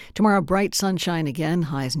mid-50s. Tomorrow, bright sunshine again,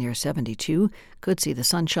 highs near 72. Could see the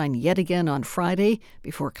sunshine yet again on Friday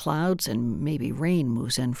before clouds and maybe rain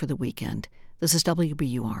moves in for the weekend. This is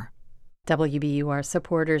WBUR. WBUR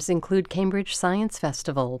supporters include Cambridge Science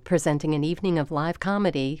Festival, presenting an evening of live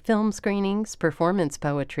comedy, film screenings, performance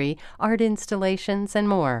poetry, art installations, and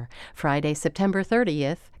more. Friday, September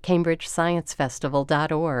 30th,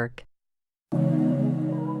 cambridgesciencefestival.org.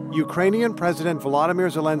 Ukrainian President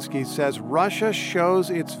Volodymyr Zelensky says Russia shows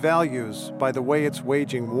its values by the way it's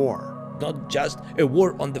waging war. Not just a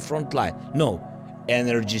war on the front line. No,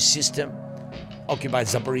 energy system, occupied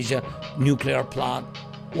Zaporizhia, nuclear plant.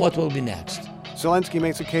 What will be next? Zelensky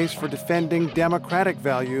makes a case for defending democratic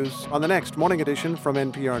values on the next Morning Edition from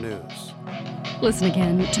NPR News. Listen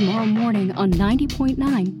again tomorrow morning on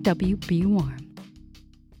 90.9 WBUR.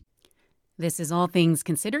 This is All Things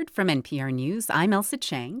Considered from NPR News. I'm Elsa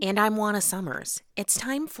Chang. And I'm Juana Summers. It's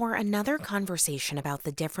time for another conversation about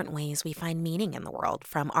the different ways we find meaning in the world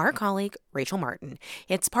from our colleague, Rachel Martin.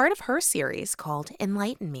 It's part of her series called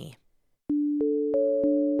Enlighten Me.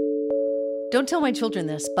 Don't tell my children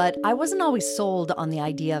this, but I wasn't always sold on the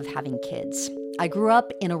idea of having kids. I grew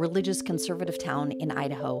up in a religious conservative town in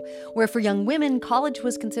Idaho, where for young women, college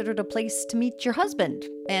was considered a place to meet your husband.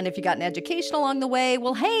 And if you got an education along the way,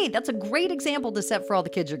 well, hey, that's a great example to set for all the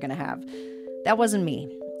kids you're going to have. That wasn't me.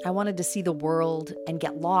 I wanted to see the world and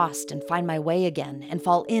get lost and find my way again and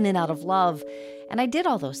fall in and out of love. And I did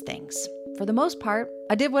all those things. For the most part,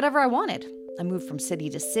 I did whatever I wanted. I moved from city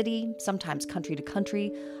to city, sometimes country to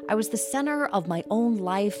country. I was the center of my own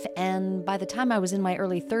life, and by the time I was in my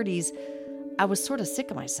early 30s, I was sort of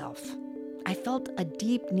sick of myself. I felt a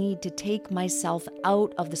deep need to take myself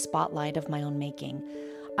out of the spotlight of my own making.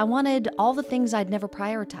 I wanted all the things I'd never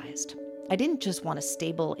prioritized. I didn't just want a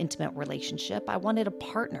stable, intimate relationship. I wanted a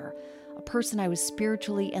partner, a person I was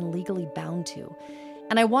spiritually and legally bound to.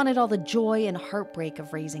 And I wanted all the joy and heartbreak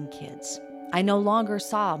of raising kids. I no longer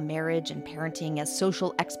saw marriage and parenting as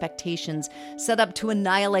social expectations set up to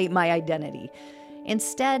annihilate my identity.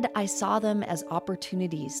 Instead, I saw them as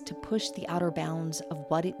opportunities to push the outer bounds of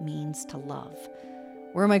what it means to love.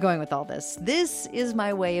 Where am I going with all this? This is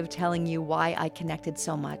my way of telling you why I connected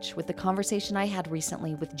so much with the conversation I had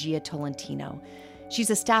recently with Gia Tolentino.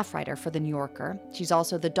 She's a staff writer for The New Yorker. She's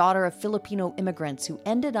also the daughter of Filipino immigrants who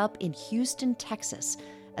ended up in Houston, Texas,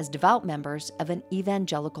 as devout members of an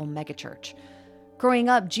evangelical megachurch. Growing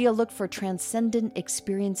up, Gia looked for transcendent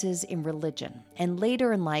experiences in religion, and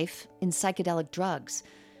later in life, in psychedelic drugs.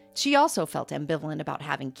 She also felt ambivalent about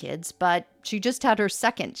having kids, but she just had her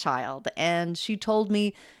second child, and she told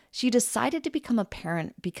me she decided to become a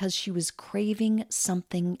parent because she was craving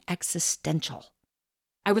something existential.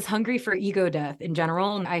 I was hungry for ego death in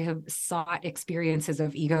general, and I have sought experiences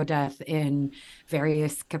of ego death in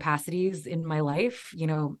various capacities in my life,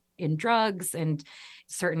 in drugs and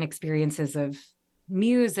certain experiences of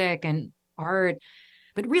music and art,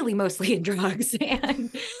 but really mostly in drugs.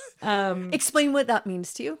 And explain what that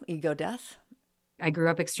means to you, ego death. I grew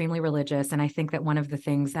up extremely religious, and I think that one of the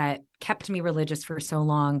things that kept me religious for so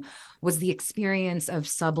long was the experience of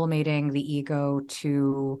sublimating the ego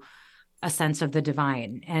to a sense of the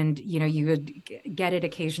divine. And, you would get it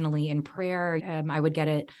occasionally in prayer. I would get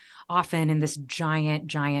it often in this giant,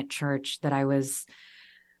 giant church that I was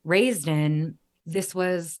raised in. This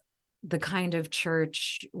was the kind of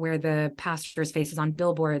church where the pastor's face is on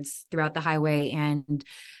billboards throughout the highway, and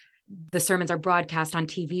the sermons are broadcast on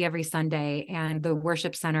TV every Sunday. And the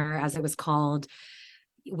worship center, as it was called,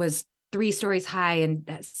 was 3 stories high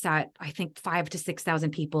and sat, I think, 5,000 to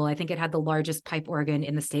 6,000 people. I think it had the largest pipe organ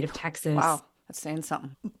in the state of Texas. Wow, That's saying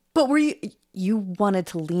something. But were you wanted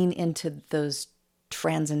to lean into those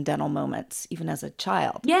transcendental moments even as a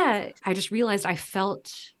child? Yeah, I just realized I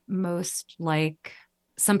felt most like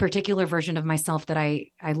some particular version of myself that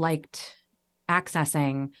I liked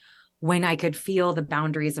accessing when I could feel the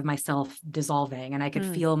boundaries of myself dissolving, and I could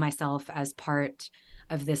feel myself as part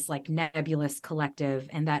of this like nebulous collective.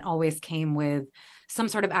 And that always came with some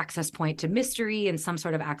sort of access point to mystery and some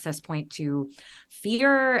sort of access point to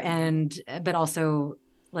fear, but also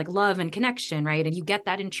like love and connection, right? And you get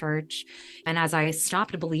that in church. And as I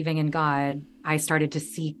stopped believing in God, I started to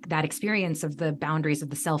seek that experience of the boundaries of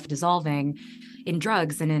the self dissolving in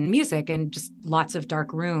drugs and in music and just lots of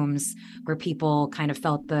dark rooms where people kind of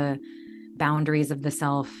felt the boundaries of the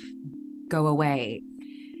self go away.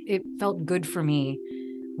 It felt good for me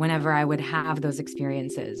whenever I would have those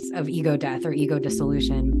experiences of ego death or ego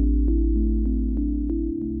dissolution.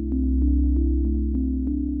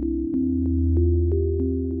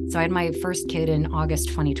 So I had my first kid in August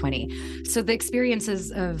 2020. So the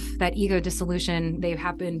experiences of that ego dissolution, they've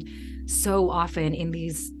happened so often in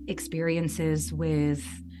these experiences with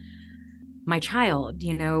my child,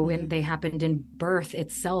 and they happened in birth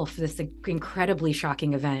itself, this incredibly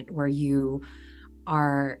shocking event where you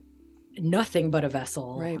are nothing but a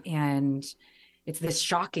vessel. Right. And it's this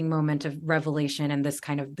shocking moment of revelation and this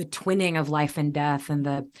kind of the twinning of life and death, and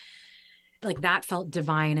that felt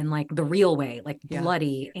divine in like the real way, like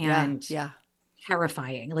bloody and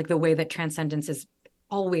terrifying, like the way that transcendence is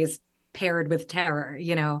always paired with terror,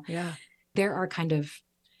 Yeah. There are kind of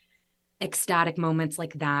ecstatic moments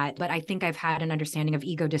like that. But I think I've had an understanding of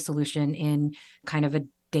ego dissolution in kind of a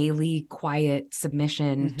daily quiet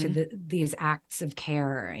submission to these acts of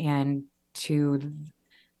care and to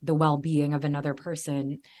the well-being of another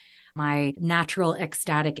person. My natural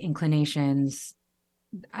ecstatic inclinations,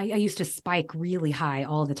 I used to spike really high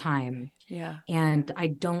all the time. Yeah. And I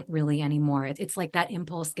don't really anymore. It's like that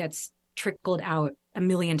impulse gets trickled out a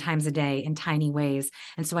million times a day in tiny ways.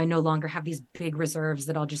 And so I no longer have these big reserves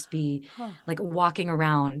that I'll just be like walking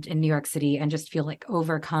around in New York City and just feel like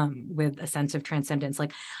overcome with a sense of transcendence.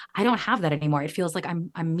 Like I don't have that anymore. It feels like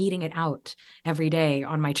I'm meeting it out every day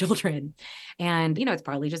on my children. And, it's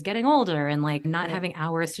partly just getting older and like not having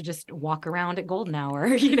hours to just walk around at golden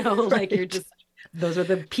hour, like you're just, those are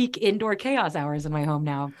the peak indoor chaos hours in my home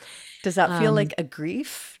now. Does that feel like a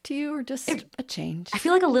grief to you or just a change? I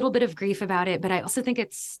feel like a little bit of grief about it, but I also think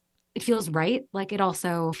it feels right. Like it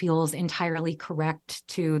also feels entirely correct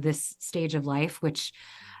to this stage of life, which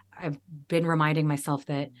I've been reminding myself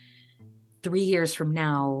that 3 years from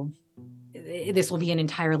now, this will be an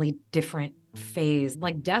entirely different phase.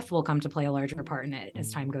 Like death will come to play a larger part in it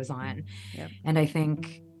as time goes on. Yep. And I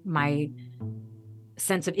think my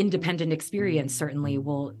sense of independent experience certainly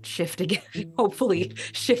will shift again, hopefully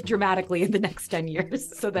shift dramatically in the next 10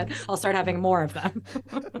 years so that I'll start having more of them.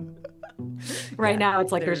 Right now,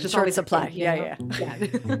 it's like there's just short always supply. Yeah.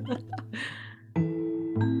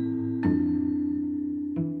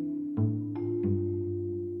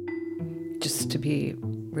 Just to be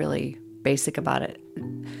really basic about it,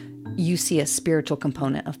 you see a spiritual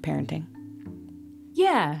component of parenting.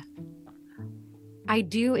 Yeah, I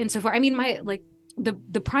do. Insofar, I mean,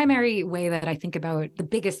 the primary way that I think about the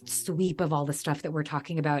biggest sweep of all the stuff that we're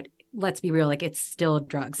talking about, let's be real, like it's still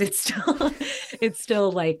drugs. It's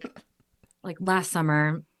still like last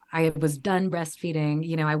summer, I was done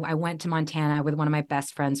breastfeeding. I went to Montana with one of my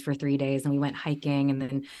best friends for 3 days and we went hiking and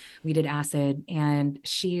then we did acid. And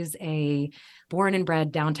she's a born and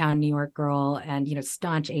bred downtown New York girl and,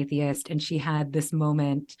 staunch atheist. And she had this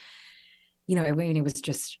moment,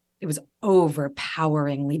 it was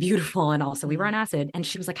overpoweringly beautiful. And also we were on acid. And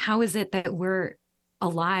she was like, how is it that we're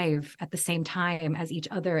alive at the same time as each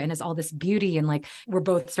other and as all this beauty? And like, we're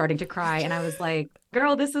both starting to cry. And I was like,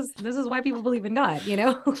 girl, this is why people believe in God,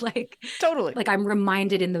 like totally. Like I'm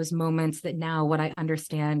reminded in those moments that now what I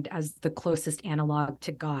understand as the closest analog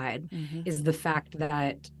to God is the fact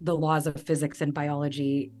that the laws of physics and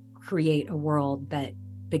biology create a world that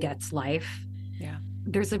begets life. Yeah.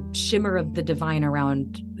 There's a shimmer of the divine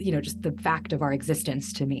around, just the fact of our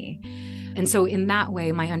existence to me. And so in that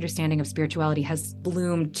way, my understanding of spirituality has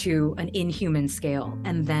bloomed to an inhuman scale.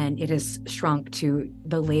 And then it has shrunk to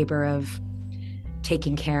the labor of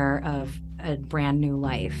taking care of a brand new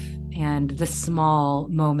life and the small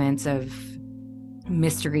moments of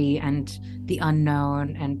mystery and the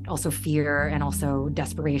unknown and also fear and also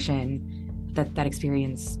desperation that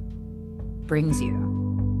experience brings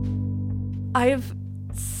you. I've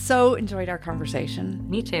so enjoyed our conversation.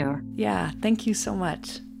 Me too. Yeah, thank you so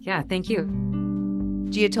much. Yeah, thank you.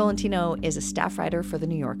 Gia Tolentino is a staff writer for The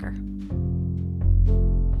New Yorker.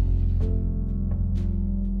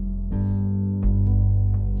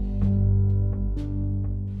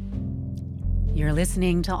 You're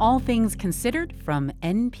listening to All Things Considered from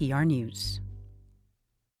NPR News.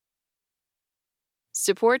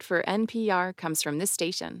 Support for NPR comes from this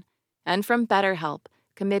station and from BetterHelp,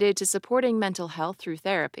 committed to supporting mental health through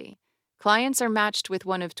therapy. Clients are matched with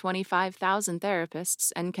one of 25,000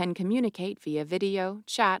 therapists and can communicate via video,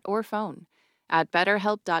 chat, or phone at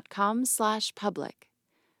betterhelp.com/public.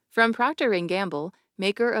 From Procter & Gamble,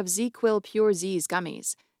 maker of ZzzQuil Pure Z's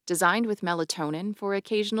gummies, designed with melatonin for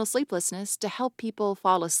occasional sleeplessness to help people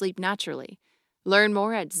fall asleep naturally. Learn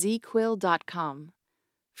more at zzquill.com.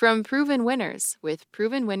 From Proven Winners, with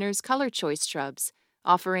Proven Winners Color Choice Shrubs,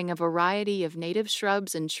 offering a variety of native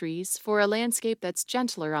shrubs and trees for a landscape that's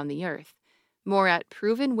gentler on the earth. More at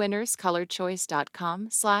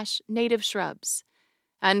provenwinnerscolorchoice.com/native shrubs.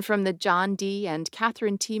 And from the John D. and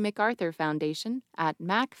Catherine T. MacArthur Foundation at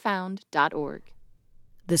macfound.org.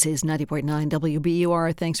 This is 90.9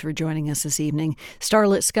 WBUR. Thanks for joining us this evening.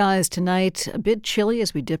 Starlit skies tonight. A bit chilly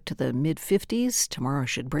as we dip to the mid-50s. Tomorrow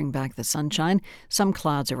should bring back the sunshine. Some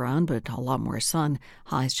clouds around, but a lot more sun.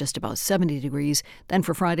 Highs just about 70 degrees. Then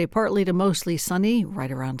for Friday, partly to mostly sunny,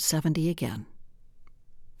 right around 70 again.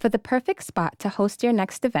 For the perfect spot to host your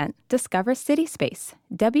next event, discover City Space,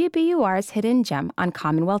 WBUR's hidden gem on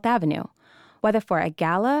Commonwealth Avenue. Whether for a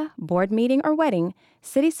gala, board meeting, or wedding,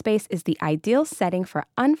 City Space is the ideal setting for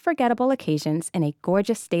unforgettable occasions in a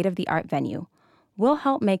gorgeous state-of-the-art venue. We'll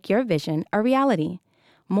help make your vision a reality.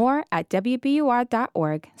 More at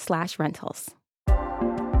wbur.org/rentals.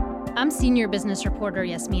 I'm senior business reporter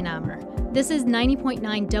Yasmin Amer. This is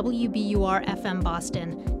 90.9 WBUR FM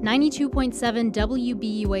Boston, 92.7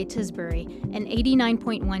 WBUA Tisbury, and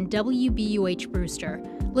 89.1 WBUH Brewster.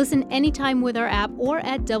 Listen anytime with our app or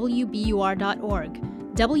at WBUR.org.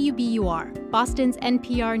 WBUR, Boston's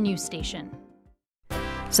NPR news station.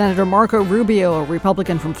 Senator Marco Rubio, a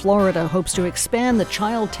Republican from Florida, hopes to expand the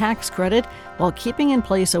child tax credit while keeping in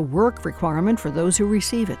place a work requirement for those who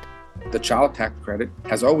receive it. The child tax credit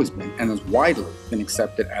has always been and has widely been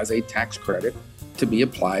accepted as a tax credit to be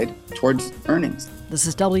applied towards earnings. This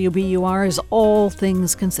is WBUR's All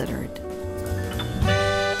Things Considered.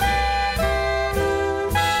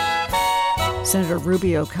 Senator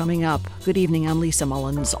Rubio coming up. Good evening, I'm Lisa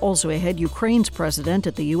Mullins. Also ahead, Ukraine's president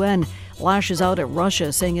at the UN lashes out at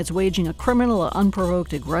Russia, saying it's waging a criminal,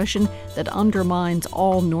 unprovoked aggression that undermines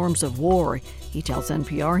all norms of war. He tells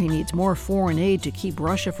NPR he needs more foreign aid to keep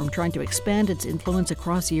Russia from trying to expand its influence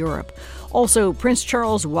across Europe. Also, Prince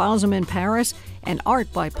Charles wows him in Paris, and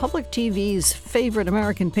art by public TV's favorite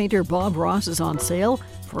American painter Bob Ross is on sale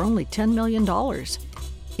for only $10 million.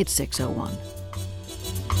 It's 6:01.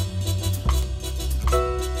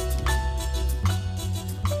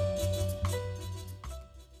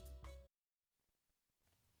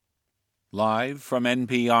 Live from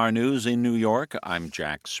NPR News in New York, I'm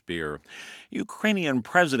Jack Speer. Ukrainian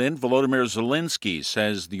President Volodymyr Zelensky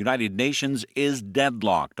says the United Nations is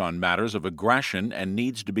deadlocked on matters of aggression and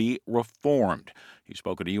needs to be reformed. He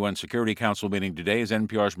spoke at a UN Security Council meeting today. As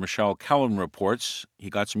NPR's Michelle Kellen reports, he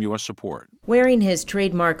got some U.S. support. Wearing his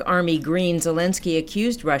trademark army green, Zelensky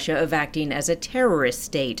accused Russia of acting as a terrorist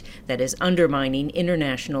state that is undermining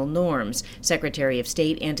international norms. Secretary of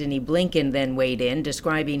State Antony Blinken then weighed in,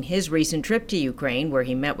 describing his recent trip to Ukraine, where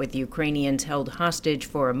he met with Ukrainians held hostage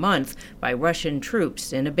for a month by Russian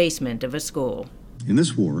troops in a basement of a school. In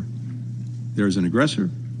this war, there is an aggressor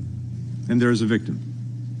and there is a victim.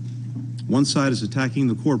 One side is attacking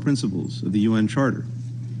the core principles of the UN Charter.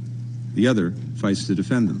 The other fights to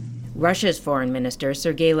defend them. Russia's foreign minister,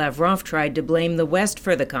 Sergei Lavrov, tried to blame the West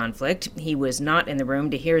for the conflict. He was not in the room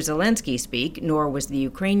to hear Zelensky speak, nor was the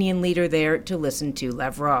Ukrainian leader there to listen to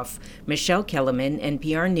Lavrov. Michelle Kellerman,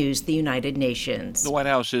 NPR News, the United Nations. The White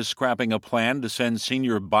House is scrapping a plan to send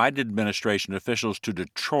senior Biden administration officials to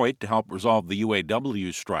Detroit to help resolve the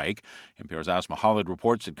UAW strike. NPR's Asma Khalid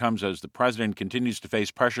reports it comes as the president continues to face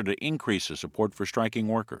pressure to increase his support for striking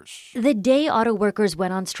workers. The day auto workers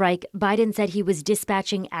went on strike, Biden said he was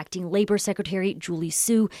dispatching acting Labor Secretary Julie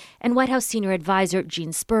Su and White House senior advisor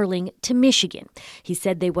Gene Sperling to Michigan. He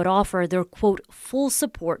said they would offer their, quote, full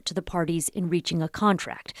support to the parties in reaching a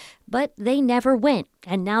contract. But they never went,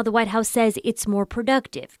 and now the White House says it's more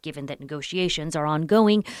productive, given that negotiations are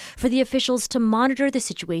ongoing, for the officials to monitor the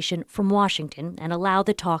situation from Washington and allow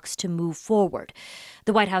the talks to move forward.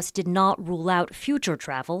 The White House did not rule out future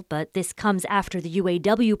travel, but this comes after the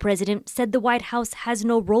UAW president said the White House has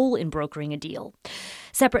no role in brokering a deal.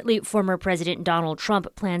 Separately, former President Donald Trump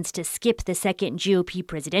plans to skip the second GOP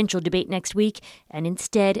presidential debate next week and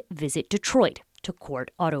instead visit Detroit to court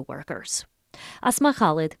auto workers. Asma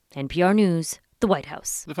Khalid, NPR News, the White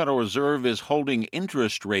House. The Federal Reserve is holding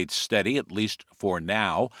interest rates steady, at least for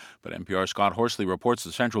now. But NPR's Scott Horsley reports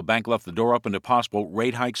the central bank left the door open to possible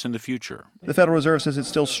rate hikes in the future. The Federal Reserve says it's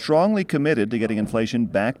still strongly committed to getting inflation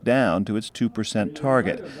back down to its 2%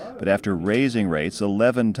 target. But after raising rates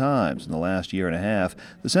 11 times in the last year and a half,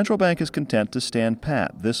 the central bank is content to stand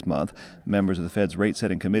pat this month. Members of the Fed's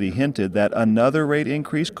rate-setting committee hinted that another rate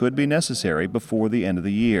increase could be necessary before the end of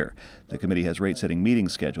the year. The committee has rate-setting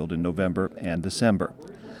meetings scheduled in November and December.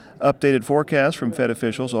 Updated forecasts from Fed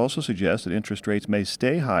officials also suggest that interest rates may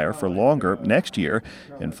stay higher for longer next year.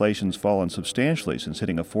 Inflation's fallen substantially since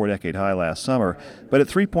hitting a 4-decade high last summer, but at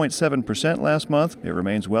 3.7% last month, it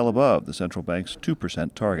remains well above the central bank's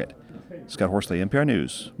 2% target. Scott Horsley, NPR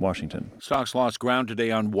News, Washington. Stocks lost ground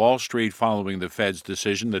today on Wall Street following the Fed's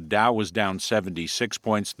decision. The Dow was down 76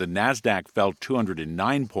 points. The Nasdaq fell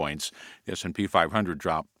 209 points. The S&P 500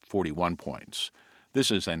 dropped 41 points.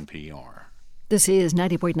 This is NPR. This is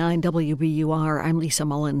 90.9 WBUR. I'm Lisa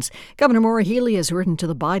Mullins. Governor Maura Healey has written to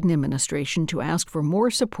the Biden administration to ask for more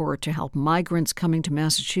support to help migrants coming to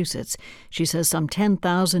Massachusetts. She says some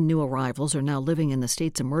 10,000 new arrivals are now living in the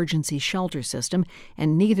state's emergency shelter system,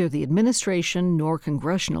 and neither the administration nor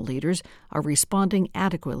congressional leaders are responding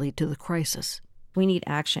adequately to the crisis. We need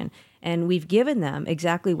action, and we've given them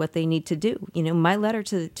exactly what they need to do. You know, my letter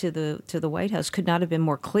to the White House could not have been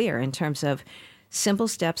more clear in terms of simple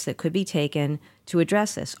steps that could be taken to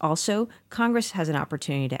address this. Also, Congress has an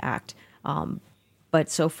opportunity to act, but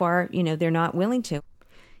so far, they're not willing to.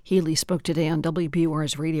 Healey spoke today on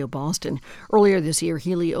WBUR's Radio Boston. Earlier this year,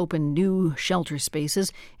 Healey opened new shelter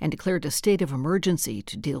spaces and declared a state of emergency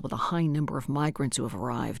to deal with a high number of migrants who have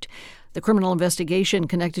arrived. The criminal investigation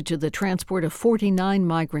connected to the transport of 49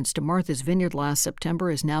 migrants to Martha's Vineyard last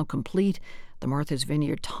September is now complete. The Martha's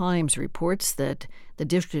Vineyard Times reports that the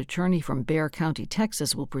district attorney from Bexar County,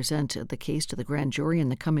 Texas, will present the case to the grand jury in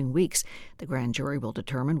the coming weeks. The grand jury will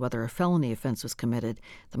determine whether a felony offense was committed.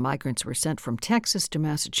 The migrants were sent from Texas to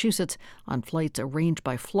Massachusetts on flights arranged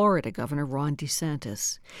by Florida Governor Ron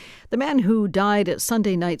DeSantis. The man who died at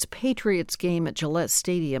Sunday night's Patriots game at Gillette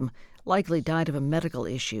Stadium likely died of a medical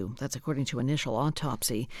issue. That's according to initial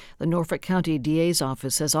autopsy. The Norfolk County DA's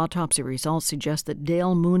office says autopsy results suggest that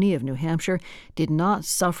Dale Mooney of New Hampshire did not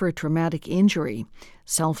suffer traumatic injury.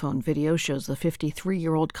 Cell phone video shows the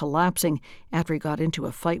 53-year-old collapsing after he got into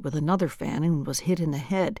a fight with another fan and was hit in the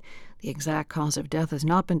head. The exact cause of death has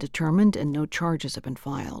not been determined and no charges have been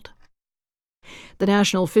filed. The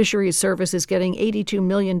National Fisheries Service is getting $82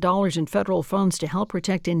 million in federal funds to help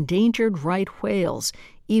protect endangered right whales.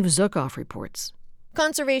 Eve Zukoff reports.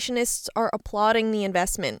 Conservationists are applauding the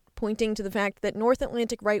investment, pointing to the fact that North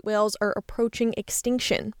Atlantic right whales are approaching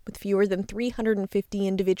extinction, with fewer than 350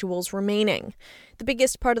 individuals remaining. The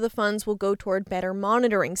biggest part of the funds will go toward better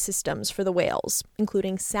monitoring systems for the whales,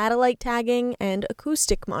 including satellite tagging and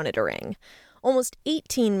acoustic monitoring. Almost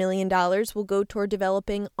 $18 million will go toward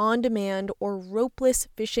developing on-demand or ropeless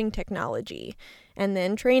fishing technology, and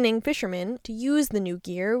then training fishermen to use the new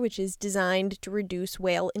gear, which is designed to reduce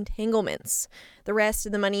whale entanglements. The rest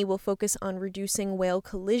of the money will focus on reducing whale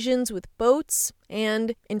collisions with boats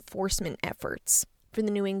and enforcement efforts. For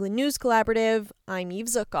the New England News Collaborative, I'm Eve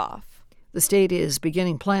Zukoff. The state is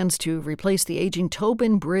beginning plans to replace the aging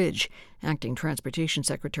Tobin Bridge. Acting Transportation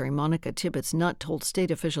Secretary Monica Tibbetts-Nutt told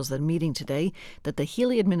state officials at a meeting today that the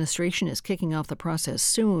Healey administration is kicking off the process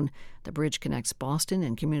soon. The bridge connects Boston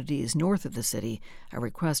and communities north of the city. A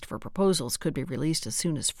request for proposals could be released as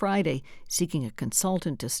soon as Friday, seeking a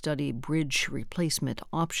consultant to study bridge replacement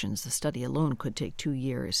options. The study alone could take 2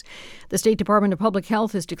 years. The State Department of Public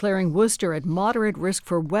Health is declaring Worcester at moderate risk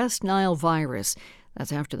for West Nile virus.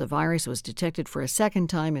 That's after the virus was detected for a second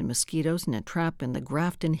time in mosquitoes in a trap in the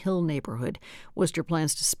Grafton Hill neighborhood. Worcester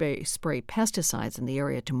plans to spray pesticides in the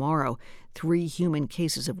area tomorrow. 3 human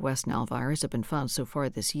cases of West Nile virus have been found so far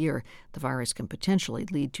this year. The virus can potentially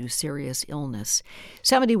lead to serious illness.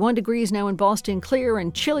 71 degrees now in Boston, clear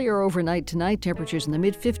and chillier overnight tonight. Temperatures in the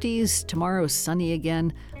mid-50s. Tomorrow sunny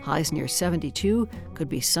again. Highs near 72. Could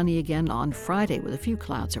be sunny again on Friday with a few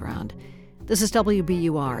clouds around. This is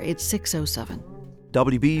WBUR. It's 6:07.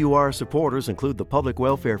 WBUR supporters include the Public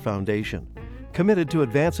Welfare Foundation, committed to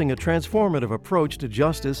advancing a transformative approach to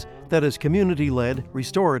justice that is community-led,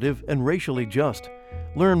 restorative, and racially just.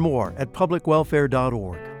 Learn more at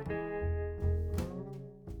publicwelfare.org.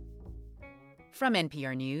 From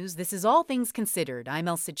NPR News, this is All Things Considered. I'm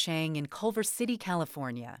Elsa Chang in Culver City,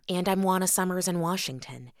 California. And I'm Juana Summers in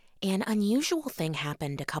Washington. An unusual thing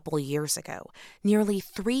happened a couple years ago. Nearly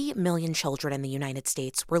 3 million children in the United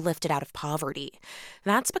States were lifted out of poverty.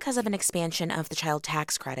 That's because of an expansion of the child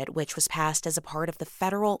tax credit, which was passed as a part of the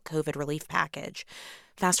federal COVID relief package.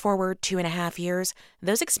 Fast forward 2.5 years,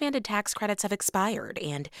 those expanded tax credits have expired,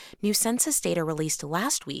 and new census data released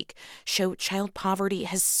last week show child poverty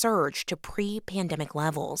has surged to pre-pandemic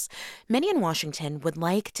levels. Many in Washington would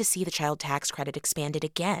like to see the child tax credit expanded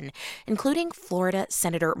again, including Florida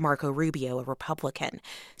Senator Marco Rubio, a Republican.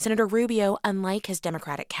 Senator Rubio, unlike his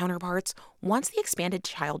Democratic counterparts, wants the expanded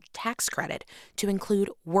child tax credit to include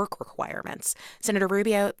work requirements. Senator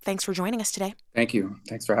Rubio, thanks for joining us today. Thank you.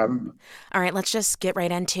 Thanks for having me. All right, let's just get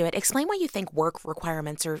right into it. Explain why you think work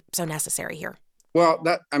requirements are so necessary here. Well,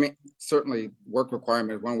 certainly work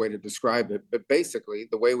requirement is one way to describe it. But basically,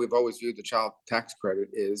 the way we've always viewed the child tax credit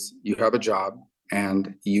is you have a job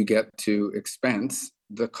and you get to expense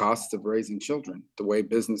the costs of raising children, the way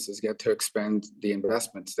businesses get to expend the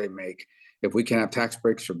investments they make. If we can have tax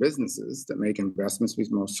breaks for businesses that make investments, we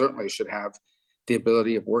most certainly should have the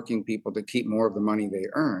ability of working people to keep more of the money they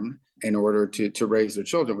earn in order to raise their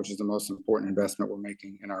children, which is the most important investment we're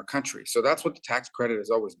making in our country. So that's what the tax credit has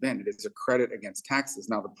always been. It is a credit against taxes.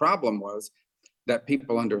 Now, the problem was that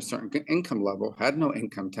people under a certain income level had no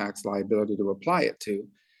income tax liability to apply it to,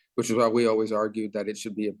 which is why we always argued that it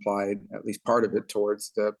should be applied, at least part of it,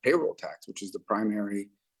 towards the payroll tax, which is the primary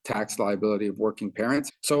tax liability of working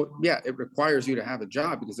parents. So yeah, it requires you to have a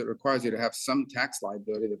job because it requires you to have some tax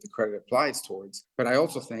liability that the credit applies towards. But I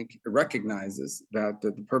also think it recognizes that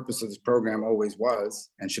the purpose of this program always was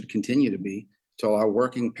and should continue to be to allow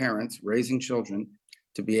working parents raising children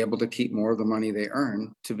to be able to keep more of the money they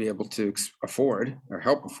earn to be able to afford or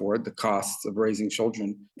help afford the costs of raising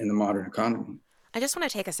children in the modern economy. I just want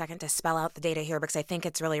to take a second to spell out the data here because I think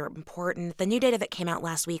it's really important. The new data that came out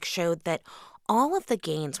last week showed that all of the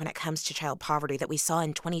gains when it comes to child poverty that we saw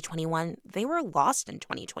in 2021, they were lost in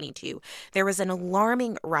 2022. There was an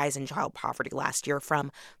alarming rise in child poverty last year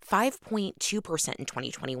from 5.2% in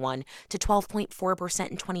 2021 to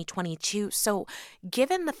 12.4% in 2022. So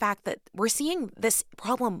given the fact that we're seeing this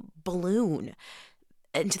problem balloon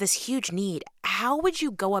into this huge need, how would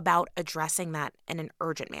you go about addressing that in an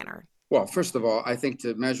urgent manner? Well, first of all, I think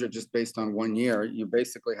to measure just based on 1 year, you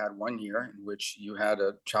basically had 1 year in which you had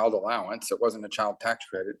a child allowance. It wasn't a child tax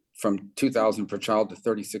credit from $2,000 per child to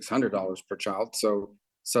 $3,600 per child. So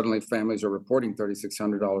suddenly families are reporting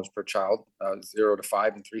 $3,600 per child, 0 to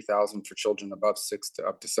 5 and $3,000 for children above 6 to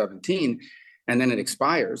up to 17. And then it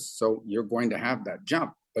expires. So you're going to have that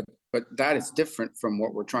jump. But that is different from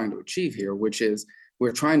what we're trying to achieve here, which is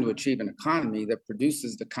we're trying to achieve an economy that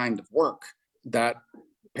produces the kind of work that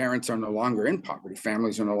parents are no longer in poverty,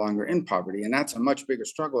 families are no longer in poverty. And that's a much bigger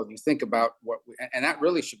struggle if you think about and that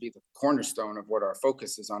really should be the cornerstone of what our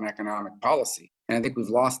focus is on economic policy. And I think we've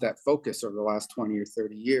lost that focus over the last 20 or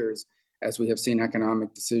 30 years as we have seen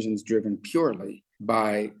economic decisions driven purely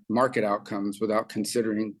by market outcomes without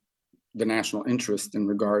considering the national interest in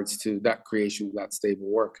regards to that creation of that stable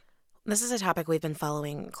work. This is a topic we've been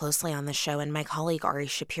following closely on the show, and my colleague Ari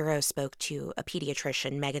Shapiro spoke to a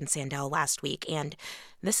pediatrician, Megan Sandell, last week, and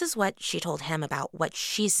this is what she told him about what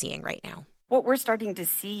she's seeing right now. What we're starting to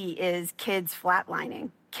see is kids flatlining,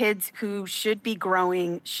 kids who should be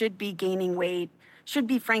growing, should be gaining weight, should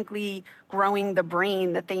be, frankly, growing the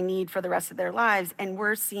brain that they need for the rest of their lives, and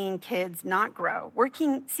we're seeing kids not grow. We're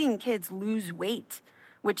seeing kids lose weight,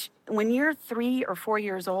 which when you're 3 or 4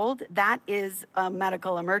 years old, that is a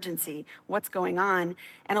medical emergency. What's going on?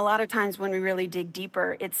 And a lot of times when we really dig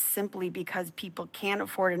deeper, it's simply because people can't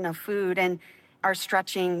afford enough food and are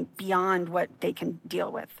stretching beyond what they can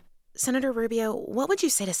deal with. Senator Rubio, what would you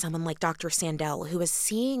say to someone like Dr. Sandell, who is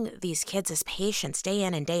seeing these kids as patients day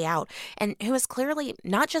in and day out, and who is clearly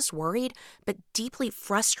not just worried, but deeply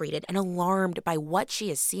frustrated and alarmed by what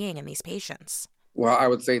she is seeing in these patients? Well, I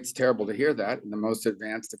would say it's terrible to hear that in the most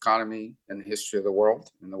advanced economy in the history of the world,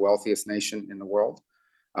 in the wealthiest nation in the world,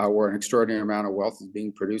 where an extraordinary amount of wealth is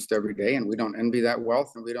being produced every day, and we don't envy that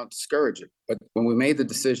wealth and we don't discourage it. But when we made the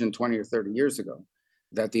decision 20 or 30 years ago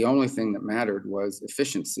that the only thing that mattered was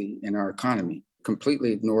efficiency in our economy,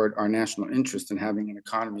 completely ignored our national interest in having an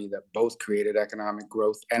economy that both created economic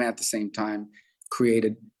growth and at the same time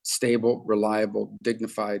created stable, reliable,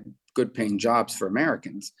 dignified, good-paying jobs for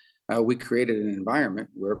Americans, we created an environment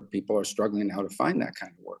where people are struggling now to find that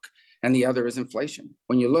kind of work. And the other is inflation.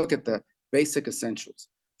 When you look at the basic essentials,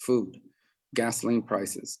 food, gasoline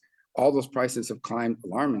prices, all those prices have climbed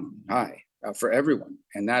alarmingly high for everyone.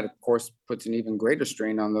 And that, of course, puts an even greater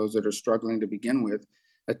strain on those that are struggling to begin with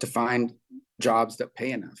to find jobs that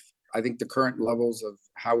pay enough. I think the current levels of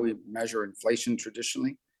how we measure inflation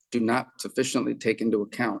traditionally do not sufficiently take into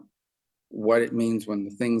account what it means when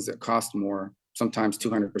the things that cost more, sometimes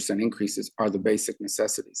 200% increases, are the basic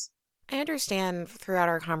necessities. I understand throughout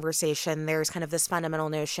our conversation, there's kind of this fundamental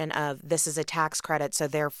notion of this is a tax credit, so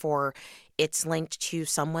therefore it's linked to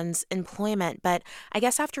someone's employment. But I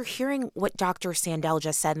guess after hearing what Dr. Sandell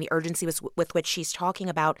just said and the urgency with which she's talking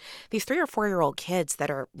about these 3 or 4-year-old kids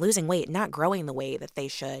that are losing weight, not growing the way that they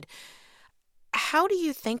should, how do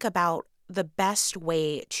you think about the best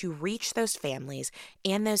way to reach those families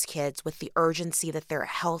and those kids with the urgency that their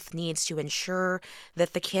health needs to ensure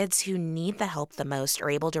that the kids who need the help the most are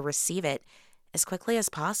able to receive it as quickly as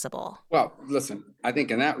possible? Well, listen, I think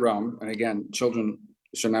in that realm, and again, children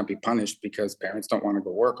should not be punished because parents don't want to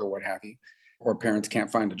go work or what have you, or parents can't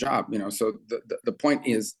find a job. So the point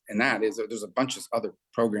is that there's a bunch of other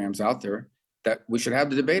programs out there that we should have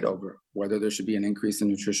the debate over, whether there should be an increase in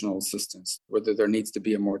nutritional assistance, whether there needs to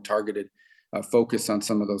be a more targeted focus on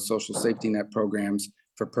some of those social safety net programs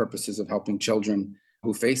for purposes of helping children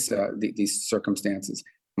who face these circumstances.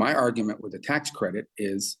 My argument with the tax credit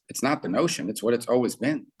is it's not the notion, it's what it's always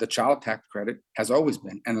been. The child tax credit has always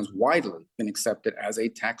been and has widely been accepted as a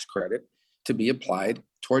tax credit to be applied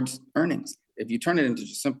towards earnings. If you turn it into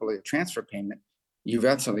just simply a transfer payment, you've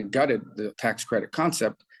absolutely gutted the tax credit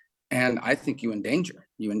concept. And I think you endanger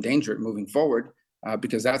it moving forward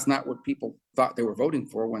because that's not what people thought they were voting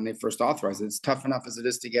for when they first authorized it. It's tough enough as it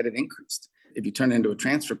is to get it increased. If you turn it into a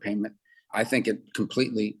transfer payment, I think it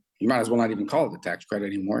completely, you might as well not even call it a tax credit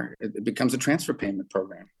anymore. It becomes a transfer payment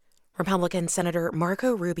program. Republican Senator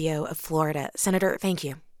Marco Rubio of Florida. Senator, thank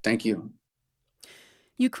you. Thank you.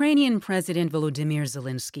 Ukrainian President Volodymyr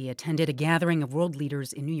Zelensky attended a gathering of world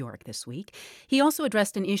leaders in New York this week. He also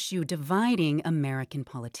addressed an issue dividing American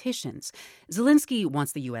politicians. Zelensky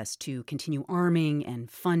wants the U.S. to continue arming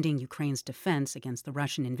and funding Ukraine's defense against the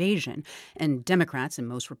Russian invasion. And Democrats and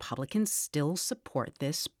most Republicans still support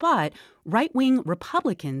this, but right-wing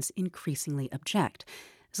Republicans increasingly object.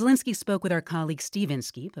 Zelensky spoke with our colleague Steve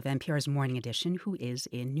Inskeep of NPR's Morning Edition, who is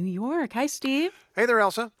in New York. Hi, Steve. Hey there,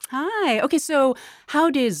 Elsa. Hi. Okay, so how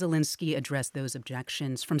did Zelensky address those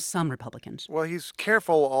objections from some Republicans? Well, he's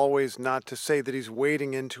careful always not to say that he's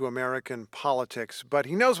wading into American politics, but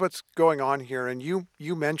he knows what's going on here, and you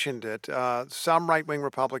mentioned it. Some right-wing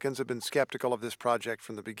Republicans have been skeptical of this project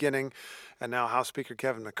from the beginning, and now House Speaker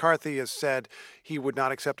Kevin McCarthy has said he would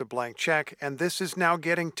not accept a blank check, and this is now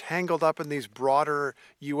getting tangled up in these broader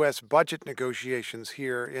U.S. budget negotiations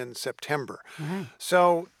here in September. Mm-hmm.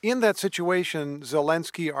 So in that situation,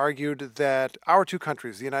 Zelensky argued that our two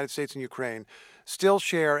countries, the United States and Ukraine, still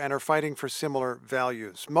share and are fighting for similar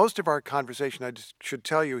values. Most of our conversation, I should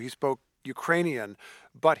tell you, he spoke Ukrainian,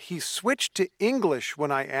 but he switched to English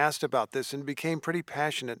when I asked about this and became pretty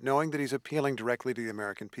passionate, knowing that he's appealing directly to the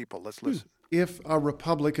American people. Let's listen. If a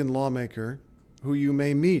Republican lawmaker who you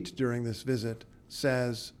may meet during this visit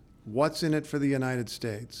says, "What's in it for the United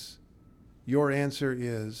States?" your answer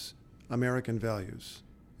is American values.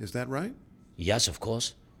 Is that right? Yes, of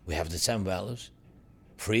course. We have the same values,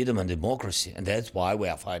 freedom and democracy, and that's why we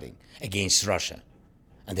are fighting against Russia.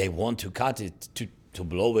 And they want to cut it, to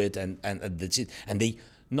blow it, and that's it. And they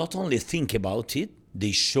not only think about it,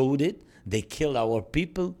 they showed it. They killed our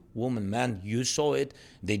people, women, men. You saw it.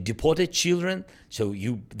 They deported children. So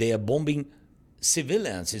they are bombing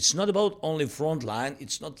civilians. It's not about only front line.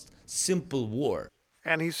 It's not simple war.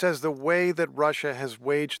 And he says the way that Russia has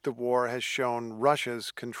waged the war has shown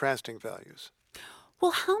Russia's contrasting values. Well,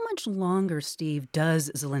 how much longer, Steve, does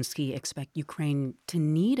Zelensky expect Ukraine to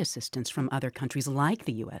need assistance from other countries like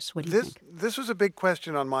the U.S.? What do you think? This was a big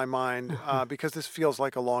question on my mind because this feels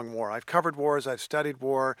like a long war. I've covered wars. I've studied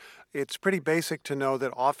war. It's pretty basic to know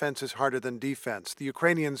that offense is harder than defense. The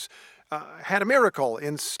Ukrainians had a miracle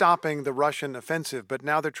in stopping the Russian offensive, but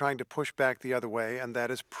now they're trying to push back the other way, and that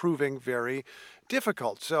is proving very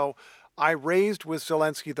difficult. So I raised with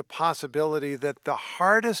Zelensky the possibility that the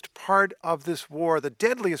hardest part of this war, the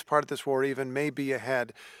deadliest part of this war even, may be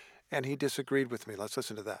ahead, and he disagreed with me. Let's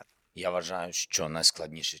listen to that.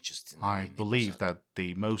 I believe that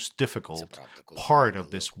the most difficult part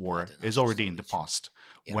of this war is already in the past,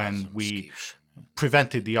 when we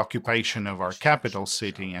prevented the occupation of our capital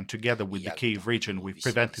city, and together with the Kyiv region, we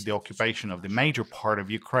prevented the occupation of the major part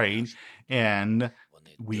of Ukraine, and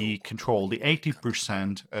we control the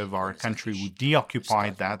 80% of our country. We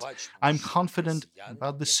deoccupied that. I'm confident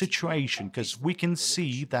about the situation because we can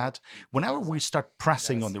see that whenever we start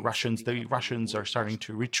pressing on the Russians are starting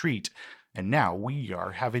to retreat. And now we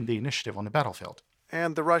are having the initiative on the battlefield.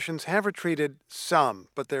 And the Russians have retreated some,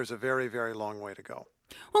 but there's a very, very long way to go.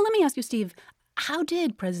 Well, let me ask you, Steve, How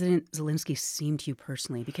did President Zelensky seem to you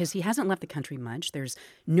personally? Because he hasn't left the country much. There's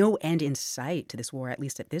no end in sight to this war, at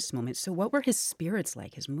least at this moment. So what were his spirits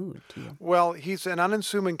like, his mood to you? Well, he's an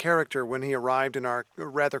unassuming character when he arrived in our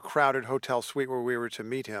rather crowded hotel suite where we were to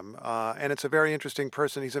meet him. And it's a very interesting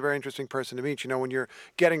person. He's a very interesting person to meet. You know, when you're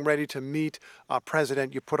getting ready to meet a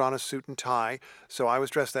president, you put on a suit and tie. So I was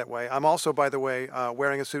dressed that way. I'm also, by the way,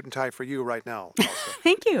 wearing a suit and tie for you right now.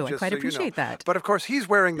 Thank you. I Just quite so you know. appreciate that. But of course, he's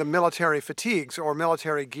wearing the military fatigues or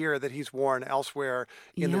military gear that he's worn elsewhere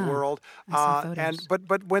in the world.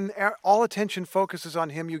 But when all attention focuses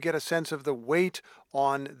on him, you get a sense of the weight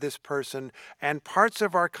on this person. And parts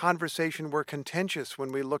of our conversation were contentious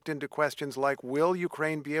when we looked into questions like, will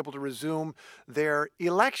Ukraine be able to resume their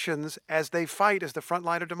elections as they fight as the front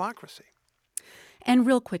line of democracy? And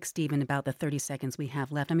real quick, Stephen, about the 30 seconds we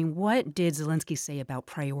have left. I mean, what did Zelensky say about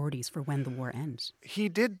priorities for when the war ends? He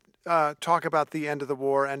did talk about the end of the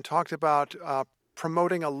war and talked about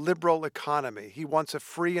promoting a liberal economy. He wants a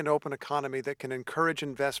free and open economy that can encourage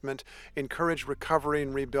investment, encourage recovery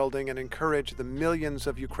and rebuilding, and encourage the millions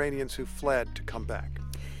of Ukrainians who fled to come back.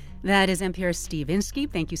 That is NPR's Steve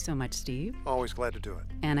Inskeep. Thank you so much, Steve. Always glad to do it.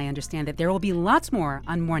 And I understand that there will be lots more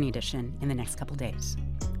on Morning Edition in the next couple days.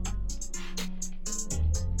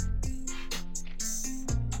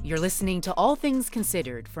 You're listening to All Things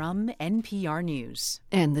Considered from NPR News.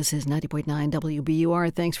 And this is 90.9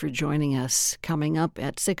 WBUR. Thanks for joining us. Coming up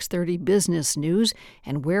at 6:30, business news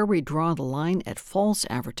and where we draw the line at false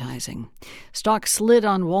advertising. Stocks slid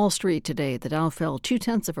on Wall Street today. The Dow fell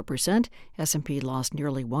 0.2%. S&P lost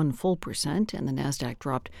nearly 1%, and the Nasdaq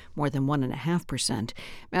dropped more than 1.5%.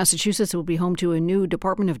 Massachusetts will be home to a new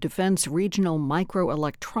Department of Defense regional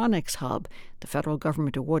microelectronics hub. The federal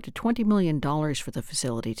government awarded $20 million for the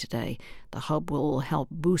facility today. The hub will help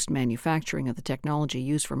boost manufacturing of the technology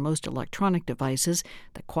used for most electronic devices.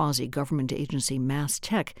 The quasi-government agency Mass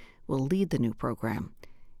Tech will lead the new program.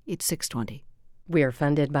 It's 6:20. We're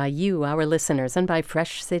funded by you, our listeners, and by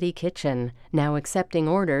Fresh City Kitchen, now accepting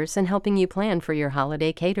orders and helping you plan for your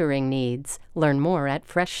holiday catering needs. Learn more at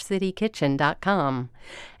freshcitykitchen.com.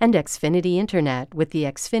 And Xfinity Internet with the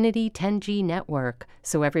Xfinity 10G network,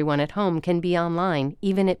 so everyone at home can be online,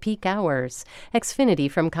 even at peak hours.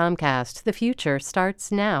 Xfinity from Comcast. The future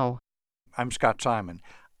starts now. I'm Scott Simon.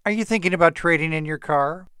 Are you thinking about trading in your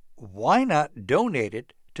car? Why not donate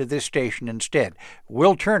it to this station instead?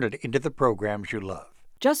 We'll turn it into the programs you love.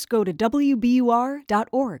 Just go to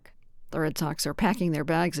WBUR.org. The Red Sox are packing their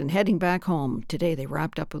bags and heading back home. Today they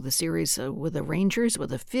wrapped up with a series with the Rangers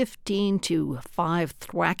with a 15-5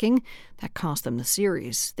 thwacking. That cost them the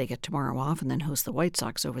series. They get tomorrow off and then host the White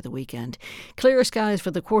Sox over the weekend. Clear skies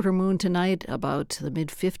for the quarter moon tonight, about the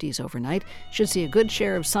mid-50s overnight. Should see a good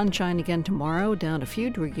share of sunshine again tomorrow, down a few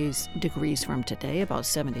degrees from today, about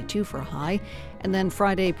 72 for a high. And then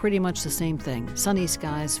Friday, pretty much the same thing. Sunny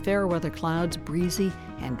skies, fair weather clouds, breezy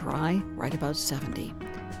and dry, right about 70.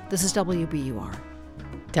 This is WBUR.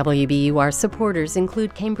 WBUR supporters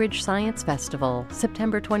include Cambridge Science Festival,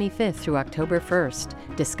 September 25th through October 1st.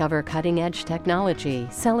 Discover cutting-edge technology,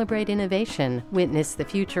 celebrate innovation, witness the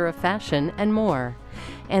future of fashion, and more.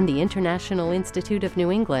 And the International Institute of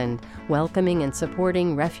New England, welcoming and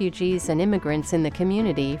supporting refugees and immigrants in the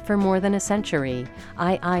community for more than a century.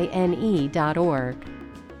 IINE.org.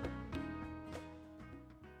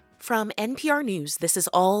 From NPR News, this is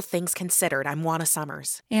All Things Considered. I'm Juana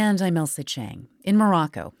Summers. And I'm Elsa Chang. In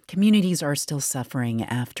Morocco, communities are still suffering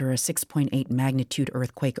after a 6.8 magnitude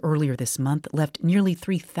earthquake earlier this month left nearly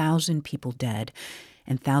 3,000 people dead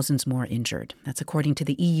and thousands more injured. That's according to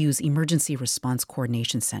the EU's Emergency Response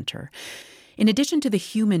Coordination Center. In addition to the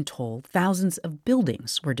human toll, thousands of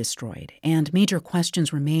buildings were destroyed, and major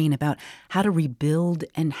questions remain about how to rebuild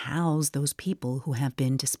and house those people who have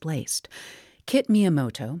been displaced. Kit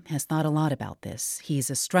Miyamoto has thought a lot about this.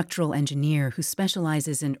 He's a structural engineer who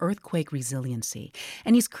specializes in earthquake resiliency,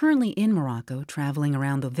 and he's currently in Morocco traveling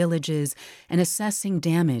around the villages and assessing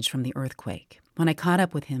damage from the earthquake. When I caught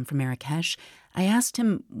up with him from Marrakesh, I asked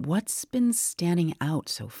him what's been standing out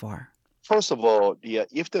so far. First of all,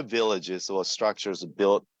 if the villages or structures are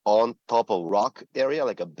built on top of rock area,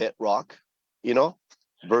 like a bedrock,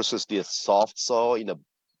 versus the soft soil in the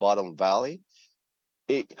bottom valley,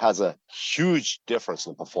 it has a huge difference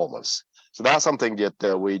in performance. So that's something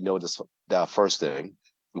that we noticed, that first thing,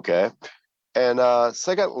 okay? And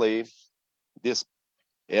secondly, this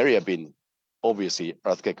area been obviously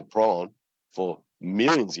earthquake prone for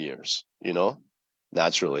millions of years,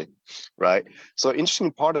 naturally, right? So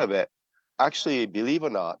interesting part of it, actually, believe it or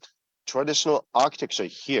not, traditional architecture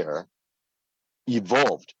here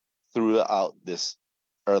evolved throughout this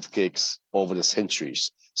earthquakes over the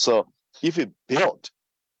centuries. So if you built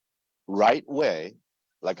right way,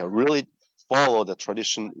 like a really follow the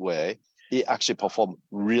tradition way, it actually performed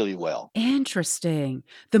really well. Interesting.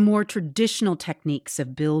 The more traditional techniques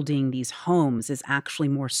of building these homes is actually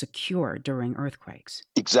more secure during earthquakes.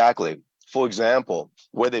 Exactly. For example,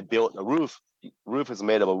 where they built a roof is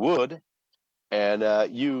made of wood, and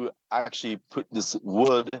you actually put this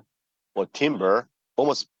wood or timber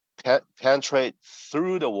almost penetrate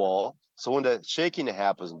through the wall, so when the shaking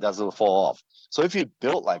happens, it doesn't fall off. So if you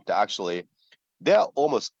build like that, actually, they're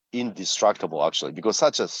almost indestructible, actually, because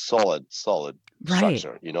such a solid Right.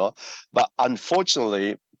 structure, But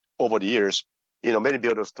unfortunately, over the years, many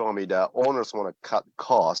builders told me that owners want to cut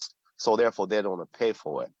costs, so therefore they don't want to pay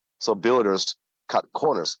for it. So builders cut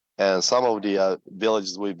corners, and some of the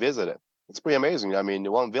villages we visited, it's pretty amazing. I mean,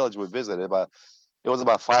 the one village we visited, but it was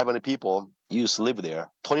about 500 people used to live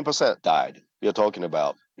there. 20% died. You're talking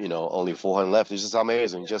about, only 400 left. It's just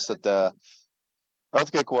amazing. Just that the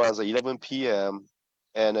earthquake was at 11 p.m.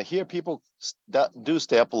 And here people do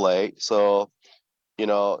stay up late. So, it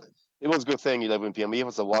was a good thing 11 p.m. If it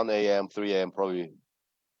was at 1 a.m., 3 a.m., probably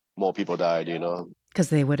more people died, Because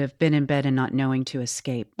they would have been in bed and not knowing to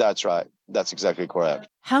escape. That's right. That's exactly correct.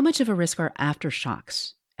 How much of a risk are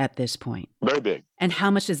aftershocks at this point? Very big. And how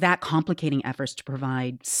much is that complicating efforts to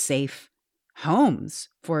provide safe homes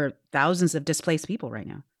for thousands of displaced people right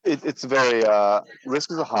now? It's very,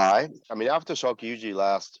 risks are high. I mean, aftershock usually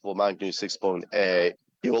lasts for magnitude 6.8.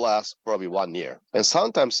 It will last probably 1 year. And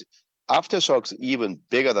sometimes aftershocks even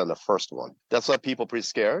bigger than the first one. That's why people are pretty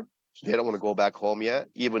scared. They don't want to go back home yet.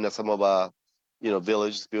 Even if some of our,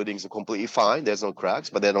 village buildings are completely fine. There's no cracks,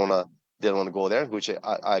 but they don't want to go there, which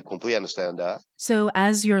I completely understand that. So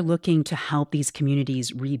as you're looking to help these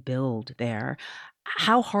communities rebuild there,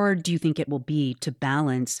 how hard do you think it will be to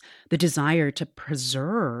balance the desire to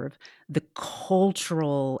preserve the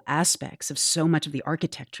cultural aspects of so much of the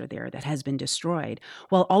architecture there that has been destroyed,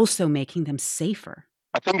 while also making them safer?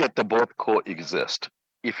 I think that the both coexist.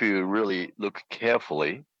 If you really look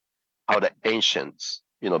carefully how the ancients,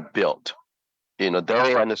 built, they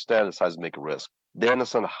understand the seismic risk. They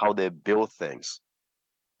understand how they build things,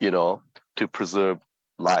 to preserve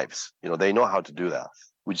lives. They know how to do that.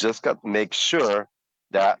 We just got to make sure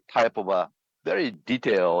that type of a very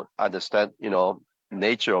detailed understand,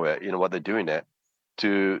 nature of it, what they're doing there,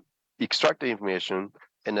 to extract the information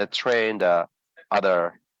and then train the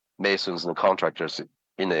other masons and contractors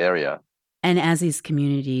in the area. And as these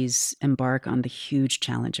communities embark on the huge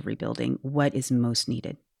challenge of rebuilding, what is most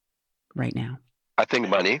needed right now? I think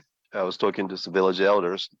money. I was talking to some village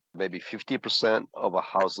elders. Maybe 50% of the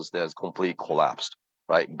houses there is completely collapsed,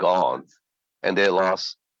 right? Gone. And they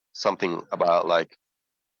lost something about like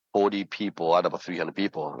 40 people out of 300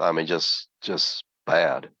 people. I mean, just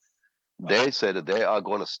bad. They said that they are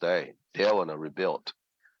going to stay. They want to rebuild.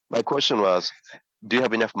 My question was, do you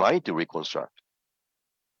have enough money to reconstruct?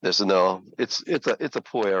 There's no. It's a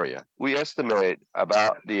poor area. We estimate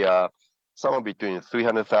about the somewhere between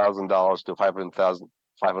 $300,000 to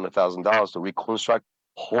 $500,000 to reconstruct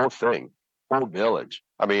whole thing, whole village.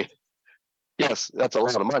 I mean, yes, that's a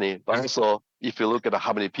lot of money, but also if you look at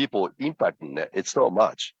how many people impacting it, it's not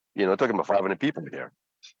much. Talking about 500 people here.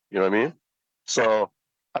 You know what I mean? So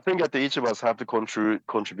I think that each of us have to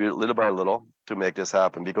contribute little by little to make this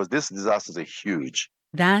happen, because this disaster is huge.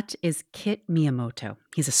 That is Kit Miyamoto.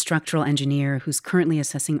 He's a structural engineer who's currently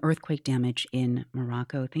assessing earthquake damage in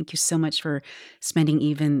Morocco. Thank you so much for spending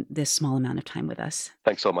even this small amount of time with us.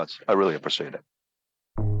 Thanks so much. I really appreciate it.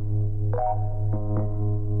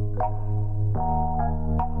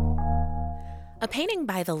 A painting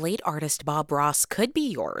by the late artist Bob Ross could be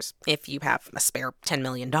yours if you have a spare $10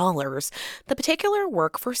 million. The particular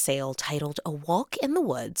work for sale, titled A Walk in the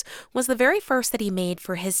Woods, was the very first that he made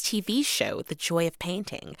for his TV show, The Joy of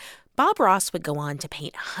Painting. Bob Ross would go on to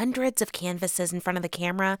paint hundreds of canvases in front of the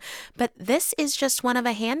camera, but this is just one of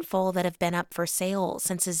a handful that have been up for sale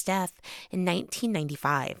since his death in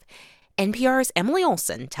 1995. NPR's Emily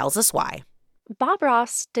Olson tells us why. Bob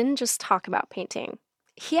Ross didn't just talk about painting.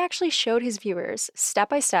 He actually showed his viewers, step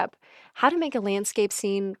by step, how to make a landscape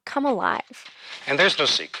scene come alive. And there's no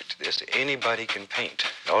secret to this. Anybody can paint.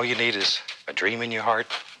 All you need is a dream in your heart,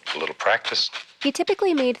 a little practice. He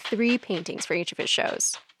typically made 3 paintings for each of his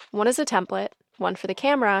shows. One as a template, one for the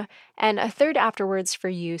camera, and a third afterwards for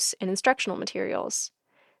use in instructional materials.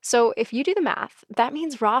 So if you do the math, that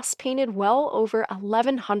means Ross painted well over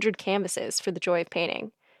 1,100 canvases for The Joy of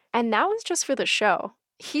Painting. And that was just for the show.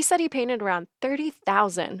 He said he painted around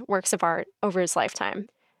 30,000 works of art over his lifetime.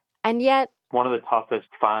 And yet, one of the toughest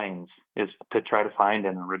finds is to try to find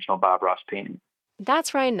an original Bob Ross painting.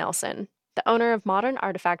 That's Ryan Nelson. the owner of Modern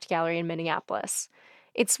Artifact Gallery in Minneapolis.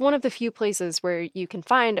 It's one of the few places where you can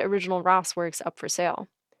find original Ross works up for sale.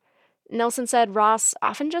 Nelson said Ross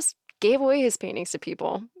often just gave away his paintings to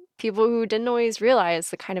people who didn't always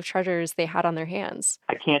realize the kind of treasures they had on their hands.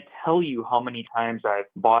 I can't tell you how many times I've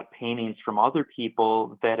bought paintings from other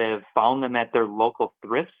people that have found them at their local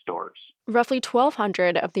thrift stores. Roughly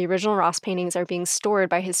 1,200 of the original Ross paintings are being stored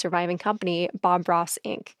by his surviving company, Bob Ross,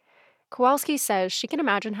 Inc. Kowalski says she can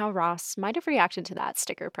imagine how Ross might have reacted to that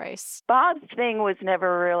sticker price. Bob's thing was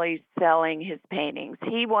never really selling his paintings.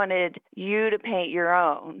 He wanted you to paint your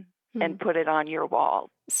own and put it on your wall.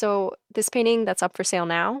 So this painting that's up for sale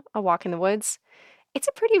now, A Walk in the Woods, it's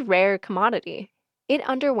a pretty rare commodity. It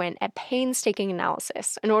underwent a painstaking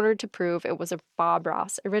analysis in order to prove it was a Bob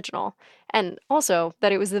Ross original, and also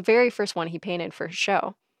that it was the very first one he painted for his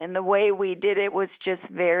show. And the way we did it was just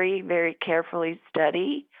very, very carefully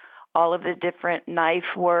study all of the different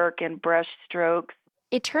knife work and brush strokes.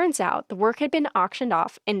 It turns out the work had been auctioned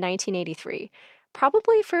off in 1983,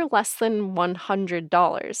 probably for less than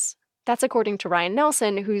 $100. That's according to Ryan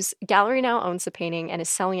Nelson, whose gallery now owns the painting and is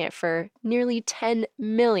selling it for nearly $10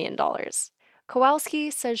 million. Kowalski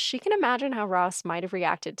says she can imagine how Ross might have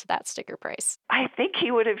reacted to that sticker price. I think he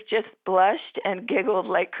would have just blushed and giggled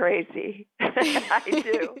like crazy. I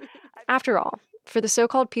do. After all, for the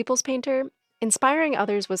so-called people's painter, inspiring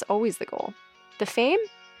others was always the goal. The fame,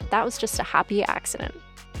 that was just a happy accident.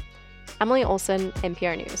 Emily Olson,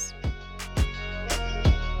 NPR News.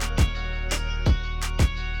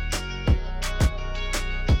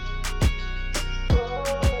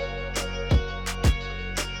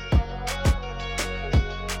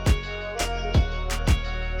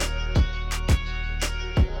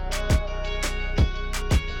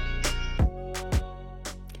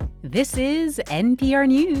 This is NPR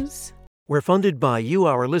News. We're funded by you,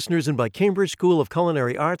 our listeners, and by Cambridge School of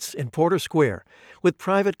Culinary Arts in Porter Square, with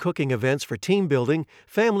private cooking events for team building,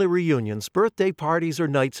 family reunions, birthday parties, or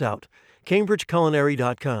nights out.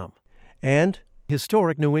 CambridgeCulinary.com. And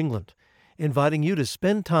Historic New England, inviting you to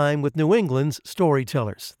spend time with New England's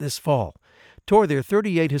storytellers this fall. Tour their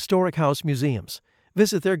 38 historic house museums,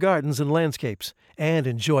 visit their gardens and landscapes, and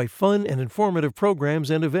enjoy fun and informative programs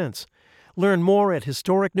and events. Learn more at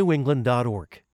historicnewengland.org.